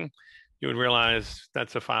whole thing, you would realize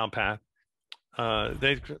that's a file path.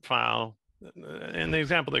 They file. In the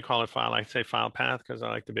example, they call it file. I say file path because I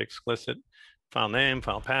like to be explicit. File name,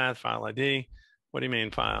 file path, file ID. What do you mean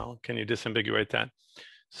file? Can you disambiguate that?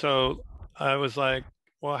 So I was like,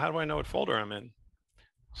 well, how do I know what folder I'm in?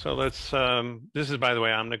 So let's, this is, by the way,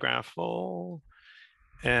 Omnigraphful.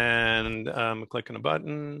 And I'm clicking a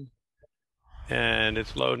button and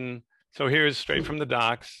it's loading. So here's straight from the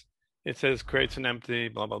docs. It says creates an empty,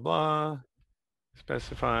 blah, blah, blah.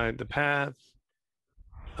 Specify the path.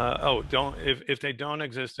 If they don't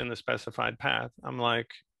exist in the specified path, I'm like,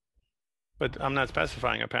 but I'm not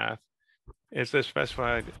specifying a path. It's the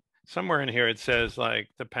specified, somewhere in here it says like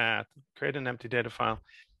the path, create an empty data file.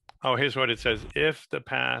 Oh, here's what it says, if the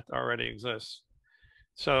path already exists.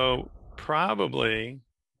 So probably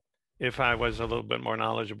if I was a little bit more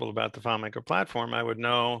knowledgeable about the FileMaker platform, I would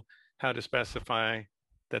know how to specify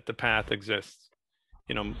that the path exists.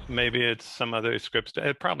 You know, maybe it's some other script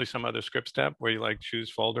step, probably some other script step where you like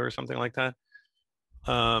choose folder or something like that.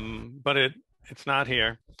 But it's not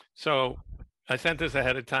here. So I sent this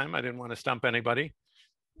ahead of time. I didn't want to stump anybody,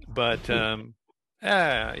 but yeah,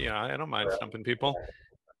 I don't mind stumping people.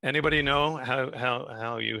 Anybody know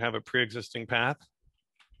how you have a pre-existing path?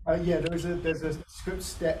 Yeah, there's a script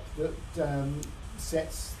step that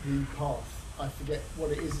sets the path. I forget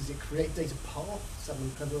what it is. Is it create data path?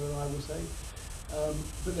 Something clever, I will say.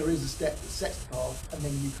 but there is a step that sets the path, and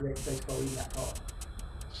then you create the data file in that path.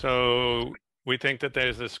 So we think that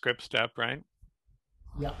there's a script step, right?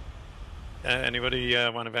 Yeah. Anybody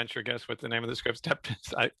want to venture a guess what the name of the script step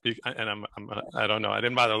is? I don't know. I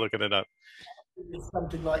didn't bother looking it up. It's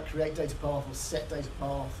something like create data path or set data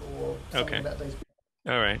path or something about data path.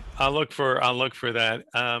 All right. I'll look for that.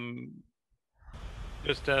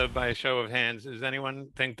 Just by a show of hands, does anyone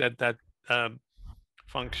think that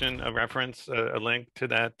function, a reference, a link to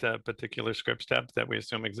that particular script step that we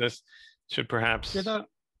assume exists should perhaps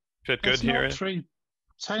fit good here? That's not true.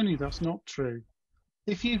 Tony, that's not true.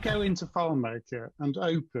 If you go into FileMaker and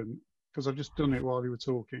open, because I've just done it while you were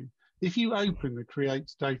talking, if you open the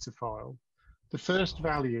create data file, the first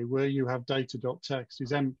value where you have data.txt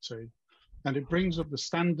is empty, and it brings up the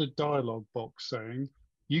standard dialog box saying,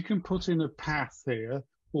 you can put in a path here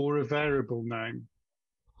or a variable name.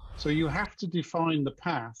 So you have to define the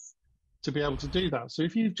path to be able to do that. So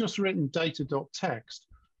if you've just written data.txt,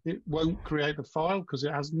 it won't create the file because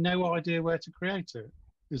it has no idea where to create it,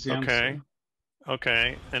 is the answer.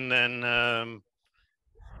 Okay, and then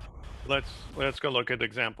let's go look at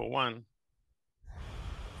example 1.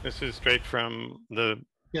 This is straight from the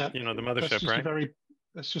the mothership, right?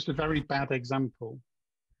 That's just a very bad example.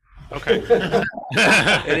 Okay.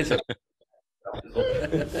 It is.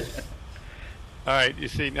 All right. You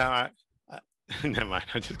see now, never mind.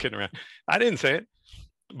 I'm just kidding around. I didn't say it,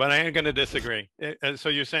 but I am going to disagree. So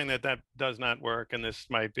you're saying that does not work, and this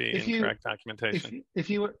might be incorrect documentation. If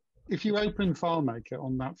you open FileMaker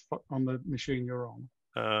on the machine you're on,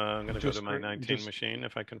 I'm going to go to my 19 machine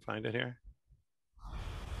if I can find it here.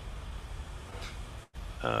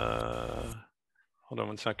 Hold on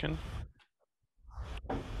one second.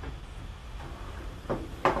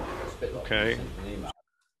 Okay.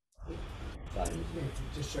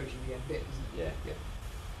 Just shows you the end bit, isn't it? Yeah.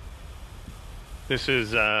 This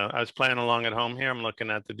is, I was playing along at home here. I'm looking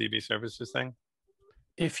at the DB services thing.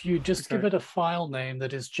 If you just give it a file name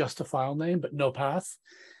that is just a file name, but no path,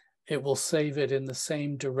 it will save it in the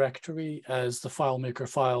same directory as the FileMaker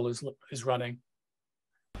file is running,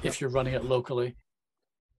 if you're running it locally.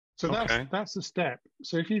 So that's the step.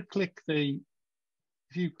 So if you click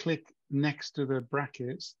next to the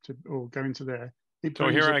brackets or go into there. So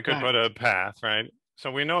here I could put a path, right?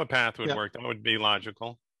 So we know a path would work. That would be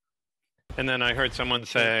logical. And then I heard someone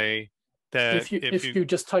say that if you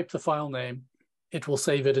just type the file name, it will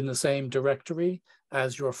save it in the same directory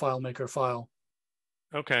as your FileMaker file.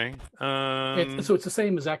 Okay. So it's the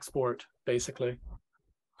same as export, basically.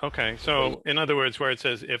 Okay. So in other words, where it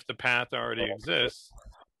says if the path already exists,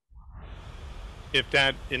 if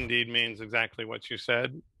that indeed means exactly what you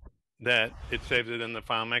said, that it saves it in the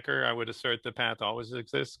FileMaker, I would assert the path always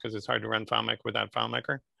exists because it's hard to run FileMaker without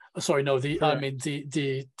FileMaker. Sorry, no, I mean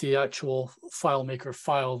the actual FileMaker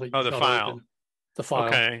file that you the file. Open. The file.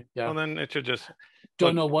 Okay. Yeah. Well, then it should just.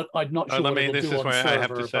 Don't know what I'm not sure. This is where I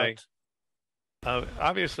have to say. But...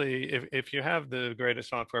 obviously, if you have the greatest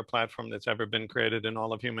software platform that's ever been created in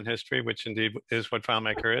all of human history, which indeed is what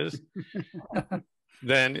FileMaker is,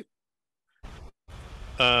 then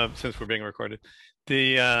since we're being recorded,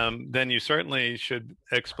 then you certainly should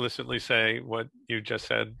explicitly say what you just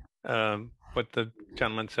said. What the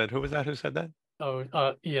gentleman said. Who was that? Who said that?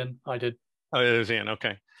 Oh, Ian. I did. Oh, it was Ian.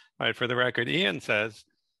 Okay. All right. For the record, Ian says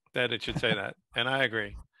that it should say that, and I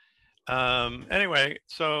agree. Anyway,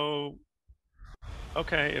 so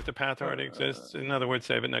okay, if the path already exists, in other words,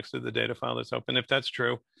 save it next to the data file that's open. If that's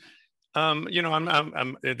true,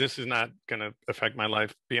 this is not going to affect my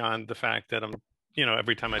life beyond the fact that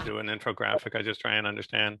every time I do an infographic, I just try and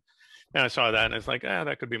understand. And I saw that, and it's like,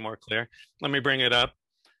 that could be more clear. Let me bring it up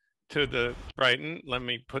to the Brighton. Let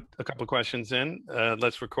me put a couple of questions in.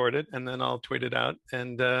 Let's record it, and then I'll tweet it out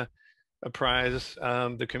and apprise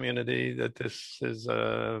the community that this is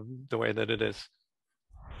the way that it is.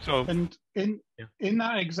 So, and in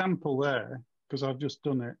that example there, because I've just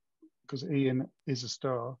done it, because Ian is a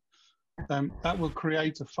star, that will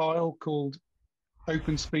create a file called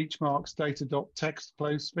open speech marks data.txt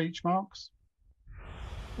close speech marks.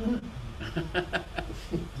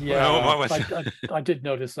 Yeah, well, I did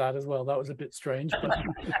notice that as well. That was a bit strange.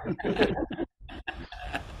 But...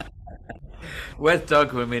 Where's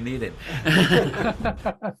Doug when we need him?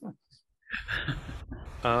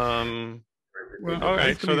 Well, all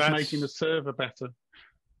right, so that's making the server better.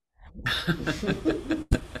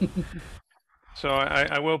 So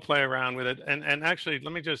I will play around with it, and actually,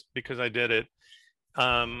 let me just, because I did it.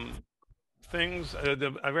 Things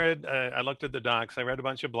I looked at the docs. I read a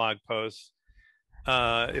bunch of blog posts.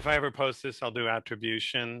 If I ever post this, I'll do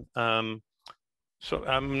attribution. So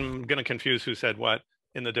I'm going to confuse who said what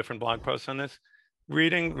in the different blog posts on this.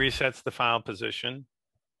 reading resets the file position,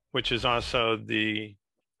 which is also the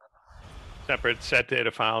separate set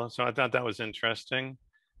data file. So I thought that was interesting.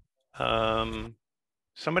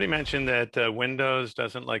 Somebody mentioned that Windows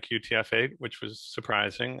doesn't like UTF-8, which was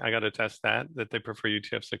surprising. I got to test that they prefer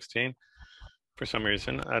UTF-16 for some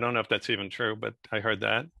reason. I don't know if that's even true, but I heard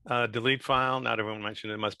that. Delete file, not everyone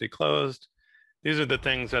mentioned it must be closed. These are the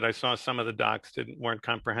things that I saw some of the docs weren't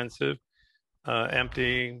comprehensive.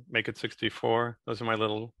 Empty, make it 64. Those are my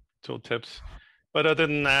little tool tips. But other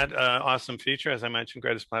than that, awesome feature, as I mentioned,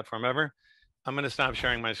 greatest platform ever. I'm going to stop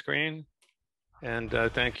sharing my screen. And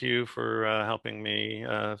thank you for helping me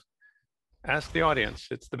ask the audience.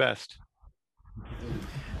 It's the best.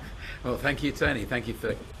 Well, thank you, Tony. Thank you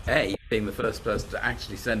for being the first person to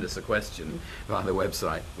actually send us a question via the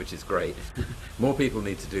website, which is great. More people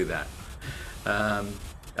need to do that.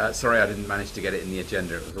 Sorry, I didn't manage to get it in the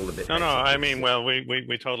agenda. It was all a bit. No. I mean, well,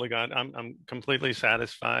 we totally got. I'm completely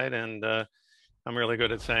satisfied, and I'm really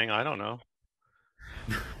good at saying I don't know.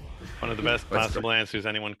 One of the best possible answers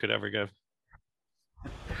anyone could ever give.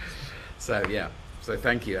 So yeah, so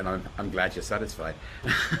thank you, and I'm glad you're satisfied.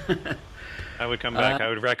 I would come back. I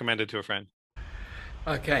would recommend it to a friend.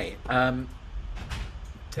 Okay.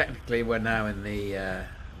 Technically, we're now in the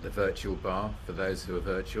virtual bar for those who are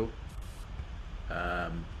virtual.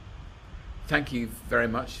 Thank you very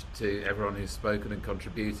much to everyone who's spoken and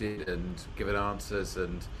contributed and given answers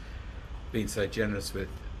and been so generous with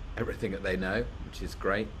everything that they know, which is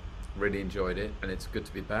great. Really enjoyed it, and it's good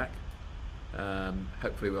to be back.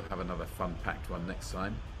 Hopefully we'll have another fun-packed one next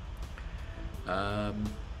time.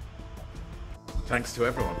 Thanks to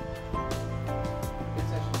everyone.